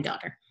for my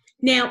daughter.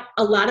 Now,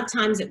 a lot of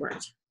times it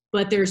worked,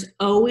 but there's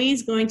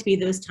always going to be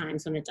those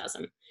times when it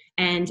doesn't.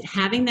 And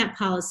having that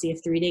policy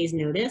of 3 days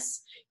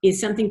notice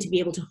is something to be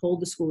able to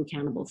hold the school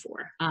accountable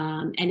for.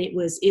 And it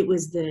was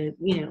the,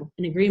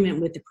 an agreement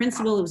with the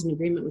principal, it was an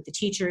agreement with the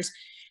teachers.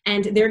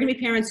 And there are gonna be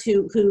parents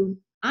who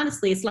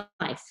honestly, it's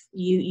life.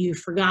 You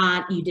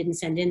forgot, you didn't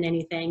send in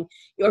anything,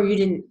 or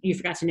you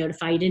forgot to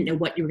notify, you didn't know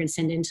what you were gonna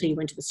send in until you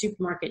went to the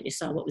supermarket and you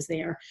saw what was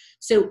there.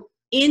 So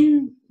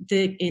in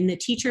the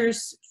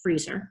teacher's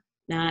freezer,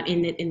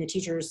 in the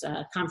teacher's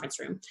conference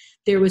room,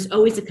 there was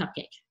always a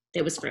cupcake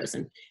that was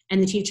frozen,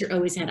 and the teacher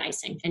always had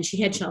icing, and she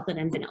had chocolate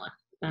and vanilla.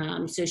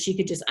 So she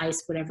could just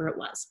ice whatever it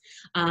was.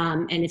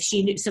 And if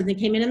she knew something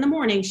came in the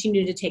morning, she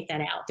knew to take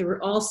that out. There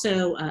were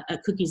also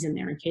cookies in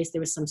there in case there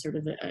was some sort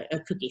of a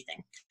cookie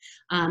thing.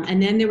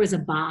 And then there was a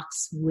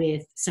box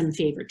with some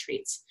favorite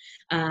treats.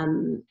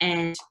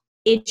 And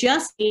it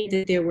just made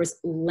that there was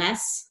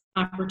less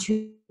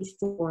opportunity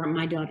for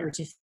my daughter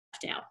to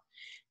left out.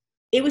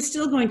 It was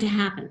still going to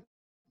happen,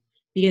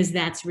 because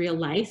that's real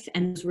life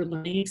and those were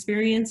learning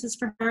experiences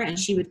for her. And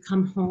she would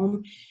come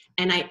home,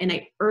 and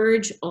I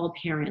urge all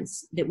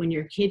parents that when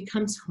your kid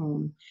comes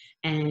home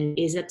and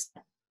is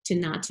upset, to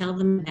not tell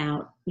them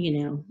about,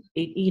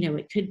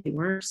 it could be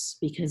worse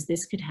because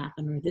this could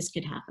happen or this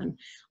could happen.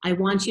 I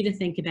want you to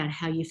think about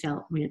how you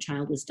felt when your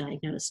child was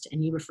diagnosed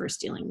and you were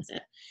first dealing with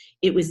it.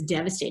 It was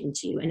devastating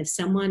to you. And if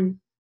someone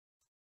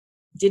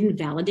didn't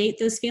validate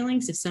those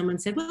feelings, if someone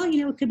said, well,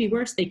 it could be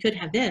worse, they could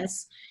have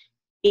this,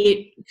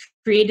 it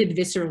created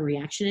visceral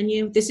reaction in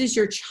you. This is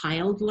your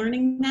child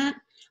learning that,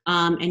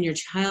 and your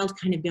child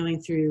kind of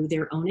going through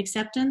their own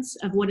acceptance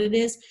of what it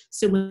is.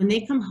 So when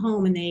they come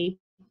home and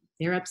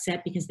they're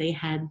upset because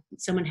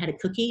someone had a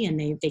cookie and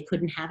they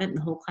couldn't have it and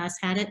the whole class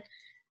had it,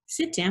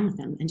 sit down with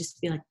them and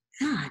just be like,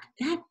 God,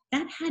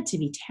 that had to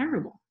be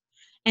terrible.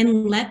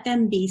 And let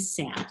them be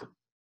sad.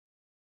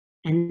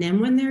 And then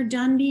when they're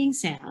done being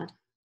sad,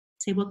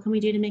 say, what can we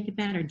do to make it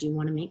better? Do you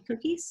want to make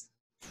cookies?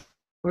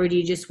 Or do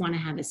you just want to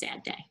have a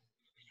sad day?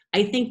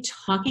 I think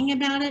talking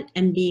about it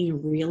and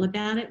being real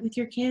about it with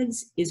your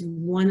kids is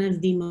one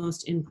of the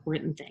most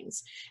important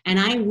things. And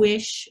I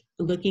wish,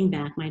 looking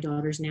back, my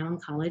daughter's now in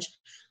college,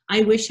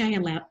 I wish I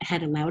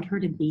had allowed her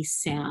to be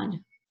sad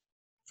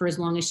for as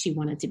long as she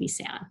wanted to be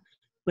sad.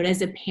 But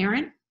as a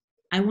parent,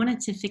 I wanted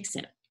to fix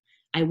it.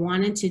 I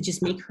wanted to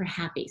just make her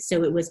happy.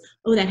 So it was,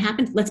 oh, that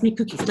happened, let's make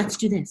cookies, let's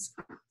do this.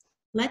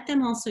 Let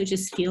them also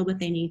just feel what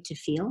they need to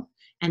feel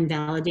and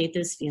validate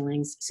those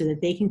feelings so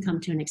that they can come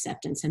to an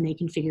acceptance and they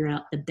can figure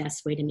out the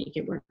best way to make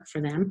it work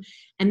for them.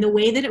 And the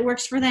way that it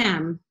works for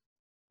them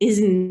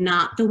is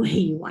not the way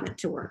you want it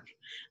to work.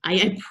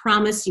 I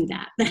promise you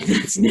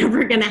that's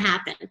never gonna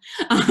happen.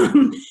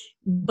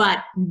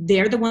 But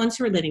they're the ones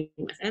who are living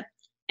with it.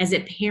 As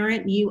a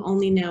parent, you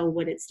only know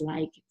what it's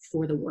like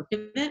for the work of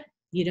it.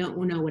 You don't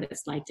know what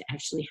it's like to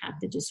actually have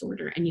the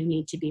disorder, and you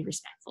need to be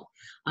respectful.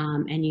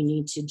 And you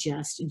need to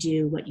just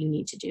do what you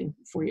need to do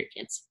for your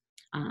kids.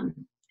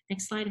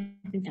 Next slide.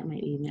 I think that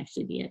might even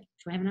actually be it.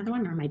 Do I have another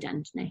one, or am I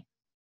done today?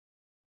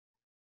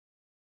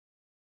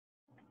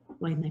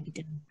 Well, I might be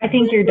done. I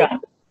think you're done.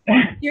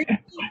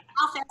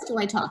 How fast do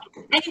I talk?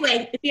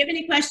 Anyway, if you have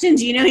any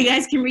questions, you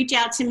guys can reach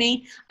out to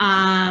me,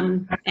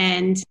 and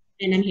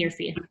I'm here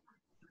for you.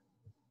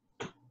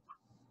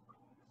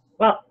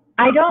 Well,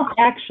 I don't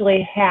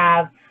actually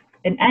have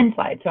an end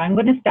slide, so I'm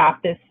going to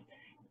stop the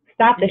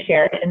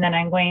share, and then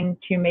I'm going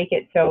to make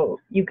it so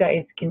you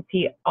guys can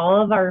see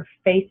all of our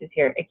faces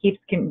here. It keeps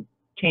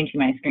changing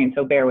my screen,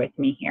 so bear with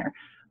me here.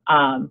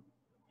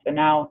 So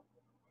now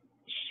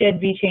should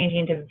be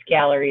changing to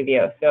gallery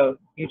view, so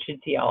you should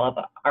see all of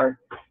our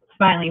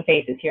smiling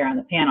faces here on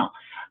the panel.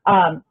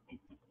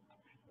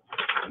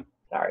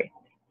 Sorry.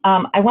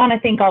 I want to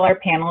thank all our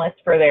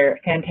panelists for their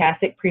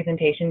fantastic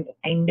presentations.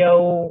 I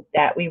know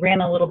that we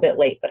ran a little bit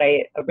late, but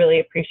I really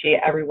appreciate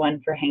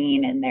everyone for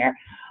hanging in there.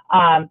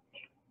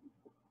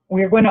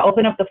 We're going to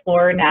open up the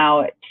floor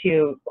now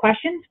to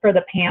questions for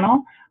the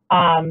panel.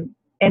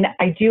 And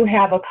I do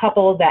have a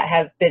couple that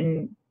have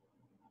been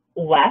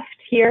left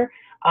here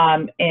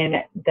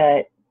in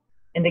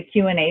the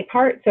Q&A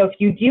part. So if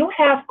you do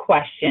have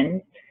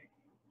questions,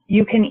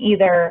 you can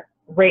either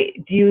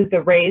use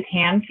the raise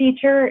hand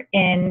feature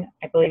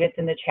I believe it's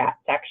in the chat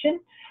section,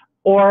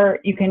 or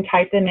you can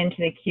type them into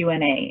the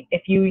Q&A.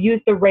 If you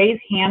use the raise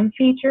hand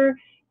feature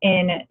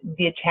in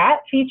the chat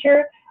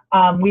feature,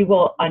 we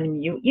will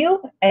unmute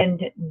you,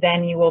 and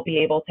then you will be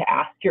able to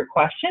ask your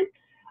question.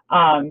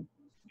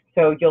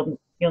 So you'll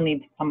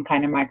need some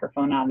kind of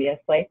microphone,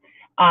 obviously.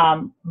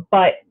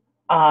 But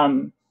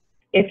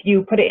if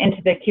you put it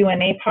into the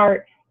Q&A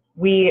part,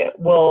 we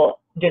will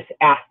just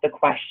ask the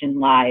question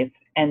live,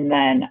 and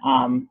then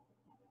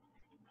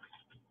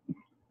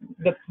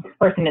the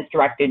person it's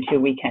directed to,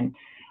 we can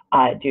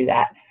do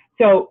that.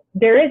 So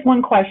there is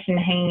one question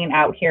hanging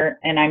out here,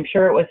 and I'm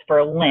sure it was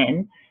for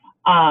Lynn.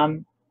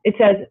 It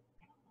says,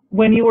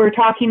 when you were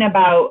talking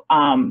about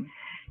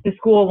the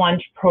school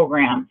lunch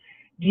program,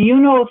 do you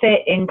know if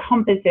it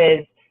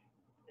encompasses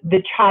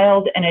the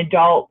child and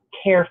adult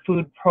care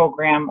food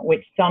program,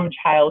 which some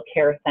child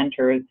care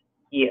centers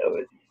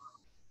use?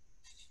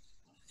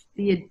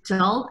 The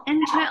adult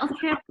and child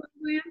care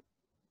program?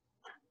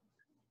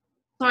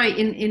 Sorry,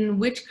 in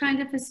which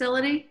kind of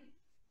facility?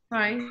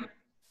 Sorry. In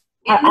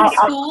the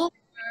school?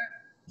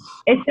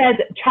 It says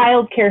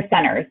child care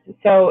centers.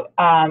 So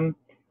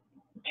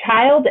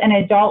child and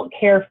adult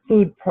care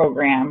food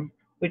program,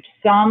 which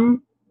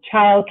some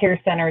child care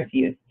centers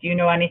use. Do you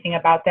know anything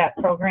about that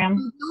program?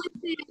 The only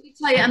thing I can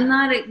tell you, I'm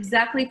not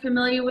exactly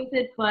familiar with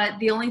it, but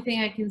the only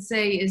thing I can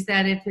say is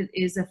that if it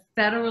is a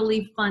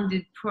federally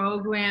funded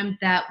program,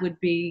 that would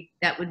make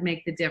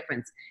the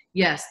difference.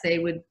 Yes, they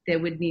would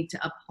need to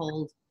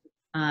uphold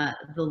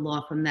the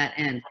law from that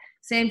end.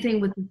 Same thing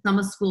with the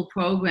summer school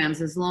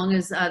programs. As long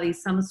as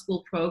these summer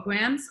school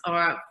programs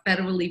are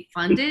federally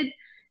funded,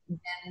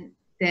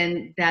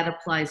 then that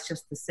applies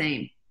just the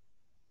same.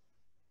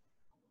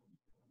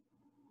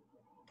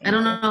 I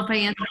don't know if I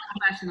answered the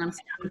question. I'm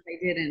sorry if I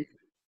didn't.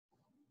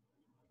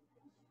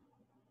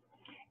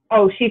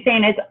 Oh, she's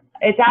saying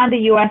it's on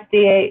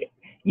the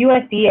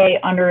USDA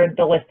under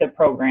the list of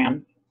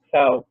programs.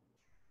 So.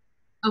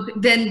 Okay,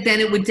 then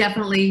it would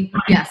definitely,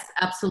 yes,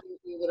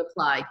 absolutely would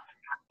apply.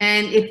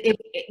 And if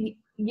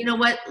you know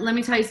what, let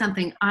me tell you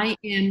something. I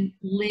am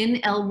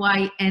Lynn,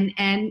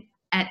 Lynn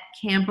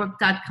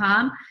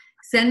 @cambrooke.com.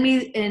 Send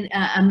me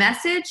a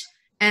message,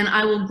 and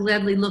I will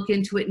gladly look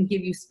into it and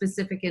give you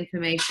specific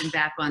information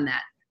back on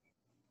that.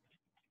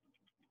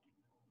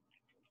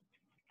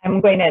 I'm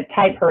going to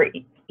type her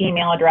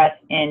email address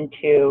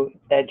into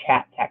the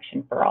chat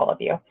section for all of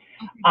you.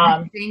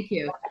 Okay, thank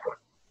you.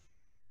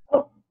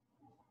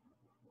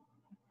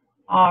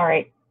 All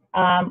right.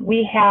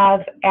 We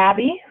have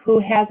Abby who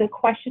has a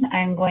question.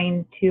 I'm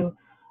going to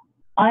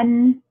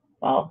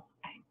well,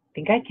 I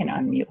think I can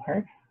unmute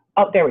her.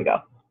 Oh, there we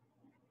go.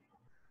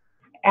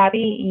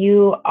 Abby,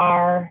 you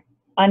are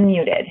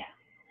unmuted.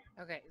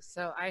 Okay,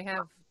 so I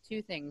have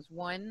two things.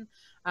 One,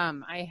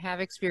 I have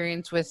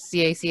experience with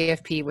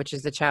CACFP, which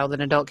is the Child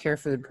and Adult Care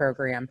Food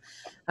Program,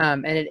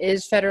 and it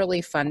is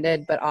federally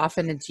funded, but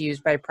often it's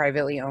used by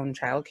privately owned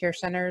child care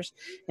centers,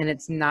 and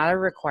it's not a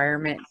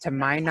requirement, to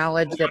my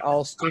knowledge, that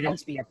all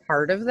students be a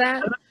part of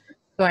that.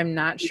 So I'm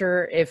not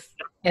sure if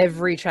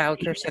every child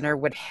care center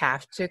would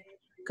have to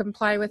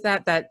comply with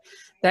that.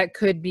 That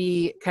could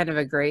be kind of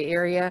a gray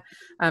area.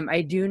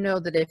 I do know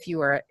that if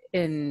you are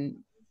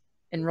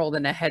enrolled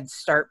in a Head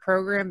Start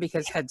program,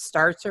 because Head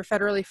Starts are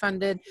federally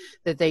funded,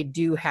 that they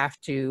do have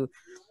to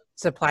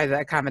supply the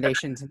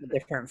accommodations and the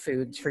different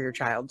foods for your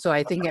child. So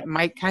I think it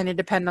might kind of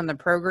depend on the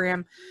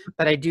program,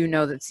 but I do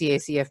know that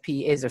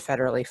CACFP is a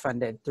federally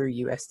funded through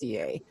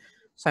USDA.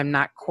 So I'm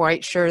not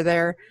quite sure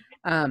there.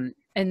 And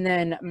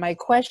then my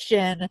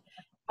question,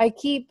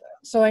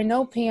 so I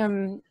know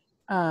Pam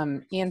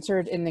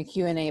answered in the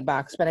Q&A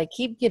box, but I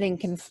keep getting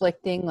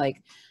conflicting,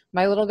 like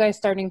my little guy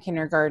starting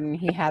kindergarten,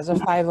 he has a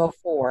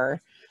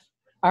 504,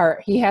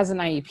 or he has an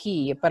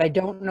IEP, but I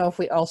don't know if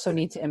we also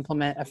need to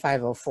implement a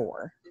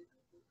 504.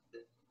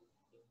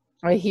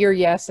 I hear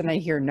yes and I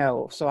hear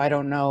no, so I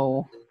don't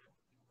know.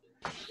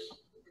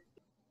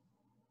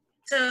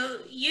 So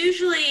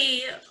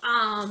usually,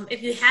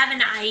 if you have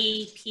an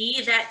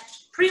IEP, that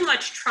pretty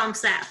much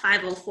trumps that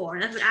 504.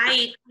 That's what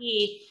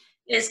IEP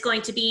is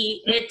going to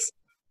be.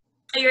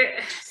 You're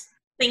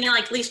thinking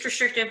like least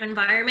restrictive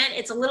environment.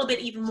 It's a little bit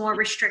even more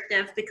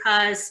restrictive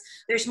because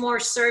there's more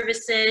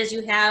services.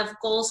 You have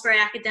goals for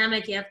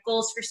academic, you have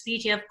goals for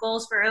speech, you have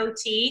goals for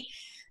OT.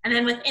 And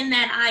then within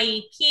that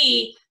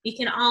IEP, you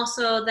can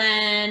also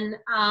then,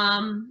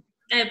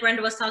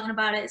 Brenda was talking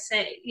about it,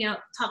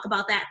 talk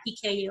about that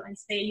PKU and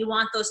say you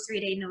want those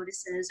 3-day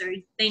notices, or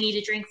they need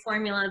to drink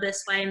formula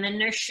this way, and then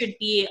there should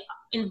be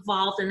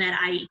involved in that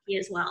IEP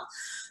as well.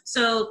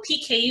 So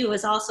PKU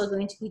is also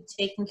going to be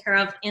taken care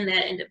of in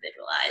that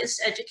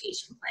individualized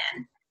education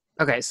plan.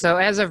 Okay, so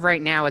as of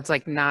right now, it's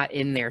like not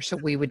in there, so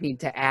we would need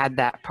to add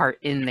that part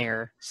in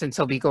there since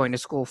he'll be going to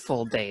school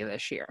full day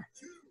this year.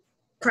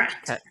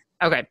 Correct.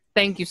 Okay,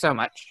 thank you so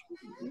much.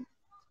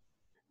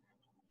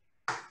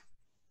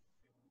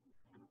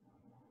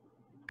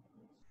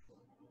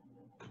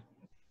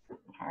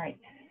 All right.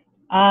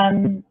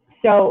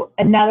 So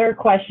another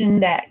question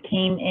that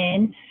came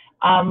in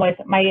was,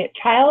 my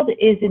child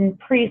is in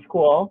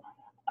preschool.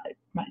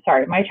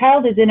 My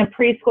child is in a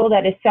preschool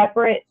that is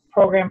separate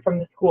program from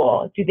the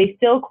school. Do they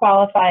still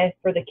qualify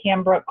for the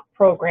Cambrooke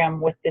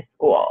program with this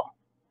school?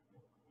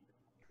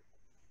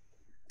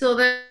 So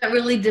that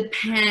really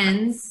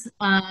depends,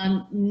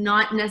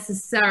 not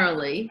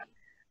necessarily.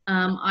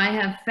 I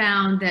have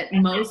found that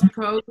most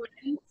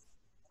programs,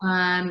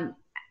 have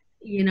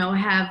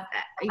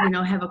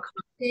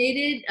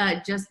accommodated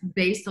just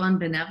based on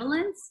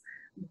benevolence,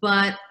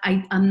 but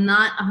I'm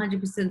not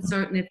 100%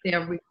 certain if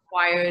they're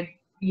required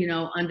you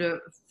know, under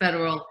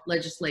federal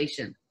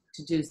legislation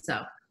to do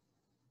so.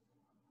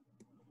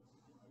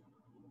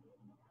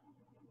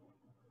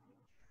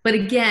 But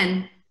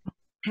again,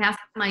 pass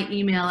my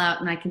email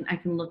out and I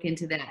can look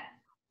into that.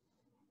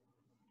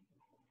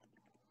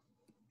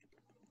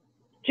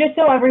 Just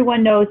so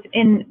everyone knows,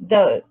 in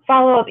the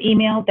follow-up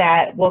email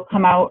that will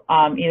come out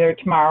either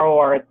tomorrow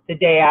or the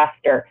day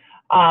after,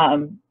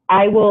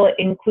 I will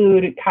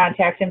include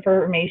contact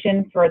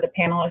information for the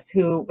panelists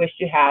who wish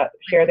to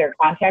share their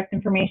contact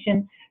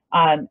information.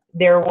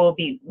 There will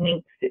be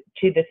links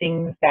to the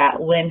things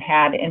that Lynn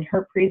had in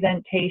her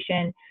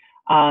presentation,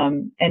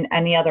 and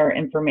any other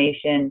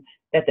information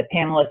that the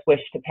panelists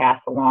wish to pass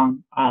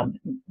along,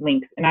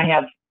 links. And I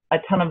have a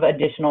ton of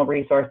additional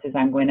resources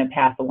I'm going to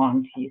pass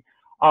along to you,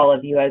 all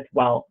of you as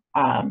well.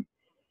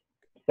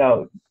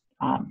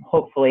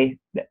 Hopefully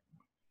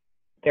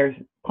there's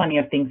plenty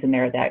of things in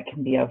there that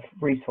can be of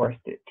resource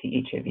to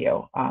each of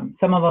you.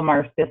 Some of them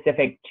are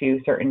specific to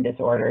certain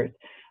disorders,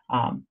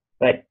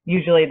 but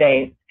usually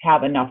they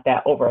have enough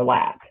that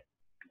overlap.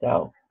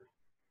 So,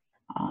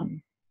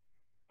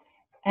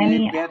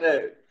 we had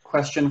a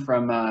question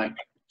from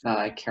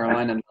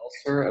Carolina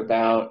Melser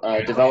about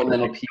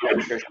developmental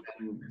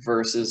pediatrician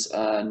versus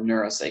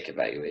neuropsych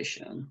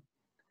evaluation.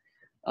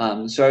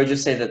 So I would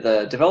just say that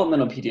the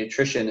developmental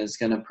pediatrician is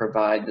going to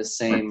provide the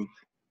same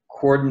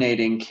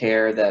coordinating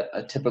care that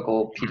a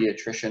typical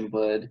pediatrician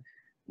would,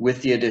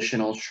 with the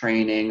additional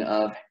training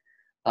of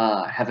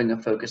having a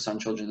focus on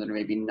children that are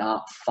maybe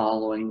not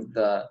following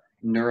the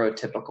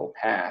neurotypical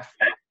path.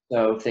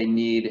 So if they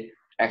need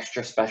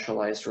extra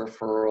specialized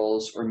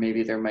referrals, or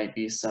maybe there might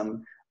be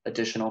some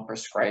additional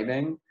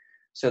prescribing.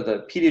 So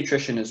the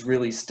pediatrician is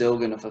really still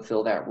going to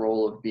fulfill that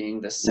role of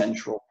being the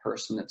central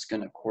person that's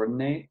going to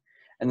coordinate.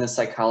 And the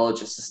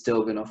psychologist is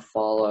still going to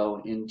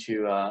follow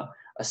into a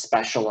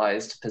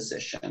specialized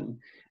position.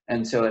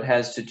 And so it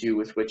has to do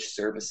with which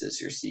services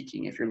you're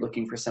seeking. If you're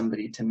looking for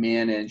somebody to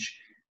manage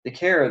the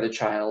care of the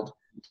child,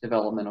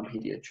 developmental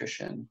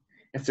pediatrician.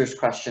 If there's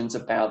questions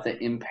about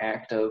the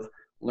impact of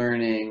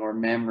learning or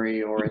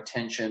memory or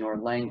attention or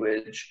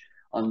language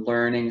on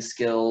learning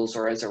skills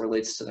or as it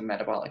relates to the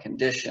metabolic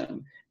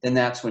condition, then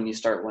that's when you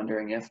start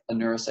wondering if a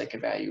neuropsych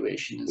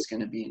evaluation is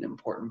going to be an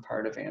important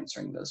part of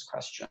answering those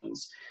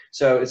questions.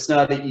 So it's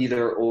not an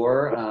either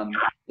or,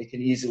 it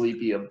can easily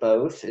be a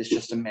both. It's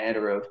just a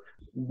matter of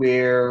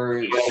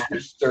where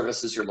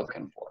services you're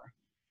looking for.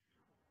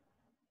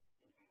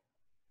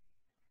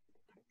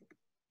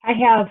 I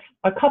have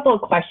a couple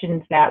of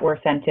questions that were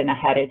sent in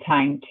ahead of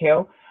time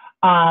too.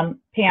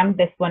 Pam,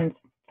 this one's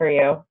for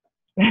you.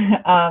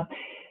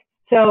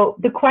 So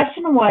the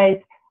question was,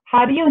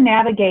 how do you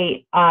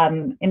navigate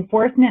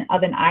enforcement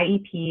of an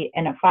IEP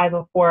and a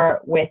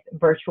 504 with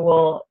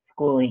virtual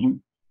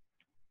schooling?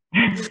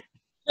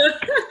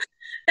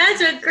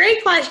 That's a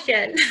great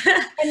question.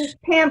 And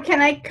Pam,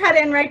 can I cut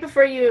in right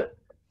before you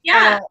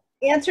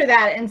answer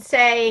that and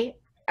say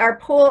our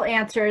poll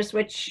answers,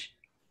 which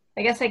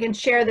I guess I can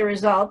share the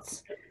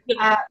results.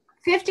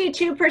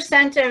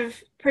 52%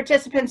 of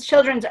participants'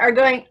 children are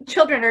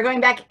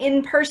going back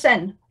in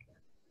person.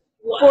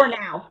 Wow. For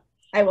now,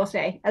 I will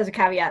say, as a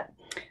caveat.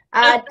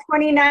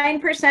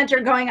 29%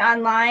 are going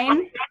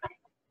online,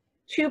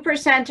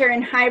 2% are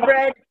in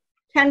hybrid,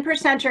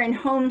 10% are in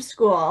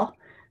homeschool,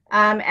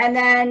 and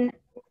then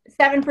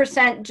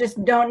 7%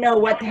 just don't know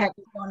what the heck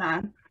is going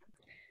on.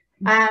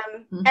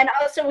 And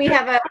also we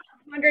have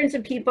hundreds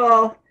of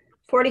people,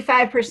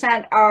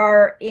 45%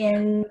 are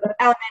in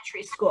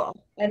elementary school,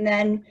 and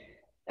then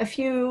a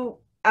few,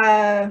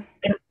 the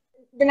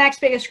next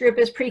biggest group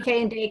is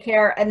pre-K and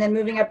daycare, and then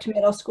moving up to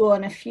middle school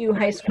and a few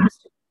high school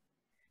students.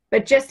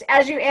 But just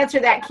as you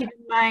answer that, keep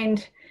in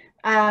mind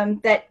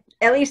that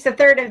at least a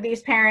third of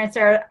these parents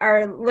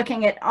are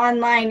looking at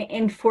online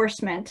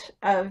enforcement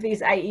of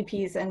these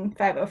IEPs and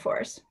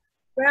 504s.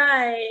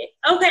 Right.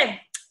 Okay.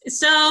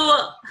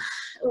 So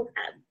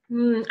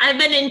I've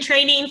been in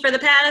training for the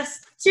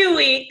past 2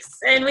 weeks,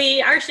 and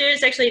our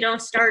students actually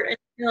don't start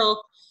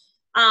until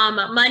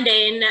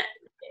Monday. And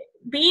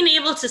being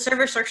able to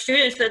service our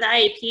students with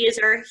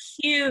IEPs are a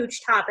huge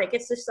topic.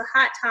 It's just a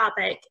hot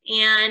topic.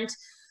 And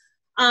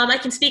I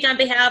can speak on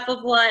behalf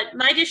of what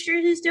my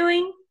district is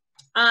doing.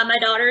 My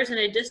daughter's in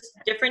a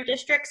different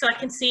district, so I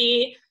can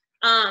see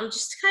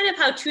just kind of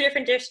how 2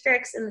 different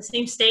districts in the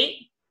same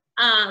state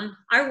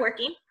are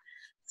working.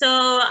 So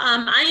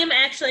I am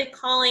actually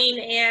calling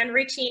and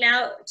reaching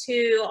out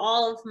to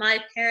all of my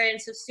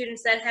parents of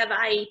students that have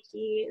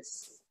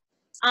IEPs.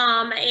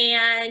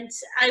 And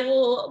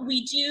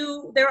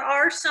there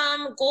are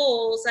some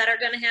goals that are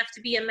going to have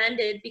to be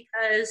amended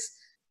because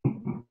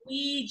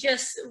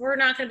we're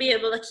not going to be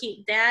able to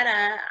keep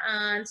data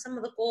on some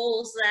of the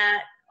goals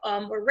that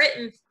were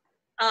written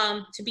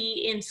to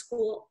be in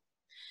school.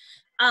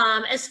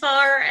 As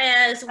far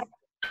as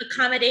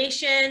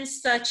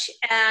accommodations such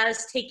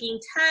as taking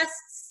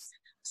tests,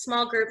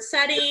 small group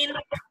setting,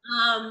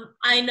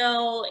 I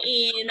know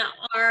in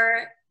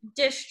our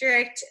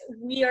district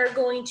we are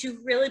going to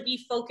really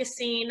be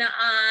focusing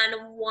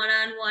on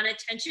one-on-one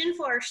attention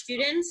for our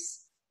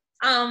students.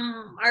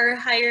 our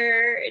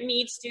higher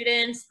need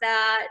students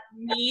that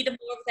need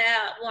more of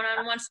that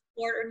one-on-one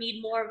support or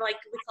need more of, like,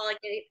 we call like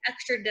an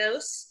extra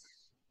dose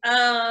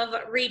of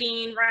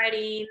reading,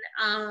 writing,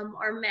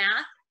 or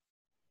math.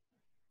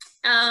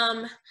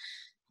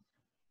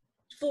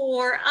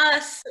 For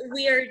us,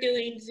 we are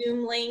doing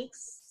Zoom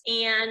links,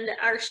 and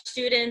our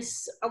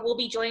students will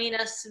be joining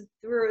us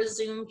through a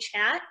Zoom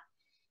chat.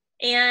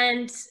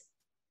 And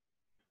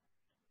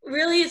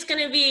really, it's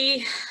going to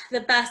be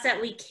the best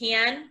that we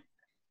can.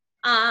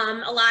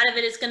 A lot of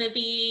it is going to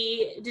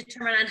be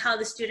determined on how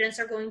the students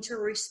are going to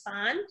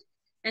respond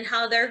and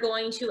how they're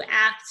going to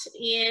act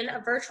in a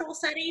virtual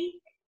setting.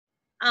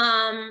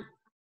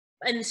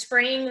 In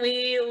spring,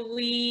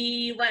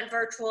 we went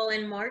virtual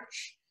in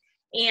March,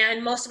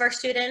 and most of our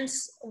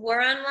students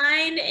were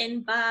online,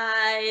 and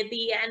by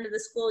the end of the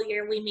school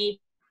year, we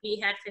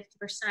maybe had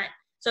 50%.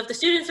 So if the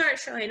students aren't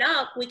showing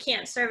up, we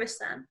can't service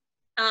them.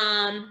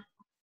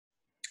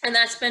 And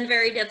that's been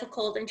very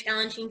difficult and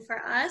challenging for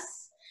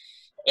us.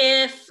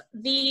 If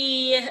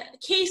the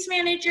case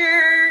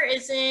manager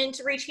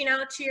isn't reaching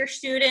out to your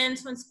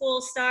students when school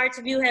starts,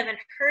 if you haven't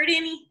heard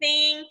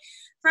anything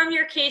from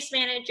your case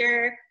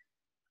manager,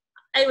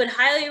 I would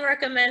highly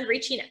recommend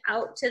reaching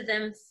out to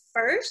them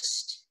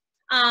first.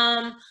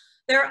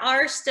 There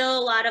are still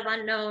a lot of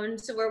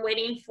unknowns. So we're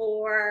waiting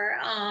for,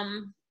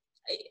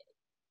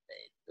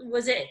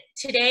 was it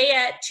today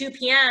at 2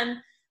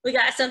 p.m., we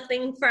got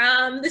something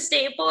from the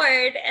state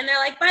board, and they're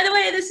like, by the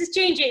way, this is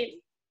changing.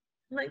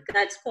 I'm like,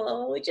 that's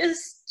cool. We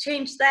just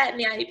changed that in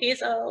the IEP,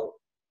 so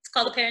let's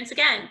call the parents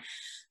again.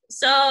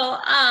 So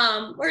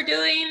we're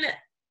doing,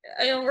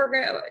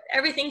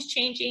 everything's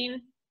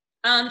changing.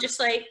 Just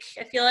like,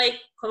 I feel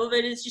like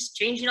COVID is just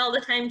changing all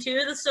the time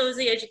too. So is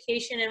the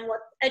education and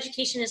what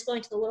education is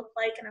going to look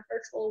like in a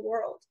virtual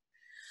world.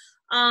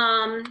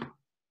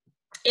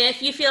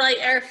 If you feel like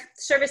our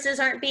services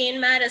aren't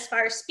being met as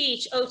far as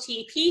speech,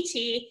 OT,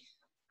 PT,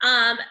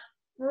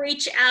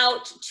 reach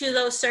out to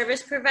those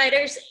service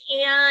providers,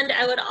 and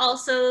I would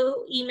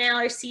also email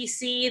or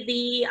CC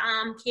the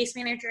case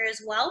manager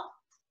as well,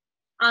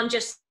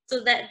 just so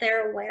that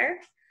they're aware.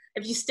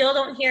 If you still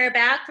don't hear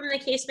back from the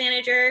case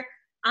manager,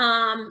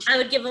 I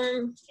would give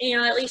them,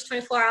 at least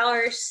 24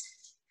 hours,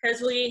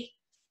 because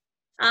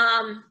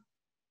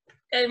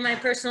in my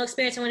personal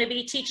experience, I'm going to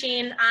be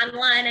teaching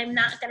online. I'm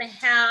not going to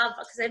have,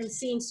 because I'm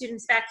seeing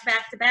students back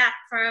to back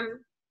from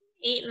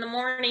 8 in the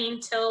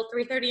morning till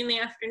 3:30 in the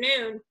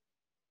afternoon.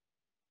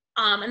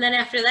 And then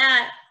after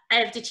that, I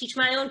have to teach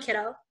my own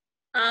kiddo.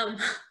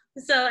 And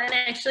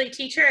actually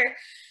teach her.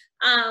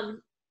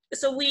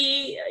 So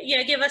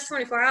give us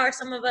 24 hours.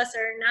 Some of us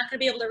are not going to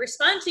be able to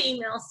respond to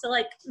emails till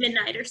like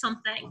midnight or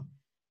something,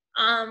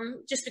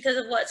 just because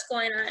of what's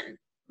going on.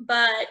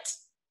 But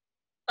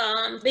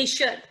they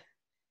should.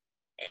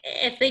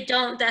 If they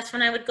don't, that's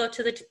when I would go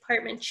to the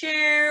department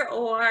chair,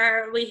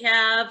 or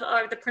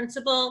the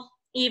principal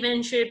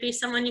even should be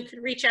someone you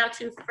could reach out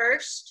to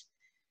first.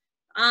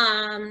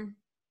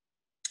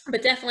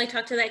 But definitely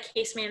talk to that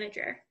case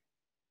manager.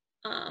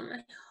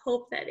 I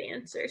hope that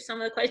answers some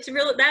of the questions.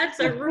 That's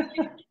a really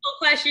difficult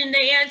question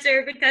to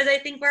answer, because I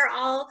think we're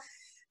all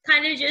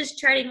kind of just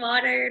treading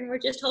water and we're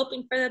just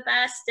hoping for the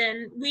best.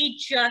 And we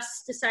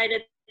just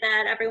decided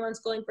that everyone's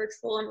going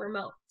virtual and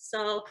remote.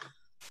 So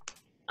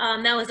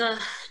that was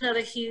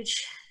another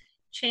huge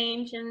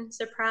change and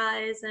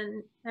surprise,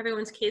 and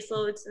everyone's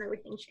caseloads and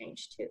everything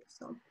changed too.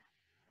 So,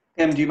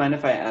 Pam, do you mind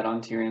if I add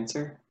on to your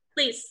answer?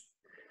 Please.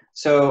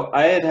 So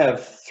I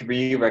have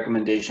 3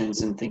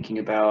 recommendations in thinking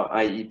about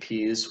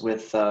IEPs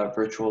with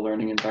virtual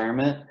learning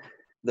environment.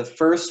 The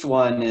first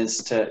one is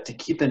to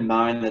keep in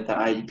mind that the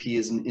IEP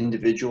is an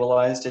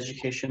individualized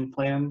education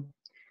plan.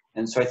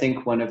 And so I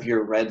think one of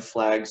your red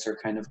flags or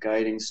kind of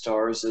guiding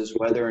stars is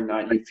whether or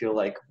not you feel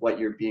like what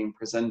you're being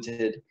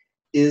presented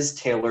is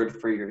tailored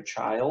for your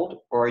child,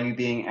 or are you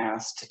being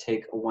asked to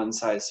take a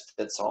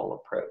one-size-fits-all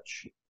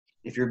approach?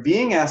 If you're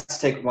being asked to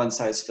take a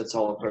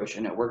one-size-fits-all approach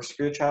and it works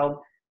for your child,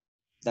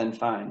 then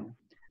fine.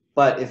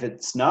 But if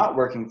it's not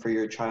working for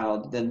your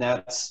child, then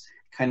that's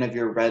kind of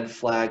your red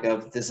flag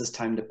of this is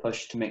time to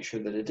push to make sure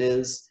that it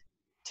is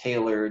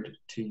tailored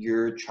to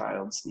your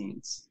child's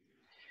needs.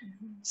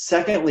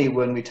 Secondly,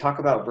 when we talk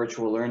about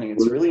virtual learning,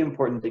 it's really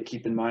important to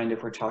keep in mind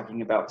if we're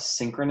talking about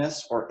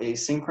synchronous or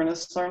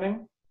asynchronous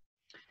learning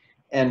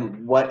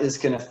and what is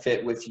going to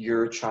fit with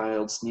your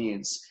child's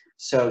needs.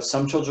 So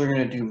some children are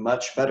going to do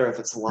much better if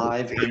it's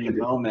live in the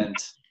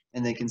moment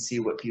and they can see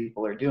what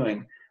people are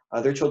doing.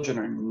 Other children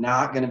are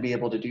not going to be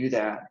able to do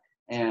that,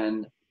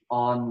 and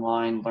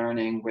online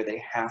learning where they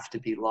have to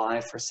be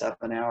live for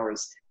 7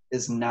 hours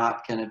is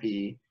not going to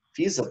be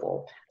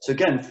feasible. So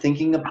again,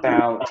 thinking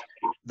about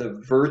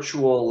the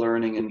virtual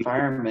learning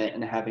environment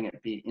and having it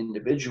be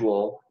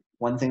individual,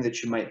 one thing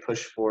that you might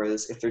push for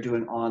is if they're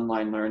doing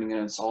online learning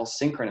and it's all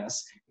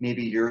synchronous,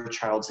 maybe your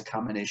child's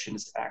accommodation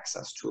is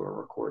access to a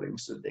recording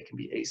so that they can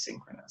be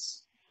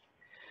asynchronous.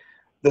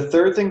 The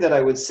third thing that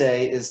I would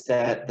say is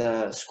that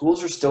the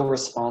schools are still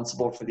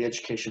responsible for the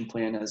education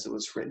plan as it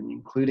was written,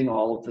 including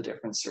all of the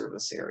different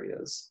service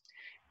areas.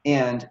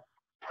 And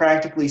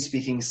practically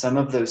speaking, some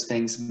of those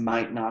things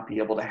might not be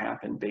able to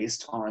happen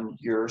based on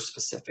your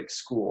specific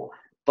school,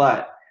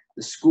 but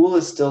the school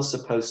is still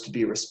supposed to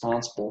be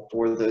responsible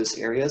for those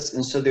areas.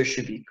 And so there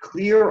should be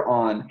clear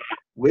on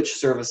which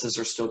services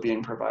are still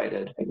being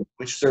provided,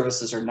 which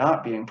services are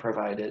not being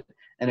provided,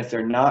 and if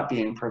they're not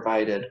being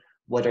provided,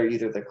 what are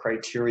either the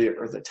criteria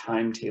or the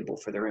timetable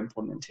for their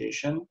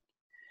implementation.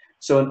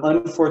 So an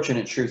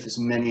unfortunate truth is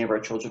many of our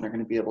children are going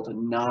to be able to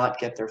not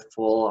get their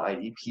full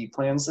IEP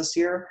plans this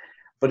year,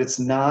 but it's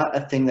not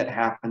a thing that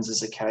happens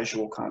as a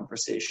casual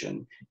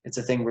conversation. It's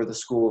a thing where the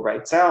school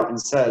writes out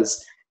and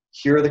says,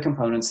 here are the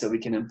components that we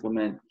can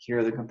implement, here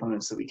are the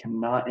components that we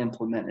cannot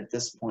implement at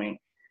this point,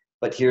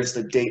 but here's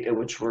the date at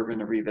which we're going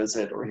to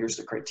revisit, or here's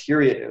the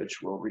criteria at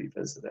which we'll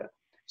revisit it.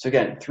 So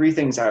again, 3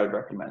 things I would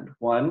recommend.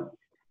 1,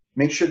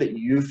 make sure that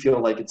you feel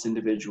like it's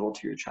individual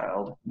to your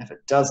child, and if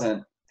it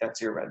doesn't,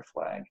 that's your red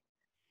flag.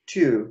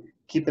 2,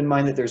 keep in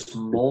mind that there's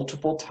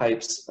multiple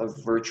types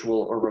of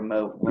virtual or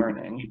remote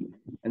learning.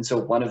 And so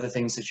one of the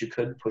things that you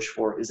could push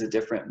for is a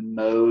different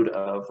mode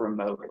of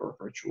remote or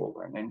virtual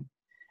learning.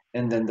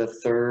 And then the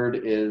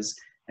 3rd is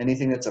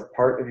anything that's a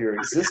part of your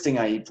existing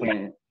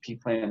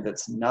IEP plan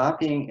that's not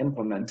being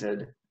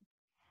implemented,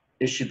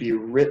 it should be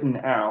written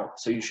out.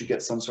 So you should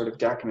get some sort of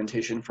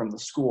documentation from the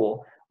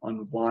school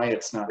on why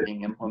it's not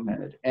being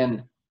implemented.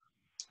 And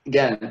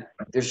again,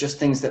 there's just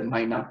things that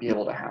might not be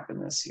able to happen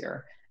this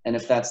year. And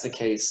if that's the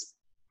case,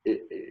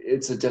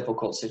 it's a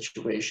difficult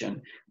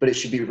situation, but it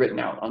should be written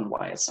out on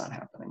why it's not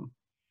happening.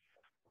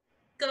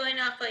 Going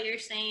off what you're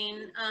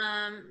saying,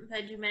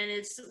 Benjamin,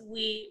 is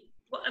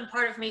and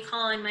part of me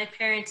calling my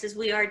parents is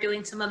we are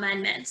doing some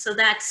amendments. So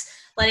that's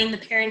letting the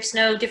parents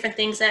know different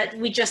things that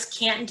we just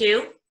can't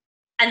do.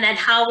 And then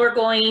how we're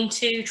going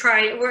to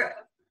we're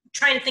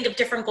trying to think of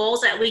different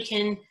goals that we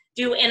can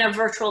do in a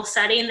virtual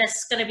setting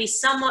that's going to be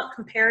somewhat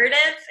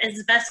comparative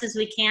as best as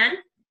we can.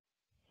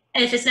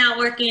 And if it's not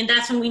working,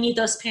 that's when we need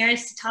those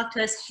parents to talk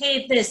to us,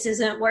 hey, this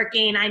isn't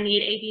working, I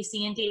need A, B,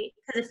 C, and D.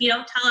 Because if you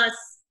don't tell us,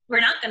 we're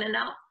not going to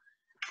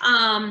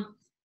know.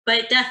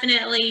 But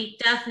definitely,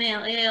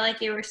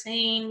 like you were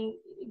saying,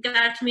 you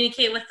gotta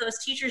communicate with those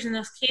teachers and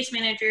those case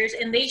managers,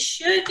 and they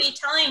should be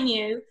telling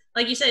you,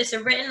 like you said, it's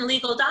a written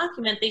legal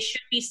document. They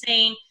should be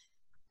saying,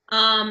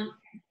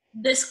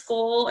 this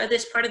goal or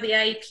this part of the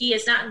IEP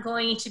is not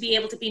going to be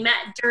able to be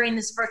met during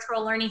this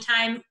virtual learning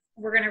time.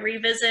 We're gonna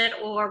revisit,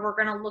 or we're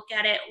gonna look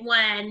at it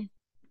when,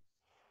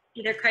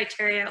 either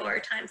criteria or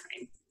a time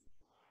frame.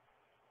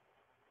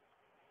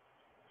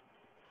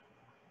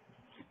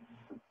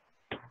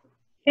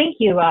 Thank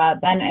you,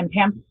 Ben and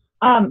Pam.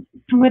 I'm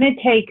going to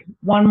take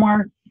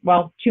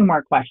two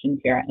more questions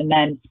here, and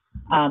then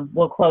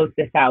we'll close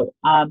this out.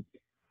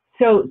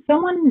 So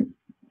someone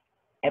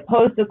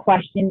posed a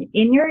question,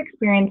 in your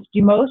experience,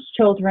 do most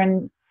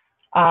children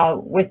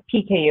with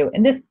PKU,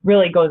 and this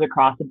really goes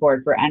across the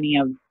board for any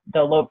of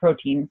the low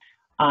protein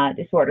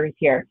disorders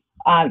here,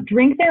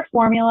 drink their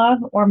formula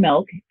or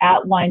milk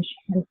at lunch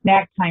and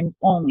snack time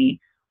only?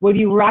 Would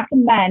you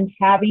recommend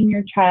having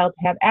your child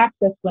have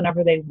access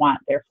whenever they want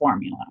their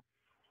formula?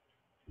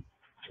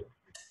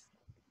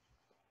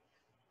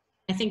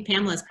 I think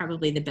Pamela is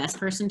probably the best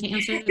person to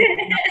answer.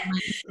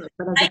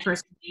 But as a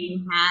person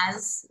who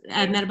has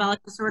a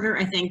metabolic disorder,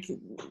 I think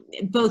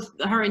both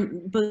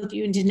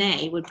you and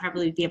Danae would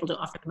probably be able to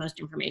offer the most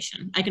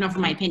information. I can offer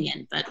my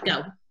opinion, but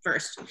go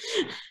first.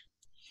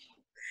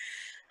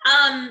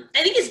 I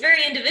think it's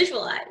very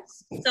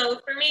individualized.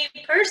 So for me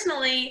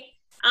personally,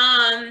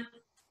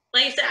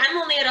 like I said, I'm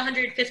only at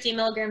 150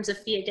 milligrams of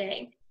phe a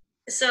day.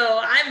 So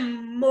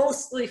I'm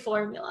mostly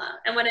formula.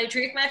 And when I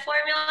drink my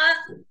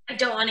formula, I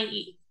don't want to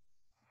eat.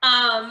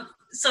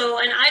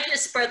 And I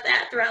just spread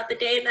that throughout the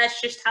day. That's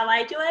just how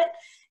I do it.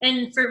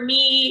 And for me,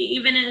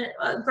 even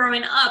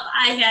growing up,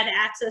 I had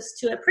access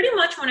to it pretty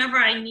much whenever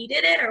I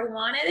needed it or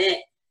wanted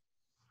it.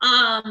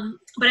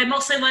 But I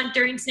mostly went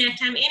during snack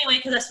time anyway,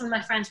 because that's when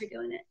my friends were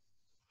doing it.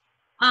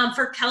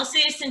 For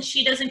Kelsey, since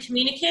she doesn't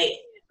communicate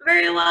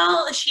very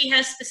well, she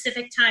has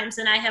specific times,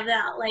 and I have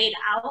that laid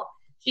out.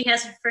 She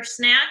has her first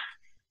snack,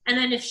 and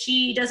then if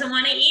she doesn't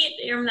want to eat,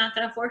 I'm not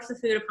going to force the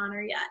food upon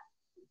her yet,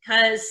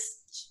 because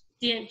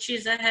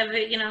she's a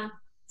heavy,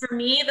 for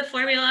me, the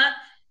formula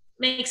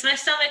makes my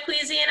stomach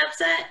queasy and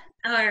upset,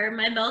 or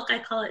my milk, I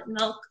call it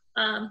milk.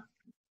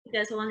 You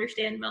guys will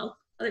understand milk.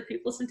 Other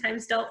people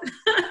sometimes don't.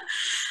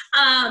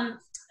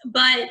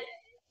 But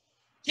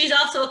she's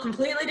also a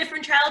completely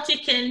different child. She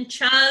can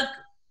chug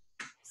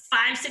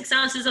 5-6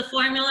 ounces of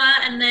formula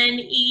and then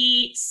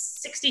eat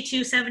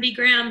 62, 70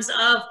 grams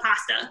of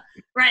pasta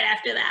right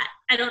after that.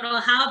 I don't know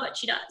how, but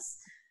she does.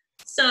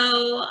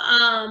 So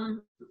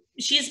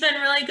she's been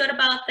really good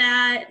about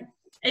that.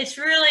 It's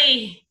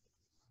really,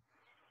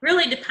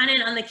 really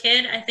dependent on the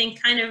kid. I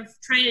think kind of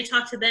trying to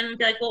talk to them and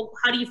be like, well,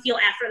 how do you feel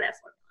after that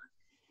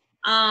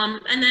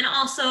formula? And then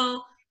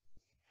also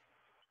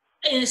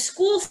in a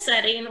school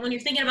setting, when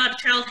you're thinking about a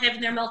child having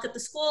their milk at the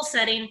school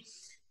setting,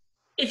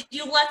 if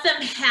you let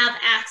them have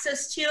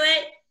access to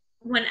it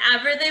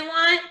whenever they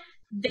want,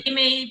 they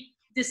may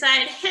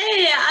decide,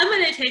 hey, I'm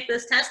going to take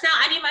this test now.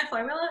 I need my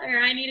formula, or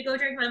I need to go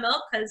drink my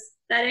milk, because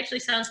that actually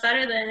sounds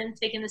better than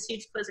taking this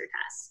huge quiz or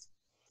test.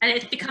 And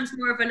it becomes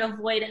more of an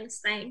avoidance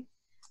thing.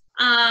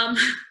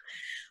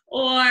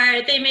 Or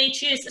they may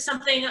choose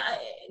something,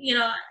 you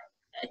know,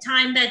 a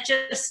time that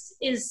just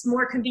is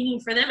more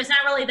convenient for them. It's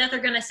not really that they're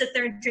going to sit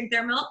there and drink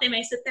their milk. They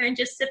may sit there and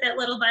just sip it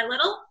little by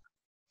little,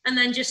 and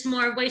then just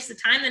more waste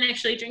of time than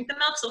actually drink the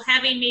milk. So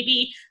having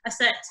maybe a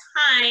set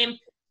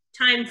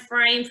time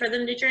frame for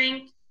them to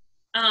drink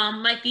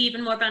might be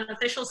even more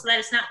beneficial, so that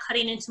it's not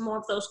cutting into more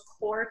of those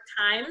core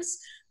times,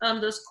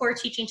 those core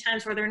teaching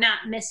times where they're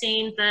not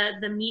missing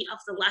the meat of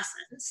the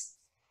lessons.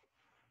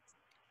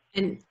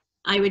 And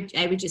I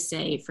would just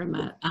say, from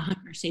a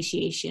hunger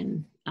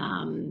satiation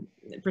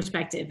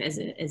perspective, as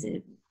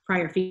a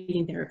prior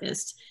feeding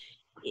therapist,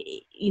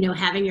 you know,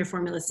 having your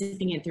formula,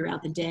 sipping it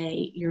throughout the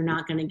day, you're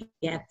not going to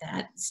get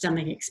that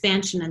stomach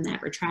expansion and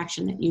that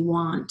retraction that you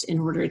want in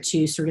order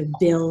to sort of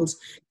build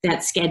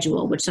that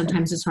schedule, which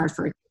sometimes is hard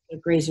for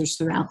grazers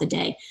throughout the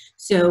day.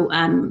 So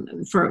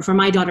for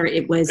my daughter,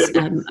 it was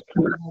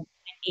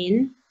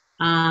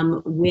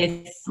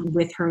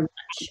with her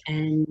lunch,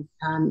 and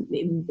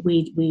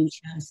we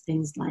chose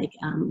things like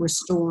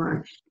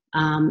Restore,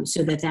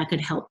 so that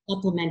could help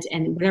supplement,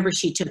 and whatever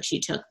she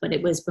took. But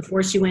it was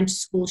before she went to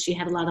school. She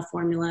had a lot of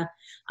formula.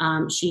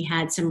 She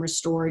had some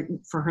Restore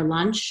for her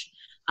lunch,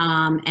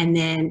 and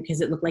then,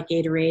 because it looked like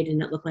Gatorade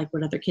and it looked like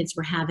what other kids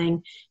were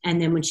having. And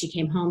then when she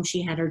came home,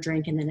 she had her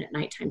drink, and then at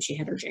nighttime she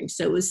had her drink.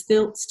 So it was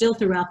still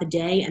throughout the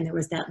day, and there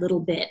was that little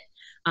bit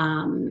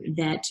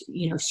that,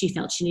 you know, if she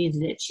felt she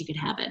needed it, she could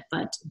have it.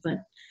 But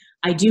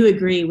I do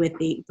agree with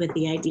the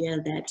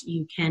idea that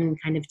you can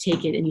kind of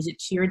take it and use it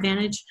to your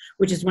advantage,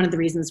 which is one of the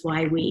reasons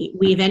why we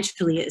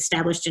eventually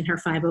established in her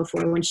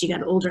 504, when she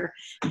got older,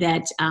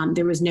 that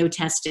there was no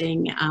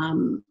testing,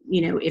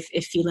 you know, if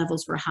Phe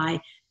levels were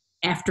high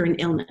after an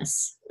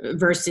illness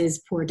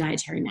versus poor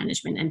dietary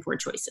management and poor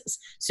choices.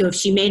 So if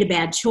she made a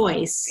bad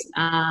choice,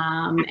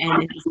 and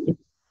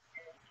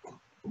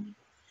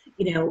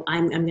you know,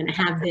 I'm going to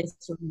have this,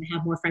 or I'm going to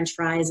have more French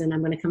fries, and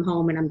I'm going to come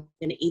home and I'm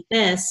going to eat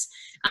this,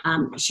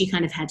 she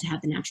kind of had to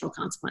have the natural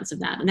consequence of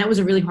that. And that was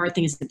a really hard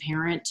thing as a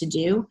parent to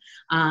do.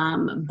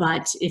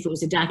 But if it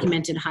was a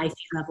documented high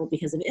Phe level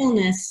because of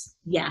illness,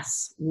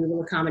 yes, we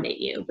will accommodate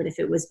you. But if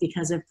it was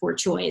because of poor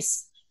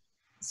choice,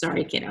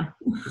 sorry, kiddo,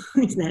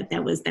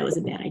 that was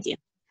a bad idea.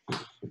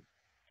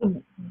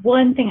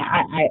 One thing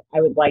I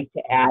would like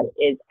to add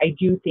is, I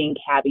do think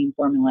having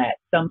formula at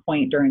some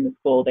point during the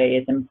school day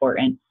is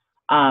important.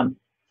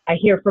 I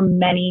hear from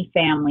many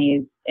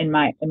families in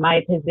my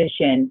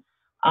position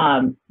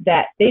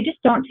that they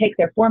just don't take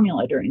their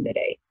formula during the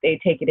day. They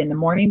take it in the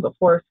morning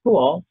before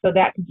school, so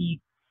that could be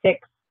 6,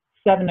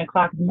 7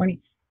 o'clock in the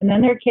morning, and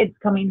then their kids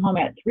coming home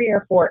at 3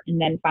 or 4, and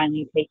then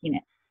finally taking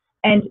it.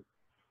 And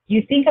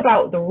you think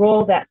about the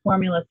role that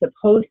formula is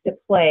supposed to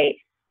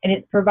play, and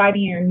it's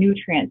providing your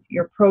nutrients,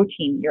 your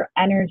protein, your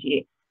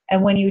energy.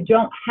 And when you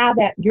don't have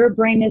that, your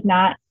brain is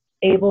not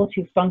able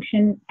to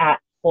function at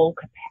full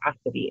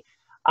capacity.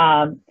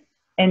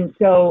 And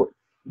so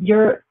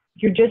you're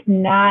just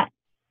not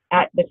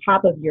at the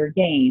top of your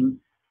game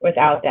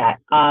without that.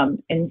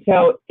 And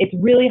so it's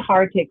really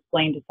hard to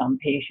explain to some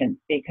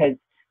patients, because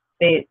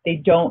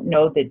they don't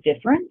know the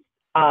difference,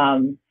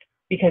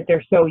 because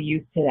they're so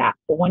used to that.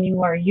 But when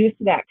you are used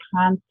to that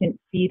constant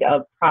feed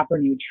of proper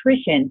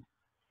nutrition,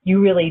 you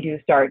really do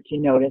start to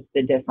notice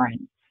the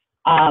difference.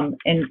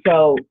 And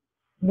so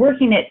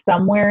working it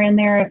somewhere in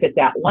there, if it's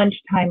at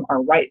lunchtime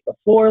or right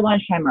before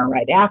lunchtime or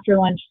right after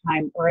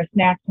lunchtime or a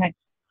snack time,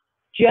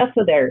 just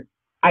so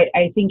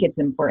I think it's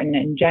important,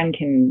 and Jen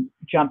can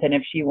jump in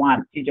if she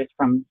wants to, just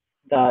from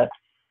the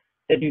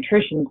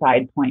nutrition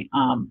side point.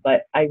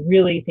 But I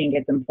really think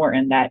it's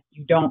important that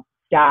you don't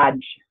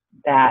dodge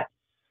that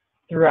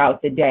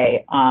throughout the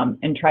day,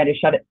 and try to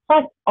shut it.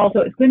 Plus, also,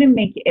 it's going to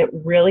make it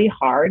really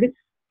hard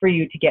for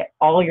you to get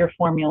all your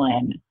formula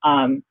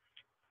in.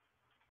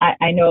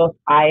 I know if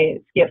I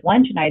skip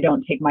lunch and I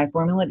don't take my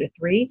formula to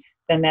 3,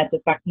 then that's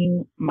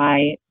affecting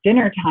my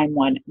dinner time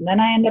one. And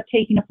then I end up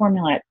taking a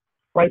formula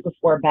right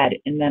before bed,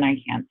 and then I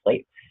can't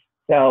sleep.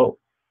 So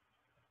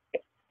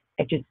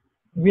I just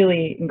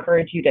really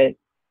encourage you to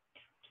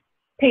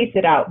pace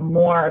it out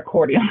more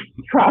accordingly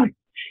throughout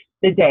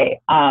the day,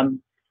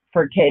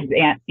 for kids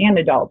and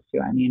adults too.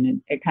 I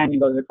mean, it kind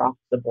of goes across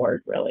the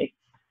board, really.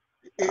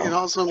 It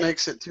also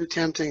makes it too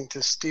tempting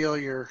to steal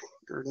or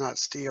not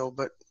steal,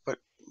 but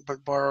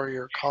borrow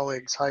your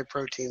colleague's high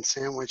protein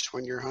sandwich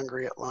when you're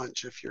hungry at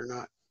lunch if you're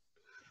not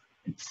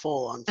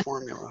full on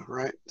formula,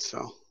 right?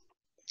 So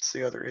it's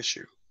the other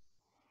issue.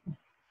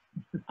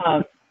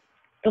 The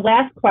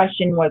last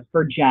question was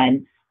for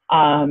Jen.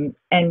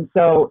 And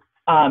so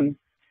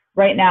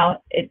right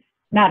now it's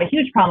not a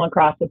huge problem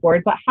across the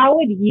board, but how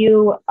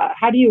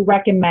do you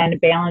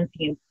recommend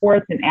balancing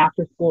sports and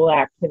after school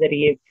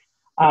activities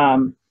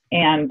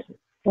and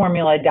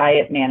formula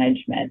diet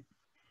management?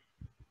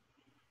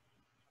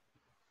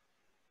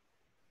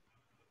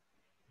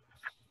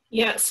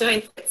 Yeah, so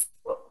I think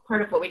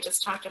part of what we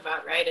just talked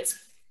about, right, is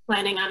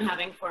planning on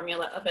having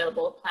formula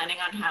available, planning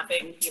on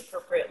having the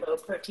appropriate low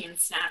protein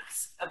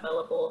snacks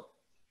available,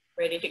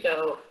 ready to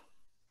go.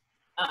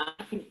 I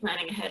think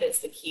planning ahead is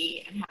the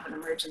key, and have an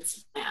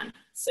emergency plan.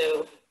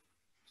 So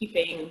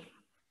keeping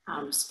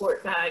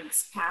sport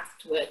bags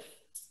packed with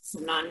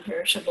some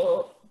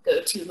non-perishable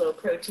go-to low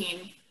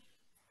protein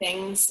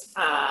things,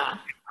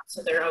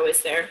 so they're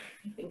always there.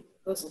 I think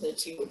those are the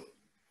two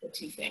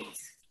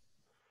things.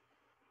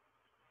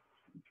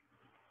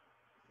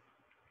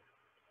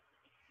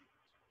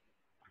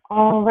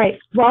 All right.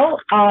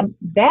 Well,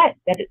 that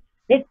is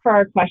it for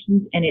our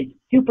questions, and it's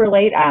super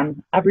late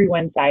on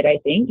everyone's side, I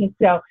think. And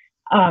so,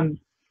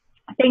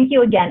 thank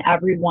you again,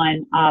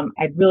 everyone.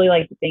 I'd really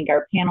like to thank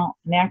our panel,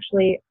 and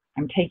actually,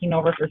 I'm taking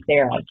over for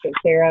Sarah. So,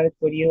 Sarah,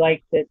 would you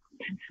like to?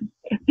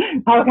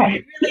 Okay.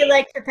 I'd really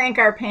like to thank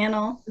our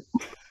panel.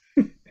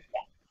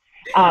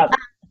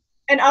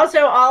 And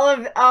also all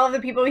of the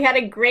people. We had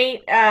a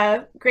great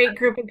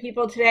group of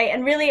people today,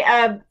 and really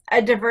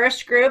a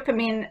diverse group. I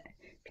mean,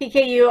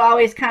 PKU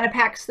always kind of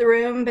packs the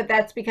room, but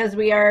that's because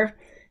we are,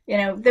 you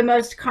know, the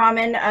most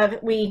common of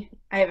I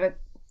have a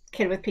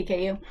kid with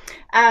PKU,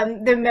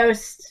 the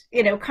most,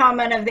 you know,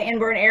 common of the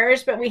inborn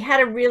errors, but we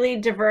had a really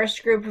diverse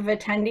group of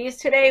attendees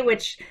today,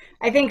 which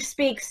I think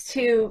speaks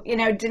to, you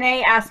know,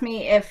 Danae asked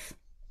me if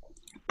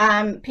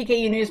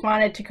PKU News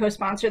wanted to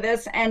co-sponsor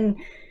this, and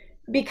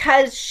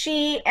because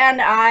she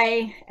and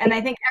I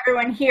think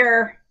everyone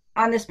here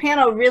on this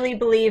panel really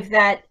believe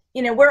that,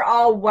 you know, we're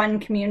all one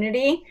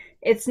community.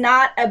 It's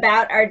not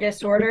about our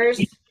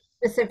disorders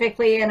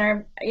specifically and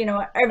our, you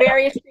know, our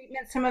various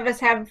treatments. Some of us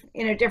have,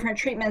 you know, different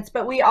treatments,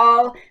 but we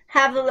all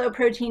have the low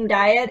protein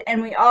diet,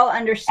 and we all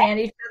understand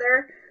each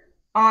other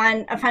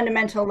on a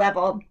fundamental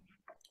level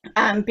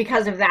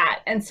because of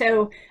that. And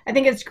so I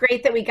think it's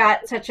great that we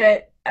got such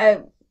a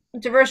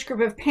diverse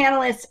group of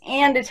panelists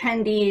and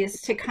attendees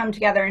to come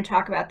together and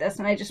talk about this.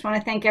 And I just want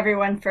to thank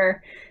everyone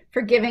for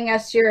giving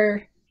us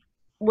your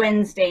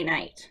Wednesday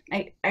night.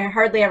 I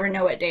hardly ever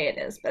know what day it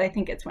is, but I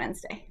think it's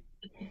Wednesday.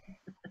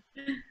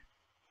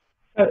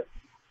 So,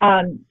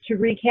 to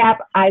recap,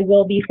 I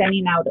will be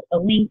sending out a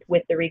link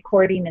with the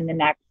recording in the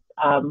next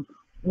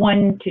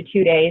 1 to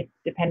 2 days,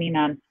 depending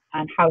on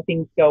how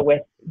things go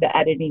with the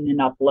editing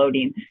and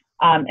uploading.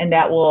 And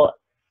that will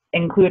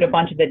include a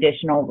bunch of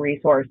additional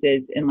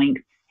resources and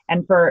links.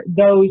 And for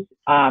those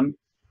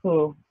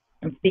who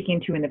I'm speaking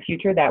to in the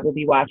future that will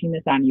be watching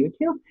this on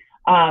YouTube,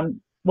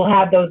 we'll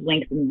have those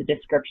links in the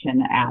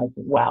description as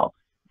well.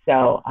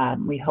 So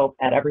we hope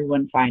that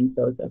everyone finds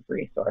those as a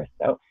resource.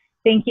 So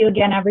thank you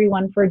again,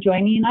 everyone, for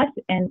joining us,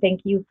 and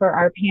thank you for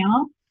our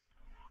panel.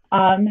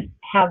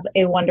 Have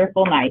a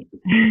wonderful night.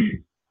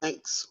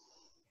 Thanks.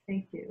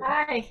 Thank you.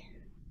 Bye.